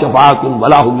تَنفَعُهَا شَفَاعَةٌ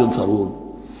وَلَا هُمْ يُنصَرُونَ.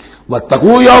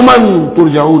 وَاتَّقُوا يَوْمًا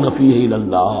تُرْجَعُونَ فِيهِ إِلَى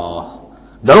اللَّهِ،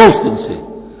 ڈرو اس دن سے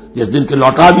جس دن کے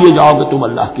لوٹا دیے جاؤ گے تم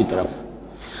اللہ کی طرف.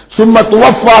 ثُمَّ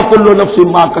تُوَفَّىٰ كُلُّ نَفْسٍ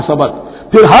مَّا كَسَبَتْ،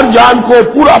 پھر ہر جان کو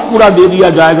پورا پورا دے دیا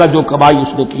جائے گا جو کمائی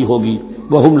اس نے کی ہوگی.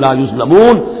 وَهُمْ لَا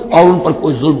يُظْلَمُونَ، اور ان پر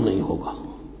کوئی ظلم نہیں ہوگا.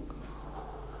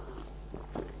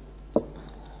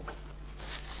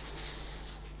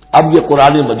 اب یہ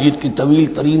قرآن مجید کی طویل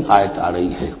ترین آیت آ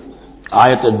رہی ہے،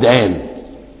 آیت دین.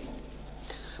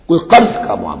 کوئی قرض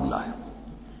کا معاملہ ہے،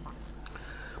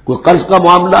 کوئی قرض کا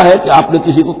معاملہ ہے کہ آپ نے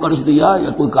کسی کو قرض دیا،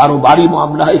 یا کوئی کاروباری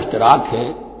معاملہ ہے، اشتراک ہے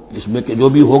جس میں کہ جو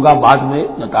بھی ہوگا بعد میں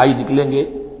نتائج نکلیں گے.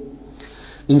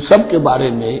 ان سب کے بارے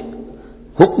میں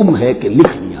حکم ہے کہ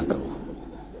لکھ لیا کرو.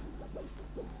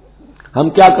 ہم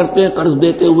کیا کرتے ہیں قرض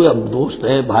دیتے ہوئے، ہم دوست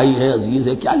ہے، بھائی ہے، عزیز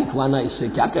ہے، کیا لکھوانا، اس سے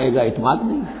کیا کہے گا، اعتماد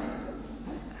نہیں ہے.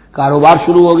 کاروبار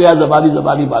شروع ہو گیا،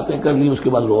 زبانی باتیں کر لی، اس کے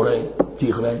بعد رو رہے ہیں،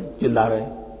 چیخ رہے ہیں، چلا رہے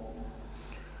ہیں.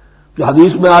 جو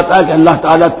حدیث میں آتا ہے کہ اللہ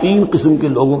تعالیٰ 3 قسم کے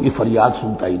لوگوں کی فریاد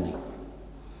سنتا ہی نہیں.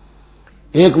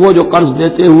 ایک وہ جو قرض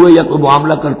دیتے ہوئے یا کوئی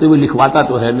معاملہ کرتے ہوئے لکھواتا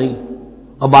تو ہے نہیں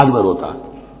اور بعد میں روتا.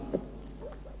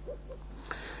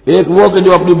 ایک وہ کہ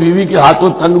جو اپنی بیوی کے ہاتھوں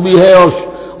تنگ بھی ہے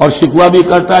اور شکوہ بھی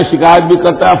کرتا ہے، شکایت بھی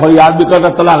کرتا ہے، فریاد بھی کرتا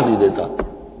ہے، طلاق نہیں دیتا.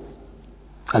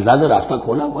 اللہ نے راستہ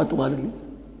کھولا ہوا تمہارے لیے،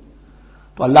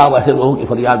 تو اللہ ویسے لوگوں کی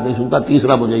فریاد نہیں سنتا.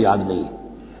 تیسرا مجھے یاد نہیں.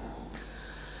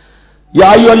 یا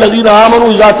ایھا الذین آمنوا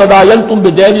اذا تداینتم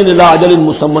بدین الی اجل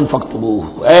مسمى فاکتبوہ،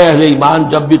 اے اہل ایمان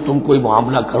جب بھی تم کوئی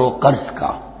معاملہ کرو قرض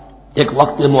کا ایک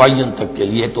وقت معین تک کے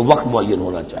لیے، تو وقت معین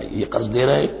ہونا چاہیے، یہ قرض دے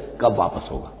رہے کب واپس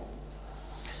ہوگا،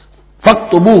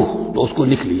 فاکتبوہ تو اس کو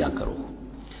لکھ لیا کرو،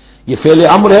 یہ فعل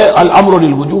امر ہے، الامر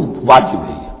للوجوب، واجب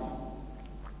ہے یہ،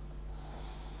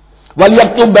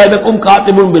 ولیکتب بینکم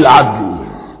کاتب بالعدل،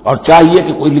 اور چاہیے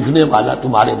کہ کوئی لکھنے والا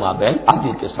تمہارے مابین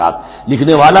عدل کے ساتھ،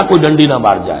 لکھنے والا کوئی ڈنڈی نہ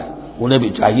مار جائے، انہیں بھی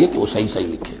چاہیے کہ وہ صحیح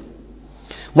صحیح لکھے،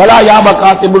 ولا یاب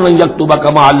کاتب ان یکتب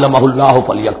کما علمہ اللہ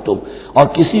فلیکتب، اور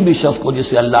کسی بھی شخص کو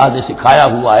جسے اللہ نے سکھایا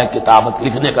ہوا ہے کتابت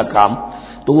لکھنے کا کام،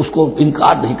 تو اس کو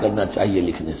انکار نہیں کرنا چاہیے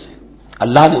لکھنے سے،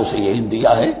 اللہ نے اسے یہ علم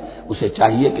دیا ہے، اسے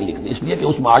چاہیے کہ لکھنے، اس لیے کہ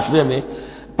اس معاشرے میں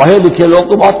پڑھے لکھے لوگ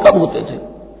تو بہت کم ہوتے تھے،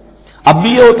 اب بھی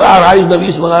یہ ہوتا ہے، رائز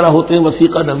نویس وغیرہ ہوتے ہیں،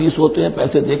 وثیقہ نویس ہوتے ہیں،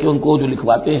 پیسے دے کے ان کو جو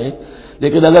لکھواتے ہیں،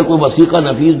 لیکن اگر کوئی وثیقہ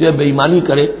نویس جو بے ایمانی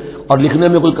کرے اور لکھنے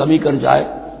میں کوئی کمی کر جائے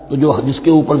تو جو جس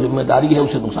کے اوپر ذمہ داری ہے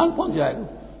اسے نقصان پہنچ جائے گا۔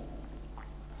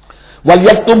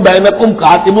 وَلْيَكْتُبْ بَيْنَكُمْ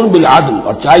كَاتِبٌ بِالْعَدْلِ،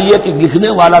 اور چاہیے کہ لکھنے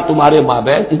والا تمہارے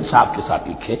مابین انصاف کے ساتھ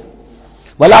لکھے،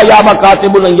 وَلَا يَأْبَ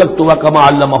كَاتِبٌ أَن يَكْتُبَ كَمَا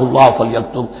عَلَّمَهُ اللَّهُ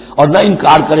فَلْيَكْتُبْ، اور نہ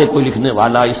انکار کرے کوئی لکھنے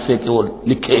والا اس سے کہ وہ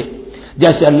لکھے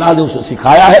جیسے اللہ نے اسے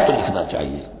سکھایا ہے، تو لکھنا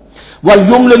چاہیے۔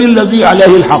 وَلْيُمْلِلِ الَّذِي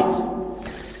عَلَيْهِ الْحَقُّ،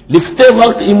 لکھتے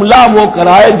وقت املا وہ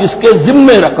کرائے جس کے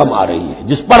ذمے رقم آ رہی ہے،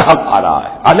 جس پر حق آ رہا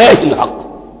ہے، علیہ الحق،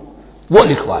 وہ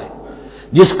لکھوائے،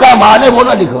 جس کا مال ہے وہ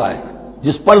نہ لکھوائے،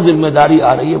 جس پر ذمہ داری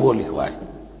آ رہی ہے وہ لکھوائے،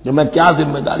 کہ میں کیا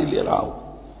ذمہ داری لے رہا ہوں۔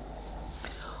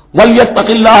 وَلْيَتَّقِ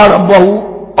اللَّهَ رَبَّهُ،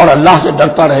 اور اللہ سے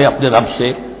ڈرتا رہے اپنے رب سے،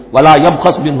 وَلَا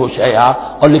يَبْخَسْ مِنْهُ شَيْئًا،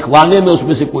 اور لکھوانے میں اس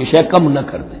میں سے کوئی شے کم نہ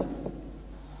کر دے۔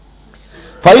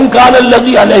 فَإِنْ كَانَ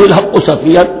الَّذِي عَلَيْهِ الْحَقُّ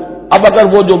سَفِيهًا، اب اگر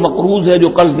وہ جو مقروض ہے، جو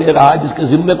قرض دے رہا ہے، جس کے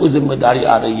ذمے کوئی ذمہ داری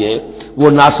آ رہی ہے، وہ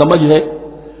ناسمجھ ہے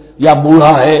یا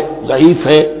بوڑھا ہے، ضعیف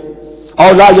ہے،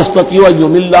 اور لا يستطيع ان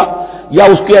يمل، یا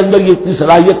اس کے اندر یہ اتنی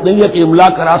صلاحیت نہیں ہے کہ املا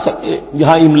کرا سکے،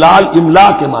 یہاں املا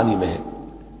کے معنی میں ہے،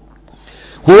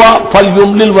 ہوا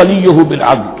فلیملل ولیہ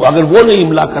بالعدل، تو اگر وہ نہیں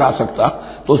املا کرا سکتا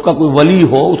تو اس کا کوئی ولی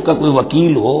ہو، اس کا کوئی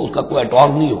وکیل ہو، اس کا کوئی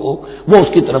اٹارنی ہو، وہ اس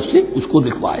کی طرف سے اس کو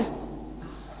لکھوائے۔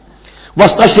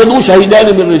 واستشہدوا شہیدین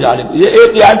من رجالکم، یہ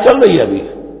ایک آیت چل رہی ہے ابھی،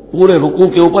 پورے رکوع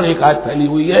کے اوپر ایک آیت پھیلی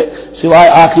ہوئی ہے، سوائے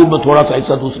آخر میں تھوڑا سا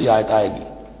حصہ دوسری آیت آئے گی۔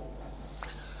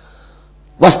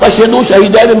 واستشہدوا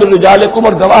شہیدین من رجالکم،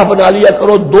 اور گواہ بنا لیا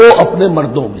کرو دو اپنے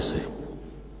مردوں میں سے،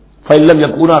 فإن لم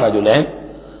یکونا رجلین،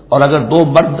 اور اگر دو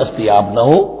مرد دستیاب نہ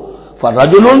ہو،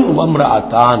 فرجل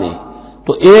وامرأتان،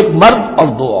 تو ایک مرد اور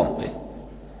دو عورتیں،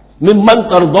 ممن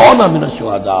ترضون من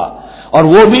الشہداء، اور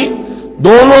وہ بھی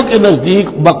دونوں کے نزدیک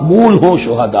مقبول ہو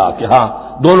شہداء، کہ ہاں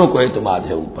دونوں کو اعتماد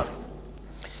ہے ان پر۔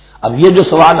 اب یہ جو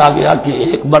سوال آ گیا کہ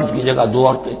ایک مرد کی جگہ دو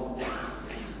عورتیں،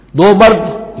 دو مرد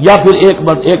یا پھر ایک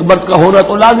مرد کا ہونا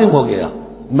تو لازم ہو گیا،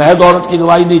 محض عورت کی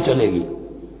گواہی نہیں چلے گی،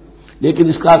 لیکن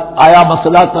اس کا آیا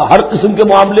مسئلہ تھا ہر قسم کے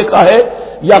معاملے کا ہے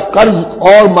یا قرض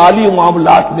اور مالی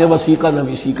معاملات میں وثیقہ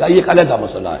نویسی کا، یہ ایک علیحدہ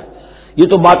مسئلہ ہے، یہ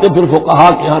تو باتیں پھر فقہا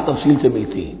کے یہاں تفصیل سے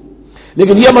ملتی ہیں،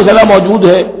 لیکن یہ مسئلہ موجود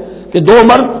ہے کہ دو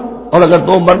مرد، اور اگر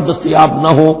دو مرد دستیاب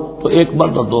نہ ہو تو ایک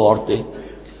مرد اور دو عورتیں،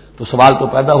 تو سوال تو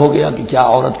پیدا ہو گیا کہ کیا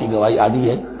عورت کی گواہی عادی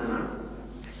ہے؟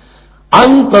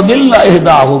 ان تضل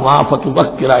احداہما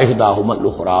فتذکر احداہما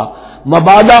الاخری،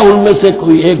 مبادا ان میں سے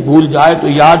کوئی ایک بھول جائے تو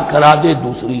یاد کرا دے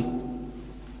دوسری۔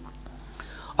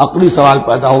 عقلی سوال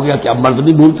پیدا ہو گیا، کیا مرد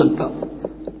نہیں بھول سکتا؟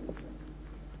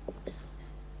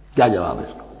 کیا جواب ہے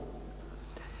اس کا؟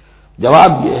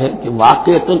 جواب یہ ہے کہ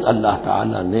واقعتاً اللہ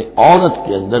تعالی نے عورت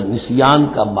کے اندر نسیان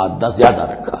کا مادہ زیادہ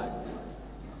رکھا ہے۔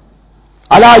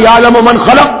 الا یعلم من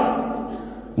خلق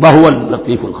وهو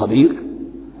اللطیف الخبیر،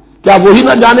 کیا وہی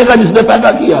نہ جانے گا جس نے پیدا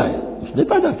کیا ہے؟ اس نے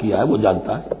پیدا کیا ہے، وہ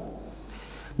جانتا ہے۔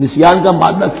 نسیان کا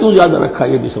مادہ کیوں زیادہ رکھا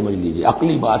یہ بھی سمجھ لیجیے،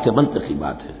 عقلی بات ہے، منطقی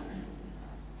بات ہے۔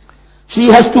 She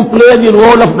has to play the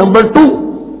role of number 2،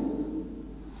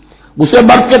 اسے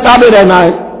مرد کے تابع رہنا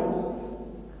ہے،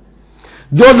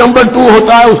 جو نمبر 2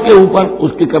 ہوتا ہے اس کے اوپر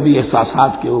اس کے کبھی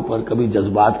احساسات کے اوپر، کبھی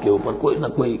جذبات کے اوپر کوئی نہ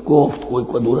کوئی کوفت، کوئی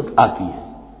قدورت آتی ہے،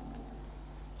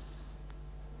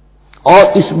 اور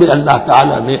اس میں اللہ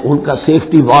تعالیٰ نے ان کا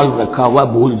سیفٹی والو رکھا ہوا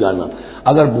بھول جانا،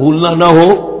 اگر بھولنا نہ ہو،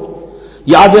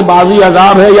 یاد بازی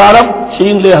عذاب ہے یارب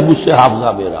چھین لے مجھ سے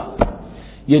حافظہ میرا،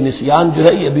 یہ نسیان جو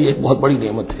ہے یہ بھی ایک بہت بڑی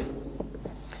نعمت ہے،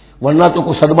 ورنہ تو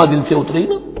کوئی صدمہ دل سے اتری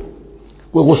نا،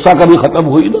 کوئی غصہ کبھی ختم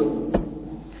ہوئی نا،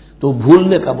 تو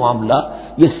بھولنے کا معاملہ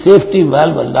یہ سیفٹی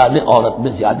ویلو اللہ نے عورت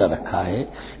میں زیادہ رکھا ہے،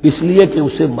 اس لیے کہ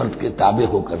اسے مرد کے تابع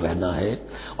ہو کر رہنا ہے،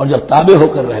 اور جب تابع ہو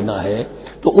کر رہنا ہے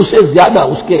تو اسے زیادہ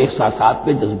اس کے احساسات پہ،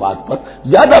 جذبات پر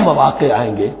زیادہ مواقع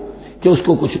آئیں گے کہ اس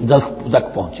کو کچھ دک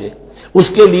پہنچے، اس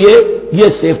کے لیے یہ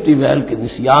سیفٹی ویل کے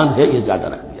نسیان ہے، یہ زیادہ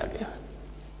رکھ دیا گیا ہے۔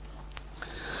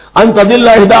 ان تضل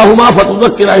احداہما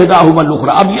فتذکر احداہما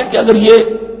الاخری. اب یہ کہ اگر یہ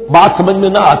بات سمجھ میں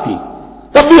نہ آتی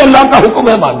تب بھی اللہ کا حکم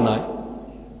ہے ماننا ہے.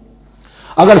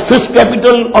 اگر فکس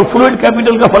کیپٹل اور فلوئڈ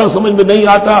کیپٹل کا فرق سمجھ میں نہیں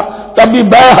آتا تب بھی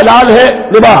بے حلال ہے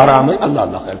ربا حرام ہے. اللہ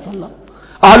اللہ خیر صلی اللہ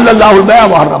احل اللہ البیع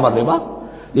وحرم الربا.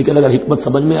 لیکن اگر حکمت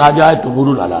سمجھ میں آ جائے تو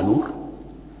نور علی نور.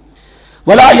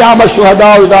 ولا یأبى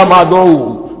الشهداء اذا ما دعوا.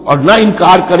 اور نہ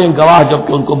انکار کریں گواہ جب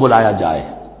کہ ان کو بلایا جائے.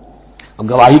 اب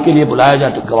گواہی کے لیے بلایا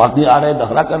جائے تو گواہ نہیں آ رہے,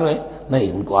 دخلا کر رہے,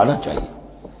 نہیں, ان کو آنا چاہیے.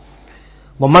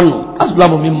 ومن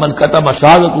اسلم ممن كتم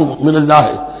شهادة من اللہ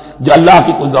ہے, جو اللہ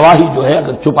کی کوئی گواہی جو ہے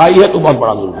اگر چھپائی ہے تو بہت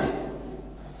بڑا ظلم ہے.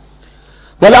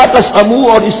 ولا تسأموا,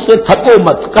 اور اس سے تھکو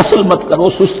مت, کسل مت کرو,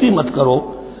 سستی مت کرو,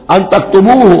 ان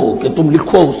تکتبوہ, کہ تم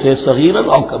لکھو اسے صغیرا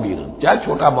اور کبیرا, چاہے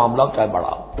چھوٹا معاملہ ہو چاہے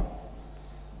بڑا ہو,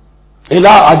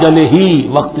 الی اجل ہی,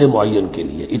 وقت معین کے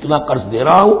لیے. اتنا قرض دے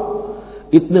رہا ہوں,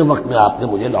 اتنے وقت میں آپ نے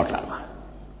مجھے لوٹانا ہے.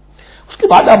 اس کے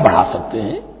بعد آپ بڑھا سکتے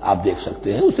ہیں, آپ دیکھ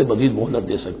سکتے ہیں, اسے مزید مہلت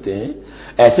دے سکتے ہیں.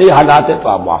 ایسے ہی حالات ہیں تو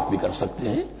آپ معاف بھی کر سکتے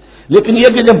ہیں. لیکن یہ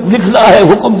کہ جب لکھنا ہے,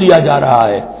 حکم دیا جا رہا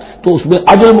ہے, تو اس میں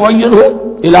اجل معین ہو,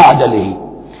 الی اجل ہی,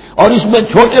 اور اس میں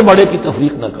چھوٹے بڑے کی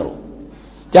تفریق نہ کرو,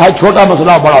 چاہے چھوٹا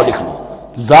مسئلہ بڑا لکھ لو.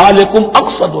 ذالکم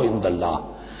اقسط عند اللہ,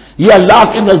 یہ اللہ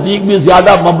کے نزدیک بھی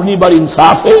زیادہ مبنی بر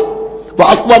انصاف ہے. وہ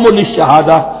اقوام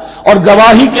للشہادہ, اور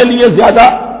گواہی کے لیے زیادہ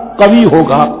قوی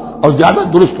ہوگا اور زیادہ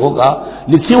درست ہوگا.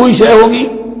 لکھی ہوئی شے ہوگی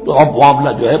تو اب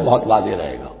معاملہ جو ہے بہت واضح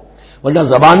رہے گا, ورنہ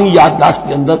زبانی یادداشت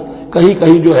کے اندر کہیں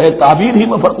کہیں جو ہے تعبیر ہی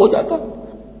میں فرق ہو جاتا.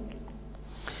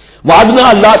 وعدنا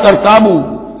اللہ ترتابو,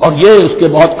 اور یہ اس کے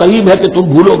بہت قریب ہے کہ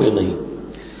تم بھولو گے نہیں.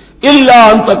 الا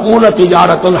ان تکون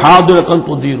تجارتا حاضرۃ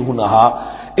تدیرونھا,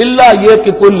 الا یہ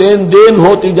کہ کوئی لین دین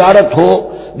ہو, تجارت ہو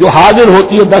جو حاضر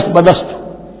ہوتی ہے دست بدست.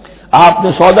 آپ نے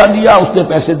سودا لیا, اس نے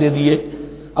پیسے دے دیے,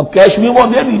 اب کیش بھی وہ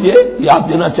دے دیجئے کہ آپ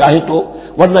دینا چاہیں تو,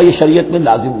 ورنہ یہ شریعت میں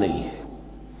لازم نہیں ہے.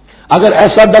 اگر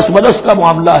ایسا دست بدست کا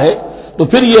معاملہ ہے تو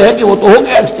پھر یہ ہے کہ وہ تو ہو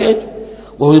گیا ایکسچینج,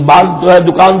 وہ مال جو ہے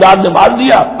دکاندار نے مال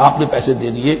دیا, آپ نے پیسے دے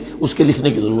دیے, اس کے لکھنے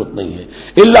کی ضرورت نہیں ہے.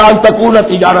 الا ان تکون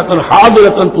تجارتا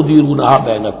حاضرۃ تدیرونھا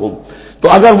بینکم, تو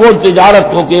اگر وہ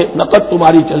تجارت ہو کے نقد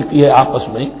تمہاری چلتی ہے, آپس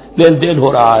میں لین دین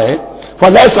ہو رہا ہے,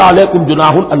 فلیس علیکم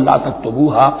جناح الا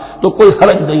تکتبوھا, تو کوئی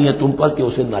حرج نہیں ہے تم پر کہ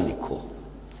اسے نہ لکھو.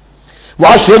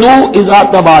 واشهدوا اذا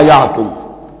تبایعتم,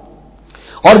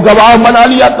 اور گواہ بنا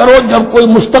لیا کرو جب کوئی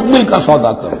مستقبل کا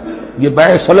سودا کرو. یہ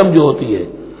بیع سلم جو ہوتی ہے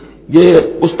یہ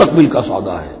مستقبل کا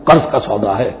سودا ہے, قرض کا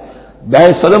سودا ہے.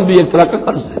 بیع سلم بھی ایک طرح کا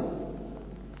قرض ہے.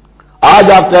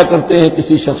 آج آپ طے کرتے ہیں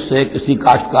کسی شخص سے, کسی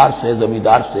کاشتکار سے,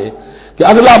 زمیندار سے, کہ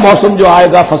اگلا موسم جو آئے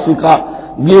گا فصل کا,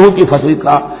 گیہوں کی فصل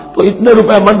کا, تو اتنے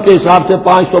روپے من کے حساب سے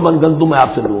 500 من گندم میں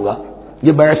آپ سے لوں گا.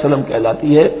 یہ بیع سلم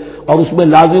کہلاتی ہے, اور اس میں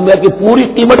لازم ہے کہ پوری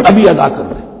قیمت ابھی ادا کر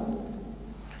دیں.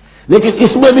 لیکن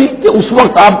اس میں بھی کہ اس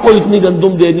وقت آپ کو اتنی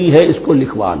گندم دینی ہے, اس کو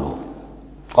لکھوا لو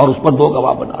اور اس پر 2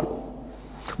 گواہ بنا لو.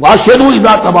 واشهدوا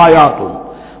اذا تبایعتم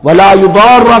ولا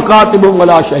یضار کاتب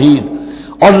ولا شہید,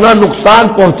 اور نہ نقصان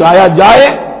پہنچایا جائے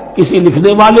کسی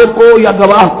لکھنے والے کو یا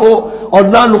گواہ کو, اور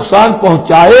نہ نقصان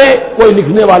پہنچائے کوئی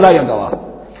لکھنے والا یا گواہ.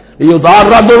 یہ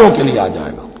یضار دونوں کے لیے آ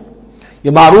جائے گا,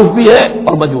 یہ معروف بھی ہے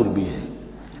اور مجور بھی ہے.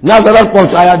 نہ ضرر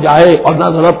پہنچایا جائے اور نہ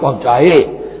ضرر پہنچائے,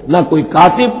 نہ کوئی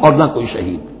کاتب اور نہ کوئی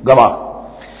شہید گواہ.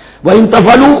 وَإِن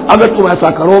تَفْعَلُوا, اگر تم ایسا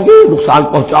کرو گے, نقصان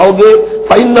پہنچاؤ گے,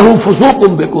 فَإِنَّهُ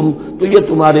فُسُوقٌ بِكُمْ, تو یہ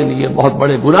تمہارے لیے بہت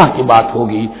بڑے گناہ کی بات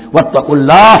ہوگی. وَاتَّقُوا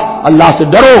اللَّهَ, اللہ سے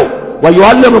ڈرو.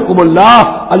 وَيُعَلِّمُكُمُ اللَّهُ,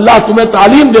 اللہ تمہیں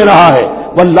تعلیم دے رہا ہے.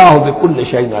 وَاللَّهُ بِكُلِّ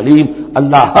شَيْءٍ عَلِيمٌ,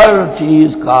 اللہ ہر چیز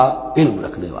کا علم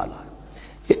رکھنے والا ہے.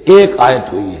 یہ ایک آیت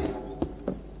ہوئی ہے.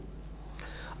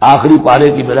 آخری پارے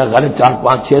کی میرا غالب 4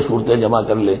 5 6 صورتیں جمع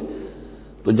کر لے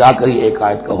تو جا کر ہی ایک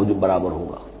آیت کا حجم برابر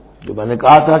ہوگا. جو میں نے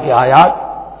کہا تھا کہ آیات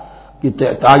کی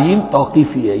تعین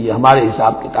توقیفی ہے, یہ ہمارے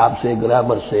حساب کتاب سے,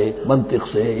 گرامر سے, منطق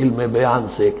سے, علم بیان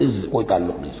سے کوئی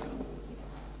تعلق نہیں اس کا.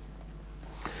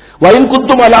 وَإِن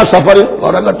كُنتُمْ عَلَىٰ سَفَرٍ,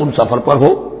 اور اگر تم سفر پر ہو,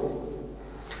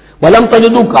 وَلَمْ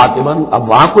تَجِدُوا كَاتِبًا, اب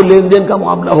وہاں کوئی لین دین کا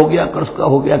معاملہ ہو گیا, قرض کا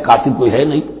ہو گیا, کاتب کوئی ہے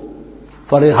نہیں.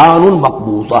 فَرِحَانٌ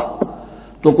مَقْبُوضَةٌ,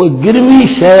 تو کوئی گروی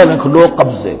شے رکھ لو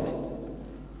قبضے میں.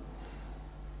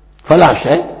 فلاں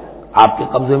شے آپ کے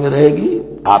قبضے میں رہے گی,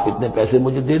 آپ اتنے پیسے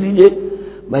مجھے دے دیجئے,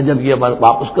 میں جب یہ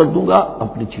واپس کر دوں گا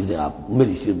اپنی چیزیں آپ,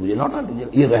 میری چیز مجھے لوٹا دیجیے.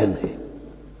 یہ رہن ہے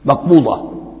مقبوضہ.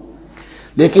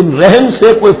 لیکن رہن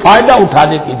سے کوئی فائدہ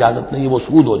اٹھانے کی اجازت نہیں, وہ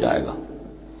سود ہو جائے گا.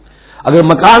 اگر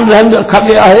مکان رہن میں رکھا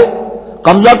گیا ہے,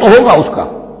 قبضہ تو ہوگا اس کا,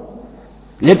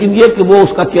 لیکن یہ کہ وہ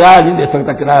اس کا کرایہ نہیں دے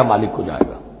سکتا, کرایہ مالک ہو جائے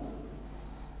گا,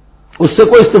 اس سے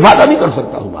کوئی استفادہ نہیں کر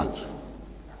سکتا اس مال سے.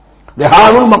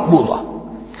 رہان مقبوضہ.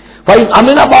 فإن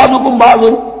أمن بعضكم بعضا,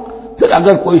 پھر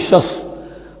اگر کوئی شخص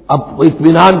اب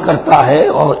اطمینان کرتا ہے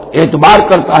اور اعتبار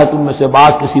کرتا ہے تم میں سے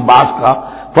بعض کسی بات کا،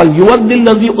 فَلْيُؤَدِّ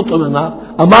الَّذِي اؤْتُمِنَ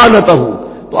أَمَانَتَهُ،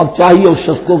 تو اب چاہیے اس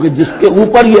شخص کو کہ جس کے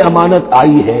اوپر یہ امانت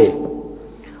آئی ہے،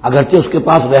 اگرچہ اس کے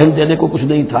پاس رہن دینے کو کچھ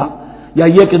نہیں تھا، یا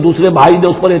یہ کہ دوسرے بھائی نے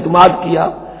اس پر اعتماد کیا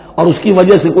اور اس کی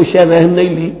وجہ سے کوئی شے رہن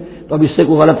نہیں لی، تو اب اس سے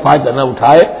کوئی غلط فائدہ نہ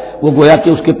اٹھائے، وہ گویا کہ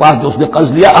اس کے پاس جو اس نے قرض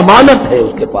لیا امانت ہے،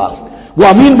 اس کے پاس وہ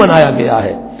امین بنایا گیا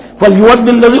ہے۔ فَلْيُؤَدِّ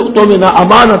الَّذِي اؤْتُمِنَ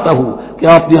أَمَانَتَهُ، کہ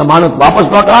آپ اپنی امانت واپس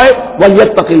لوٹائے،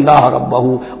 وَلْيَتَّقِ اللَّهَ رَبَّهُ،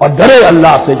 اور ڈرے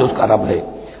اللہ سے جو اس کا رب ہے،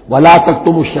 وَلَا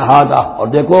تَكْتُمُوا الشَّهَادَةَ، اور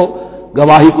دیکھو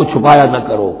گواہی کو چھپایا نہ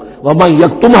کرو، وَمَن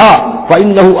يَكْتُمْهَا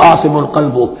فَإِنَّهُ آثِمٌ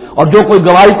قَلْبُهُ، اور جو کوئی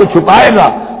گواہی کو چھپائے گا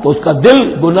تو اس کا دل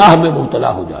گناہ میں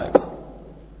مبتلا ہو جائے گا،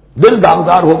 دل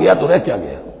داغدار ہو گیا تو رہ کیا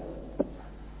گیا۔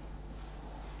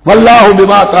 واللہ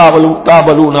بما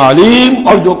تعملون علیم،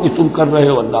 اور جو کچھ تم کر رہے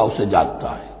ہو اللہ اسے جانتا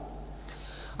ہے۔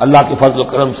 اللہ کے فضل و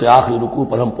کرم سے آخری رکوع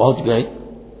پر ہم پہنچ گئے،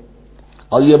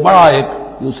 اور یہ بڑا ایک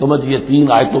یوں سمجھئے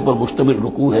 3 آیتوں پر مشتمل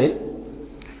رکوع ہے،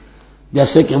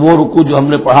 جیسے کہ وہ رکوع جو ہم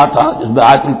نے پڑھا تھا جس میں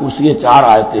آیت الکرسی 4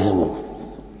 آیتیں ہیں وہ،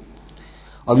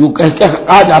 اور یوں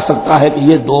کہا جا سکتا ہے کہ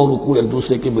یہ 2 رکوع ایک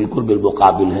دوسرے کے بالکل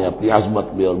بالمقابل ہیں اپنی عظمت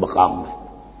میں اور مقام میں۔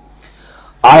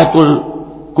 آیت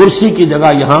الکرسی کی جگہ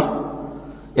یہاں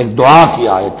ایک دعا کی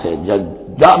آیت ہے،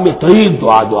 جامع ترین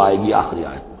دعا جو آئے گی آخری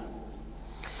آیت میں،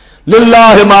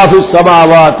 للہ ما فی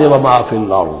السماوات و ما فی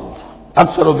الارض۔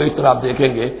 اکثر و بیشتر آپ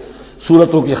دیکھیں گے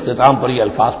سورتوں کے اختتام پر یہ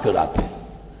الفاظ پھر آتے ہیں،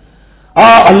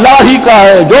 اللہ ہی کا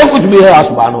ہے جو کچھ بھی ہے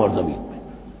آسمانوں اور زمین میں۔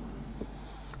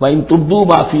 وَإِن تُبْدُوا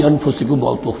مَا فِي أَنفُسِكُمْ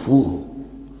أَوْ تُخْفُوهُ،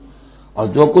 اور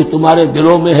جو کچھ تمہارے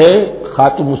دلوں میں ہے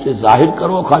خواہ تم اسے ظاہر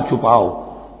کرو خواہ چھپاؤ،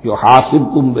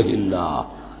 یحاسبکم بہ اللہ،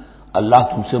 اللہ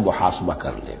تم سے محاسبہ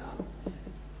کر لے گا،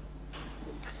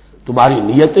 تمہاری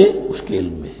نیتیں اس کے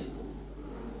علم میں ہیں۔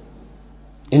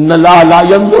 ان اللہ لا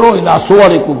ينظر الى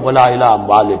صورکم ولا الى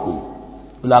اموالکم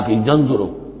ولکن ينظر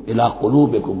الى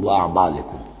قلوبکم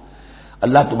واعمالکم،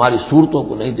 اللہ تمہاری صورتوں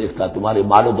کو نہیں دیکھتا، تمہارے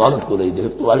مال و دولت کو نہیں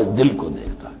دیکھتا، تمہارے دل کو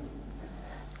دیکھتا ہے،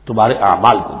 تمہارے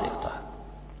اعمال کو دیکھتا ہے۔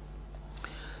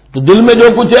 تو دل میں جو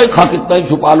کچھ ہے خواہ کتنا ہی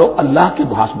چھپا لو اللہ کے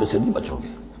محاسبے سے نہیں بچو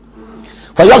گے۔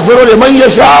 فَيَغْفِرُ لِمَن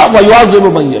يَشَاءُ وَيُعَذِّبُ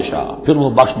مَن يَشَاءُ، پھر وہ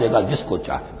بخش دے گا جس کو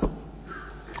چاہے گا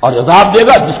اور عذاب دے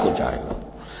گا جس کو چاہے گا۔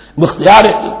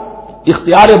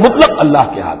 اختیار مطلق اللہ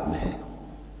کے ہاتھ میں ہے۔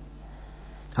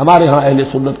 ہمارے ہاں اہل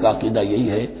سنت کا عقیدہ یہی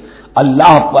ہے،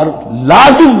 اللہ پر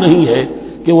لازم نہیں ہے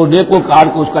کہ وہ نیکوکار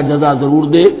کو اس کا جزا ضرور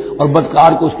دے اور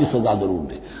بدکار کو اس کی سزا ضرور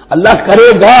دے، اللہ کرے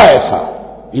گا ایسا،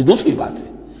 یہ دوسری بات ہے،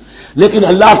 لیکن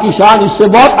اللہ کی شان اس سے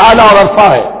بہت اعلیٰ اور عرفہ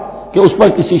ہے کہ اس پر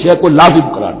کسی شے کو لازم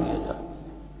قرار دیا جائے،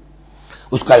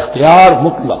 اس کا اختیار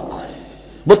مطلق ہے،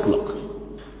 مطلق۔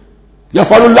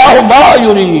 یفعل اللہ ما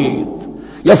یرید،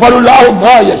 یفعل اللہ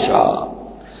ما یشاء۔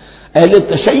 اہل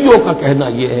تشیع کا کہنا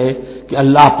یہ ہے کہ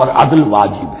اللہ پر عدل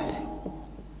واجب ہے،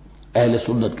 اہل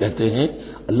سنت کہتے ہیں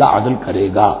اللہ عدل کرے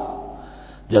گا،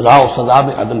 جزا و سزا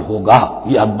میں عدل ہوگا،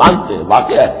 یہ ہم مانتے ہیں،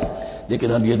 واقعہ ہے، لیکن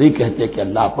ہم یہ نہیں کہتے کہ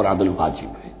اللہ پر عدل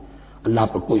واجب ہے، اللہ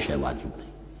پر کوئی شے واجب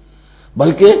نہیں،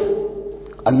 بلکہ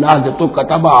اللہ نے تو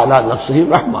کتب علی نفسہ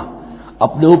الرحمہ،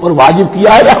 اپنے اوپر واجب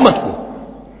کیا ہے رحمت کو۔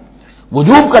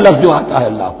 وجوب کا لفظ جو آتا ہے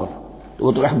اللہ پر تو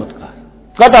وہ تو رحمت کا ہے،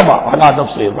 کتب علی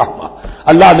نفسہ الرحمہ،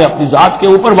 اللہ نے اپنی ذات کے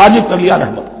اوپر واجب کر لیا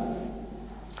رحمت کو۔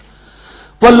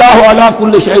 واللہ علی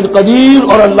کل شیء قدیر،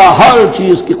 اور اللہ ہر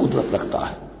چیز کی قدرت رکھتا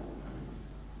ہے۔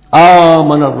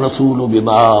 آمن الرسول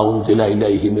بما انزل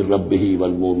الیہ من ربہ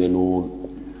والمؤمنون،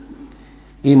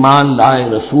 ایمان لائے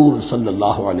رسول صلی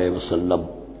اللہ علیہ وسلم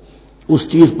اس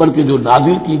چیز پر کہ جو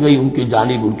نازل کی گئی ان کی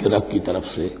جانب ان کے رب کی طرف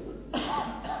سے۔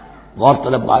 غور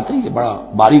طلب بات ہے، یہ بڑا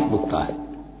باریک نکتہ ہے۔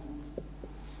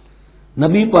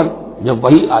 نبی پر جب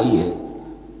وحی آئی ہے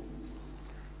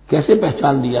کیسے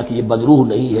پہچان لیا کہ یہ بدروح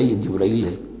نہیں ہے، یہ جبرائیل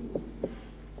ہے؟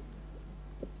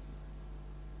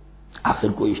 آخر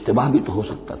کوئی اشتباہ بھی تو ہو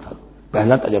سکتا تھا،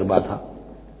 پہلا تجربہ تھا،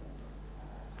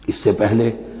 اس سے پہلے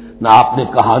نہ آپ نے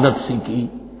کہانت سیکھی،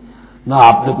 نہ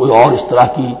آپ نے کوئی اور اس طرح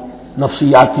کی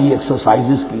نفسیاتی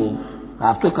ایکسرسائزز کی،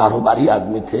 آپ تو کاروباری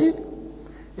آدمی تھے،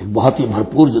 ایک بہت ہی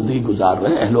بھرپور زندگی گزار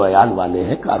رہے ہیں، اہل و عیال والے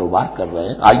ہیں، کاروبار کر رہے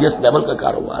ہیں، ہائی ایسٹ لیول کا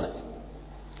کاروبار ہے،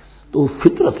 تو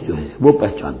فطرت جو ہے وہ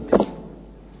پہچانتی ہے۔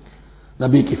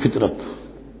 نبی کی فطرت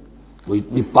وہ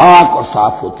اتنی پاک اور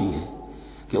صاف ہوتی ہے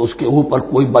کہ اس کے اوپر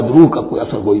کوئی بدروح کا کوئی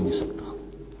اثر ہو ہی نہیں سکتا۔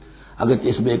 اگرچہ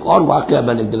اس میں ایک اور واقعہ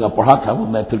میں نے ایک جگہ پڑھا تھا، وہ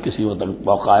میں پھر کسی وقت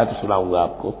موقع آیا تو سناؤں گا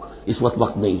آپ کو، اس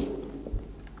وقت نہیں ہے۔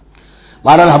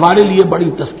 بہرحال ہمارے لیے بڑی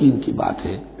تسکین کی بات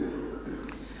ہے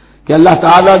کہ اللہ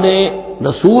تعالیٰ نے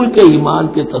رسول کے ایمان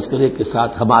کے تذکرے کے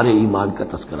ساتھ ہمارے ایمان کا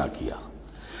تذکرہ کیا۔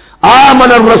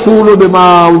 آمن الرسول بما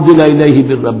انزل الیہ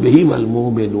من ربہ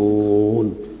والمؤمنون،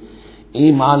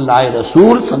 ایمان لائے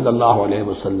رسول صلی اللہ علیہ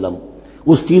وسلم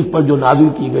اس چیز پر جو نازل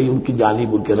کی گئی ان کی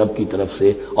جانب ان کے رب کی طرف سے،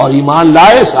 اور ایمان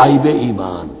لائے صاحب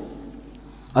ایمان۔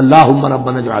 اللہم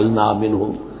ربنا اجعلنا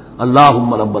منہم،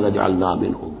 اللہم ربنا اجعلنا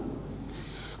منہم۔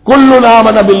 کلنا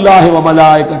آمن باللہ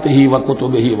وملائکتہ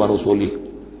وکتبہ ورسلہ،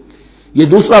 یہ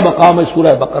دوسرا مقام ہے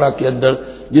سورہ بقرہ کے اندر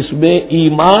جس میں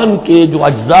ایمان کے جو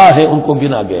اجزاء ہیں ان کو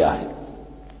گنا گیا ہے۔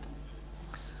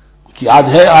 یاد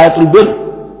ہے آیت البر،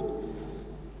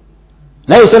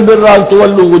 لیس البر ان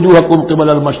تولوا وجوہکم قبل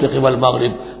المشرق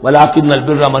والمغرب ولکن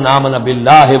البر من آمن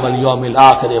باللہ والیوم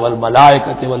الآخر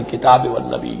والملائکۃ والکتاب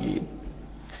والنبیین،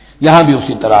 یہاں بھی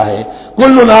اسی طرح ہے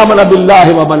کلنا آمن باللہ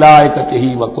وملائکتہ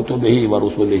وکتبہ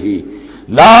ورسلہ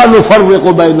لا نفرق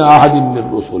بین احد من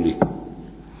رسلہ۔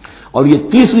 اور یہ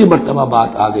تیسری مرتبہ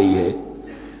بات آ گئی ہے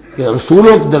کہ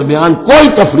رسولوں کے درمیان کوئی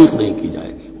تفریق نہیں کی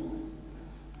جائے گی۔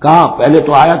 کہاں؟ پہلے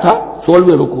تو آیا تھا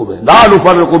 16ویں رکوع میں لا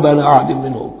نفرق بین احد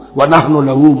منہم ونحن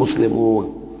له مسلمون،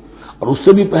 اور اس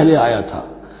سے بھی پہلے آیا تھا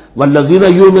والذین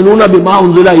یؤمنون بما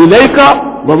انزل الیک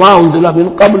وما انزل من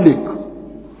قبلک،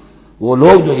 وہ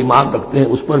لوگ جو ایمان رکھتے ہیں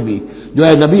اس پر بھی جو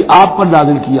ہے نبی آپ پر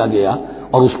نازل کیا گیا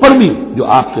اور اس پر بھی جو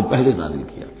آپ سے پہلے نازل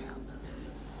کیا گیا۔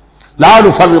 لا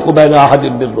نفرق بین احد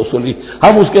من رسلہ،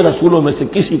 ہم اس کے رسولوں میں سے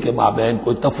کسی کے مابین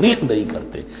کوئی تفریق نہیں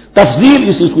کرتے۔ تفضیل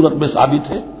اسی صورت میں ثابت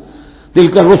ہے،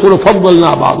 تلک الرسل فضلنا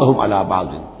بعضهم علی بعض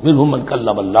منهم من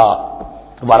کلم اللہ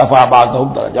ورفع بعضهم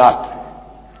درجات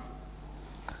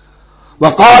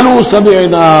وقالوا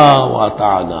سمعنا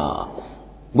واطعنا،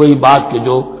 وہی بات کہ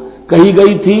جو کہی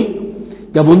گئی تھی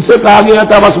جب ان سے کہا گیا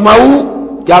تھا واسمعوا،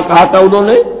 کیا کہا تھا انہوں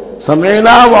نے؟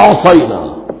 سمعنا وعصینا،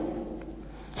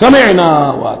 سمعنا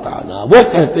واطعنا، وہ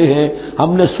کہتے ہیں ہم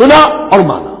نے سنا اور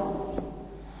مانا۔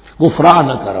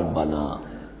 غفرانک ربنا،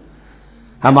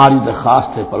 ہماری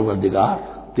درخواست ہے پروردگار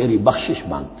تیری بخشش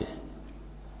مانگتے ہیں۔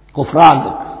 غفرانک،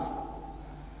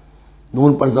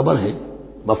 نون پر زبر ہے،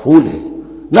 مفعول ہے،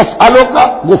 نسألو کا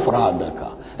غفرانک،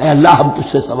 اے اللہ ہم تجھ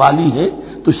سے سوالی ہیں،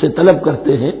 تجھ سے طلب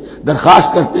کرتے ہیں، درخواست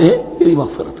کرتے ہیں تیری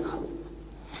مغفرت کا۔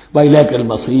 وإلیک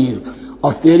المصیر،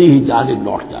 اور تیری ہی جانب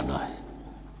لوٹ جانا ہے۔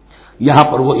 یہاں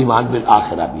پر وہ ایمان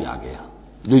بالآخرہ بھی آ گیا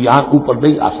جو یہاں اوپر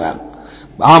نہیں آسان۔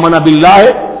 آمن باللہ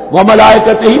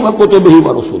وملائکتہ وکتبہ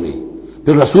ورسلہ،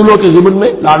 پھر رسولوں کے ضمن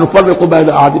میں لا نفرق بین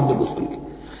احد من رسلہ،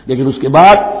 لیکن اس کے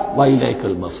بعد وإلیک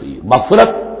المصیر،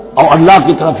 مغفرت اور اللہ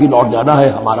کی طرف ہی لوٹ جانا ہے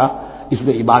ہمارا، اس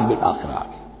میں ایمان بالآخرہ آ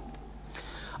گیا۔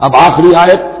 اب آخری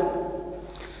آیت،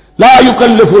 لا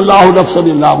یکلف اللہ نفسا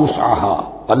الا وسعها،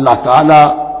 اللہ تعالی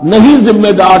نہیں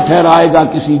ذمہ دار ٹھہرائے گا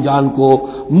کسی جان کو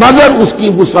مگر اس کی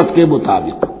وسعت کے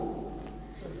مطابق۔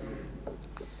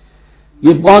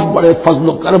 یہ بہت بڑے فضل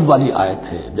و کرم والی آیت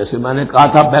ہے، جیسے میں نے کہا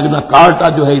تھا میگنا کارٹا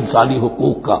جو ہے انسانی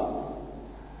حقوق کا،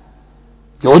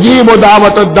 کہ اجیب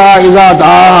دعوت الداع اذا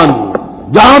دعان،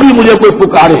 جہاں بھی مجھے کوئی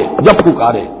پکارے، جب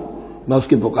پکارے میں اس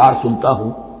کی پکار سنتا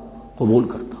ہوں، قبول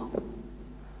کرتا ہوں۔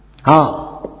 ہاں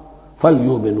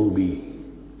فلیؤمنوا بی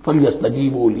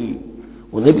فلیستجیبوا لی،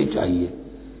 انہیں بھی چاہیے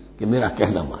کہ میرا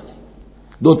کہنا مانے،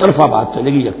 دو طرفہ بات چلے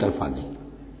گی، یک طرفہ نہیں۔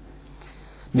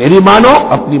 میری مانو،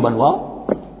 اپنی منواؤ،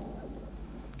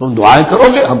 تم دعائیں کرو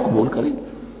گے ہم قبول کریں گے،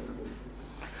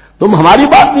 تم ہماری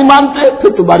بات نہیں مانتے پھر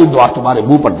تمہاری دعا تمہارے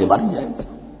منہ پر دے ماری جائے گی۔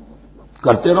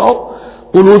 کرتے رہو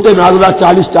قنوت نازلہ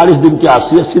 40 دن کے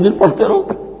 80 دن پڑھتے رہو،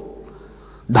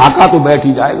 ڈھاکہ تو بیٹھ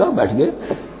ہی جائے گا، بیٹھ گئے۔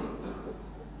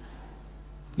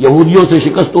 یہودیوں سے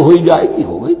شکست تو ہو ہی جائے گی،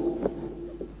 ہو گئی،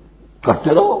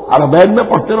 کرتے رہو، حرمین میں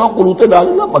پڑھتے رہو قنوت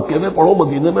نازلہ، مکے میں پڑھو،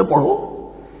 مدینے میں پڑھو،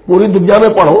 پوری دنیا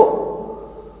میں پڑھو۔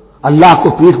 اللہ کو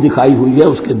پیٹھ دکھائی ہوئی ہے،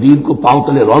 اس کے دین کو پاؤں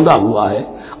تلے روندا ہوا ہے،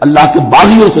 اللہ کے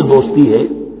باغیوں سے دوستی ہے،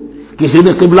 کسی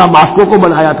نے قبلہ ماسکو کو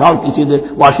بنایا تھا اور کسی نے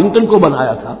واشنگٹن کو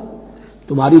بنایا تھا،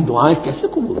 تمہاری دعائیں کیسے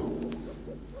قبول ہوں؟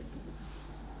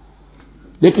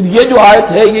 لیکن یہ جو آیت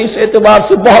ہے یہ اس اعتبار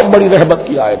سے بہت بڑی رحمت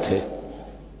کی آیت ہے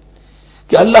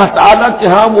کہ اللہ تعالیٰ کے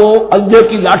ہاں وہ اندھے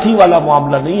کی لاٹھی والا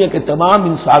معاملہ نہیں ہے کہ تمام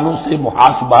انسانوں سے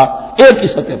محاسبہ ایک ہی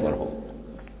سطح پر ہو۔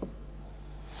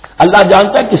 اللہ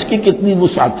جانتا ہے کس کی کتنی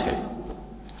وسعت ہے،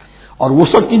 اور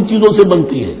وسعت کن چیزوں سے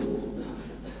بنتی ہے۔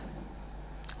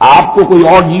 آپ کو کوئی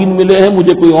اور جین ملے ہیں،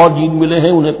 مجھے کوئی اور جین ملے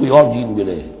ہیں، انہیں کوئی اور جین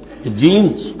ملے ہیں، یہ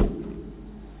جینز،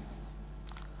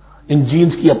 ان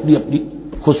جینز کی اپنی اپنی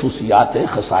خصوصیات ہیں،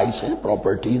 خصائص ہیں،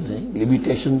 پراپرٹیز ہیں،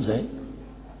 لیمیٹیشنز ہیں۔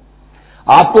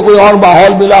 آپ کو کوئی اور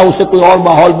ماحول ملا، اسے کوئی اور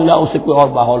ماحول ملا، اسے کوئی اور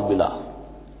ماحول ملا،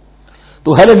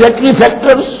 تو hereditary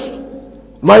factors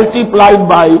multi پلائڈ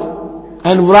by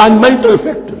environmental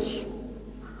factors,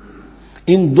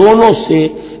 ان دونوں سے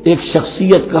ایک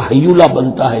شخصیت کا ہیولہ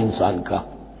بنتا ہے انسان کا،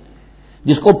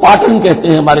 جس کو پاٹن کہتے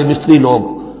ہیں ہمارے مستری لوگ۔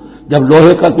 جب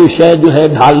لوہے کا کوئی شے جو ہے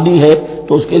ڈھالنی ہے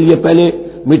تو اس کے لیے پہلے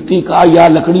مٹی کا یا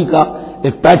لکڑی کا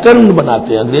ایک پیٹرن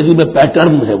بناتے ہیں، انگریزی میں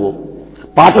پیٹرن ہے، وہ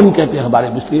پاٹن کہتے ہیں ہمارے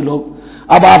مصری لوگ.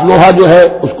 اب آپ لوہا جو ہے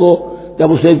اس کو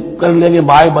جب اسے کر لیں گے،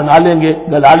 مائع بنا لیں گے،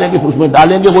 گلا لیں گے، پھر اس میں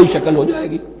ڈالیں گے، وہی شکل ہو جائے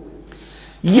گی.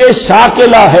 یہ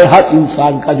شاکلہ ہے ہر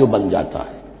انسان کا جو بن جاتا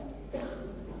ہے.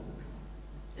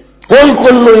 قل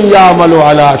کل یعمل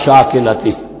علی شاکلتہ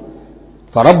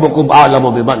فربکم اعلم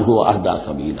بمن هو اہدی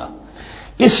سبیلا.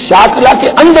 اس شاکلہ کے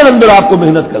اندر اندر آپ کو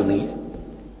محنت کرنی ہے.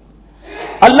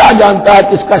 اللہ جانتا ہے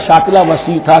کس کا شاکلہ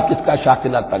وسیع تھا، کس کا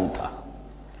شاکلہ تنگ تھا،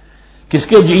 کس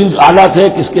کے جینز اعلیٰ تھے،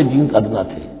 کس کے جینز ادنا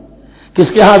تھے، کس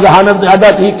کے ہاں ذہانت زیادہ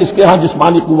تھی، کس کے ہاں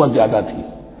جسمانی قوت زیادہ تھی.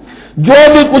 جو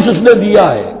بھی کچھ اس نے دیا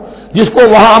ہے، جس کو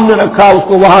وہاں ہم نے رکھا اس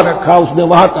کو وہاں رکھا، اس نے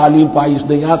وہاں تعلیم پائی، اس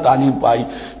نے یہاں تعلیم پائی.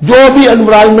 جو بھی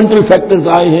انوائرمنٹل فیکٹرز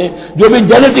آئے ہیں، جو بھی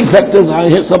جینیٹک فیکٹرز آئے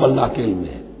ہیں، سب اللہ کے علم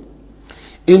میں ہے.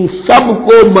 ان سب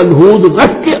کو ملحوظ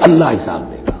رکھ کے اللہ حساب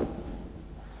دے گا.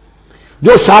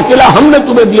 جو شاکلہ ہم نے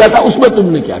تمہیں دیا تھا اس میں تم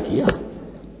نے کیا کیا.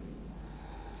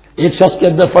 ایک شخص کے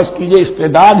اندر فرض کیجئے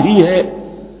استعداد ہی ہے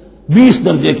 20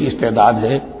 درجے کی استعداد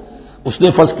ہے، اس نے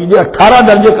فرض کیجئے 18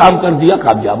 درجے کام کر دیا،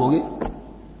 کامیاب ہو گئے.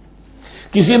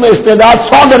 کسی میں استعداد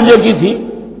 100 درجے کی تھی،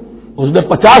 اس نے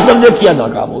 50 درجے کیا،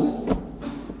 ناکام ہو گئی.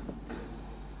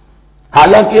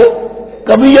 حالانکہ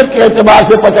کمیت کے اعتبار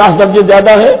سے 50 درجے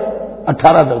زیادہ ہے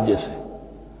 18 درجے سے،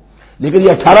 لیکن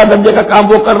یہ 18 درجے کا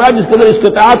کام وہ کر رہا ہے جس کے اندر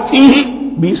استطاعت تھی ہی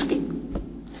 20 کی،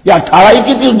 یا 18 ہی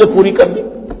کی تھی، اس نے پوری کر دی.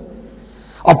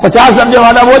 اور 50 درجے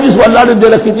والا وہ جس کو اللہ نے دے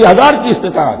رکھی تھی 1000 کی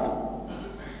استطاعت،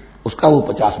 اس کا وہ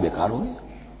 50 بیکار ہو گیا.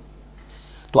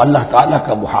 تو اللہ تعالیٰ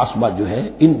کا محاسبہ جو ہے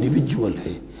انڈیویجول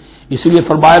ہے. اسی لیے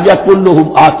فرمایا گیا کلہم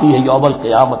آتی ہے یوم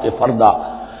القیامت فردا.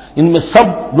 ان میں سب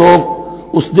لوگ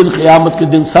اس دن قیامت کے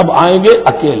دن سب آئیں گے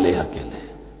اکیلے اکیلے،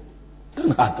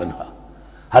 تنہا تنہا.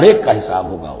 ہر ایک کا حساب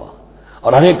ہوگا وہاں،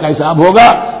 اور ہر ایک کا حساب ہوگا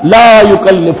لا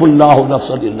یکلف اللہ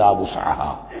نفسا الا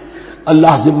وسعها.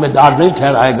 اللہ ذمہ دار نہیں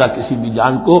ٹھہرائے گا کسی بھی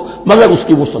جان کو مگر اس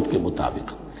کی وسعت کے مطابق.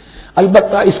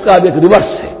 البتہ اس کا ایک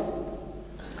ریورس ہے.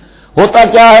 ہوتا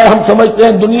کیا ہے، ہم سمجھتے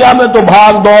ہیں دنیا میں تو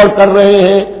بھاگ دوڑ کر رہے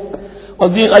ہیں اور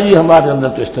دین اجی ہمارے اندر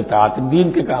تو استطاعت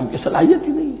دین کے کام کی صلاحیت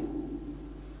ہی نہیں ہے.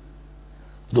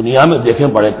 دنیا میں دیکھیں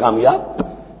بڑے کامیاب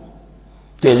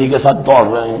تیزی کے ساتھ دوڑ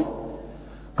رہے ہیں،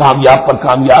 کامیاب پر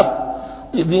کامیاب.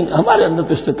 یہ دین ہمارے اندر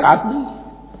تو استطاعت نہیں ہے،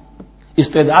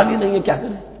 استعداد ہی نہیں ہے، کیا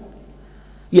کریں.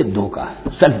 یہ دھوکہ ہے،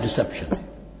 سیلف ڈسپشن ہے.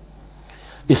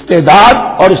 استعداد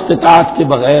اور استطاعت کے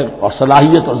بغیر اور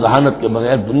صلاحیت اور ذہانت کے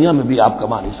بغیر دنیا میں بھی آپ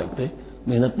کما نہیں سکتے،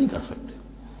 محنت نہیں کر سکتے،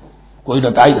 کوئی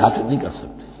نتائج حاصل نہیں کر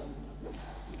سکتے.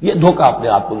 یہ دھوکہ اپنے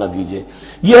آپ کو نہ دیجیے.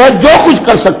 یہ ہے جو کچھ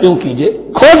کر سکتے ہو کیجیے،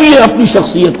 کھودیے اپنی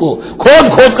شخصیت کو، کھود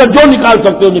کھود کر جو نکال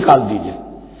سکتے ہو نکال دیجیے.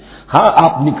 ہاں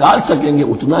آپ نکال سکیں گے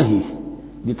اتنا ہی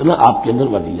جتنا آپ کے اندر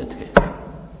ودیت ہے،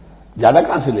 زیادہ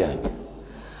کہاں سے لے آئیں گے.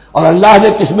 اور اللہ نے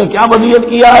کس میں کیا ودیت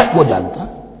کیا ہے وہ جانتا ہے.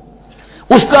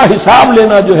 اس کا حساب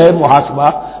لینا جو ہے محاسبہ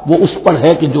وہ اس پر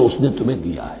ہے کہ جو اس نے تمہیں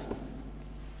دیا ہے.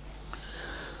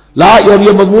 لا، اور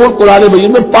یہ مضمون قرآن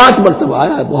مجید میں 5 مرتبہ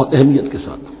آیا ہے بہت اہمیت کے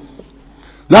ساتھ.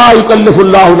 لا یکلف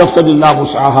اللہ نفسا الا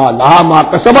وسعها لها ما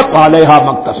کسبت وعلیہا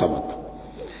ما اکتسبت.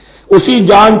 اسی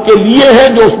جان کے لیے ہے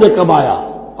جو اس نے کمایا،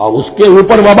 اور اس کے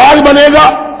اوپر وبال بنے گا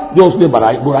جو اس نے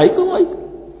برائی کمائی.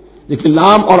 لیکن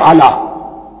لام اور اعلی،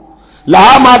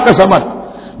 لہا ما کسبت،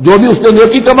 جو بھی اس نے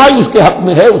نیکی کمائی اس کے حق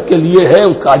میں ہے، اس کے لیے ہے،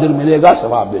 اس کا اجر ملے گا،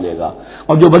 ثواب ملے گا.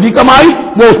 اور جو بدی کمائی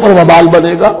وہ اس پر وبال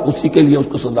بنے گا، اسی کے لیے اس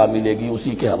کو سزا ملے گی،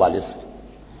 اسی کے حوالے سے.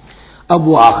 اب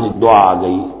وہ آخری دعا آ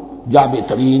گئی، جامع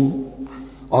ترین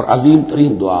اور عظیم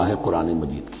ترین دعا ہے قرآن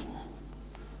مجید کی.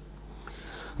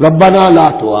 ربنا لا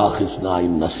تؤاخذنا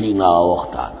ان نسینا او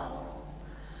اخطانا.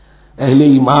 اہل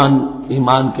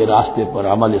ایمان کے راستے پر،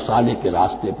 عمل صالح کے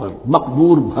راستے پر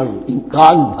مقدور بھر،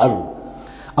 امکان بھر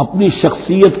اپنی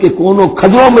شخصیت کے کونوں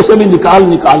کھجروں میں سے بھی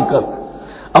نکال کر،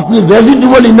 اپنی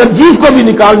ریزیڈول انرجیز کو بھی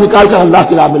نکال کر اللہ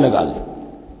کی راہ میں لگا لیں.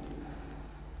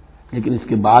 لیکن اس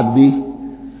کے بعد بھی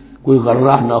کوئی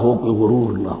غرہ نہ ہو، کوئی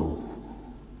غرور نہ ہو،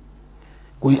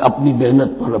 کوئی اپنی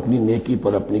محنت پر، اپنی نیکی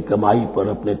پر، اپنی کمائی پر،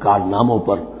 اپنے کارناموں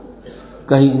پر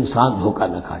کہیں انسان دھوکہ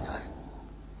نہ کھا جائے.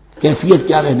 کیفیت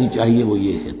کیا رہنی چاہیے وہ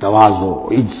یہ ہے تواضع،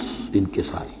 عجز،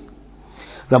 انکساری.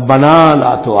 ربنا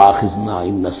لا تؤاخذنا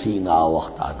ان نسینا او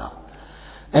اخطانا.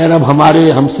 اے رب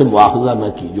ہم سے مواخذہ نہ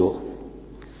کیجو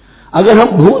اگر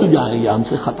ہم بھول جائیں یا ہم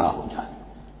سے خطا ہو جائے.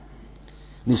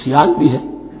 نسیان بھی ہے،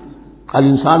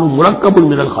 الانسان مرکب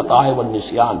من الخطاء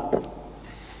والنسیان.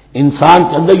 انسان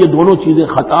کے اندر یہ دونوں چیزیں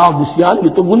خطا اور نسیان بھی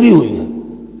تو بندھی ہوئی ہیں.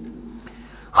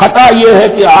 خطا یہ ہے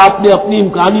کہ آپ نے اپنی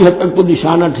امکانی حد تک تو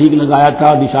نشانہ ٹھیک لگایا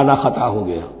تھا، نشانہ خطا ہو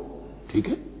گیا، ٹھیک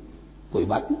ہے کوئی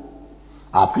بات نہیں،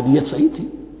 آپ کی نیت صحیح تھی.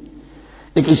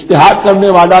 ایک اجتہاد کرنے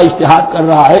والا اجتہاد کر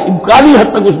رہا ہے، امکانی حد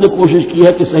تک اس نے کوشش کی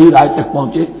ہے کہ صحیح رائے تک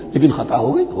پہنچے، لیکن خطا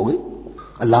ہو گئی،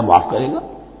 اللہ معاف کرے گا۔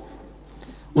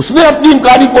 اس نے اپنی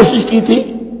امکانی کوشش کی تھی،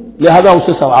 لہذا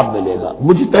اسے ثواب ملے گا۔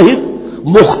 مجتہد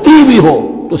مخطی بھی ہو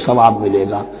تو ثواب ملے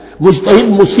گا، مجتہد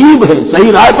مصیب ہے،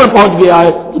 صحیح رائے پر پہنچ گیا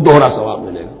ہے تو دوہرا ثواب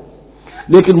ملے گا،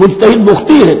 لیکن مجتہد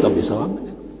مخطی ہے تب بھی ثواب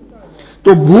ملے گا۔ تو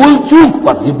بھول چوک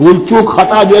پر، یہ بھول چوک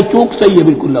خطا جو ہے، چوک صحیح ہے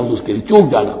بالکل لفظ اس کے لیے،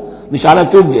 چوک جانا، نشانہ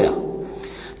چوک گیا۔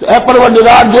 تو اے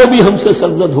پروردگار، جو بھی ہم سے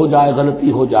سرزد ہو جائے،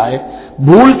 غلطی ہو جائے،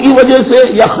 بھول کی وجہ سے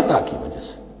یا خطا کی وجہ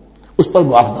سے، اس پر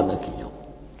معاوضہ نہ کیجیے۔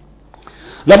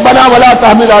 ربنا ولا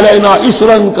تحمل علینا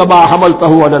اصرا کما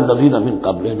حملته علی الذین من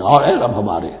قبلنا، اور اے رب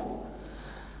ہمارے،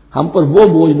 ہم پر وہ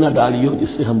بوجھ نہ ڈالیو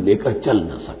جس سے ہم لے کر چل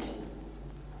نہ سکیں۔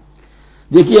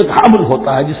 دیکھیے ایک حمل ہوتا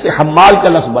ہے جس سے حمال کا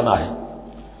لفظ بنا ہے،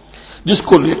 جس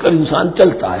کو لے کر انسان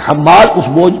چلتا ہے۔ حمال اس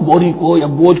بوری کو یا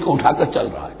بوجھ کو اٹھا کر چل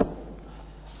رہا ہے،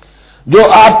 جو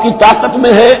آپ کی طاقت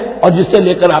میں ہے اور جس سے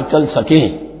لے کر آپ چل سکیں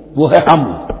وہ ہے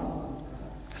حمل،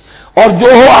 اور جو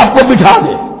ہو آپ کو بٹھا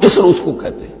دے، اسر اس کو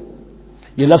کہتے ہیں۔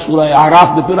 یہ لفظ سورہ اعراف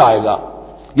میں پھر آئے گا،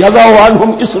 یضع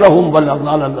عنہم اسرہم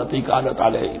والاغلال التی کانت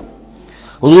علیہم۔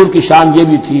 حضور کی شان یہ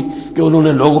بھی تھی کہ انہوں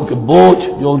نے لوگوں کے بوجھ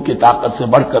جو ان کی طاقت سے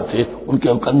بڑھ کر تھے ان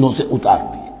کے کندھوں سے اتار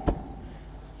دیے۔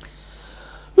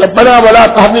 ربنا ولا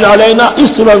تحمل علینا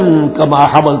اصرا کما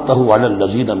حملته علی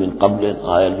الذین من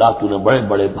قبلنا، اے اللہ تو نے بڑے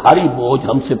بڑے بھاری بوجھ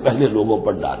ہم سے پہلے لوگوں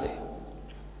پر ڈالے۔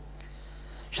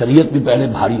 شریعت بھی پہلے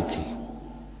بھاری تھی،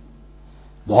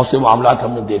 بہت سے معاملات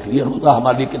ہم نے دیکھ لیے، روزہ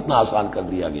ہمارے لیے کتنا آسان کر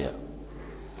دیا گیا،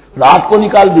 رات کو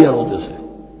نکال دیا روزے سے،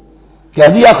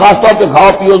 کہہ دیا خاص طور پہ کھاؤ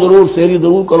پیو ضرور، سحری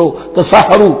ضرور کرو،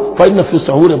 تسحروا فإن فی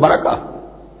السحور برکہ،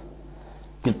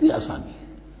 کتنی آسانی ہے۔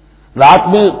 رات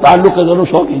میں تعلق زن و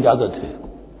شو کی اجازت ہے،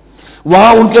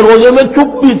 وہاں ان کے روزے میں چپ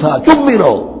بھی تھا، چپ بھی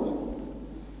رہو،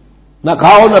 نہ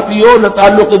کھاؤ نہ پیو، نہ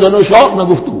تعلق زن و شو، نہ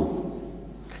گفتگو،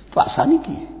 تو آسانی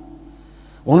کی ہے۔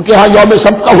 ان کے ہاں یوم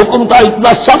سبت کا حکم تھا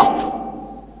اتنا سخت،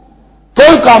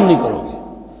 کوئی کام نہیں کرو گے۔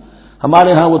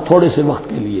 ہمارے ہاں وہ تھوڑے سے وقت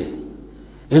کے لیے،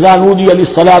 اذا نودی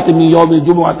للصلاۃ من یوم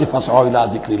الجمعۃ فاسعوا الی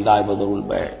ذکر اللہ وذروا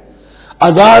البیع،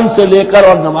 اذان سے لے کر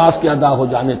اور نماز کے ادا ہو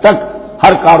جانے تک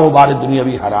ہر کاروبار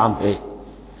دنیاوی حرام ہے،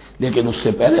 لیکن اس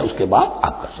سے پہلے اس کے بعد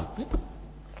آپ کر سکتے ہیں،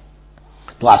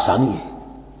 تو آسانی ہے۔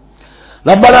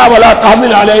 ربنا ولا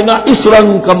تحمل علینا اصرا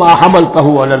کما حملته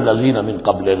علی الذین من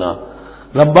قبلنا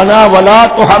ربنا ولا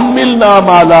تحملنا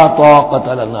ما لا طاقۃ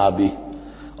لنا به،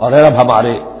 اور اے رب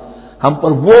ہمارے، ہم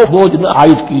پر وہ بوجھ نہ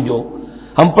عائد کی جو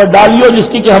ہم پر ڈالیو جس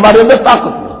کی کہ ہمارے اندر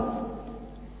طاقت نہ ہو۔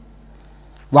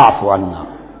 واعف عنا،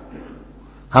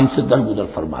 ہم سے درگزر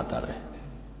فرماتا رہے،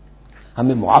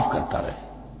 ہمیں معاف کرتا رہے،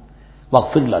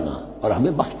 واغفر لنا، اور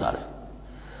ہمیں بخشتا رہے۔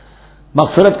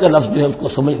 مغفرت کا لفظ جو ہے اس کو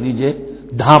سمجھ لیجئے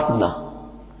ڈھانپنا،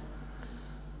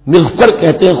 مغفر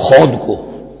کہتے ہیں خود کو،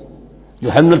 جو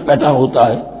ہیلمٹ پیٹرن ہوتا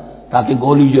ہے تاکہ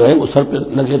گولی جو ہے وہ سر پہ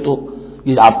لگے تو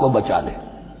یہ آپ کو بچا لے۔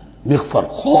 مغفر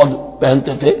خود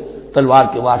پہنتے تھے تلوار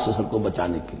کے وار سے سر کو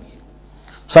بچانے کے لیے،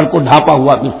 سر کو ڈھانپا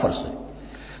ہوا مغفر سے،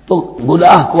 تو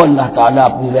گناہ کو اللہ تعالیٰ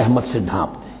اپنی رحمت سے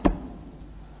ڈھانپ دے۔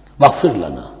 واغفر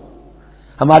لنا،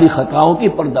 ہماری خطاؤں کی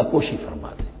پردہ پوشی فرما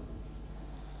دے۔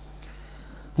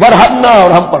 ورحمنا،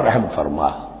 اور ہم پر رحم فرما۔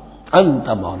 انت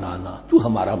مولانا، تو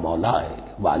ہمارا مولا ہے،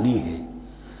 والی ہے،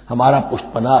 ہمارا پشت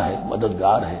پناہ ہے،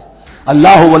 مددگار ہے۔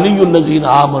 اللہ ولی الذین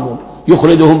آمنوا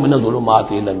یخرجہم من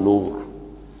الظلمات الی النور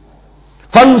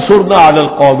فانصرنا علی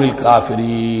القوم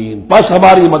الکافرین، بس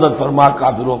ہماری مدد فرما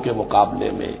کافروں کے مقابلے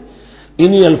میں۔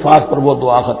 انہی الفاظ پر وہ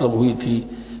دعا ختم ہوئی تھی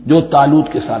جو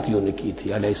طالوت کے ساتھیوں نے کی تھی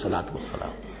علیہ الصلوۃ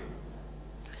والسلام۔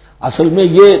 اصل میں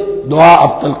یہ دعا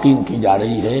اب تلقین کی جا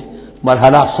رہی ہے،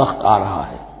 مرحلہ سخت آ رہا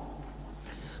ہے،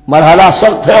 مرحلہ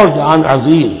سخت ہے اور جان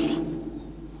عزیز،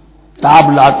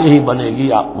 تاب لاتے ہی بنے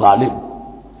گی آپ غالب۔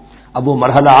 اب وہ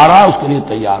مرحلہ آ رہا ہے، اس کے لیے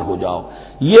تیار ہو جاؤ۔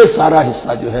 یہ سارا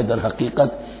حصہ جو ہے در حقیقت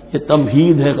یہ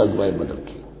تمہید ہے غزوہ بدر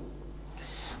کی۔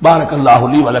 بارک اللہ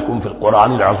لی ولکم فی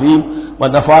القرآن العظیم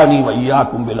ونفعنی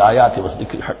وإیاکم بالآیات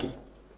والذکر الحکیم۔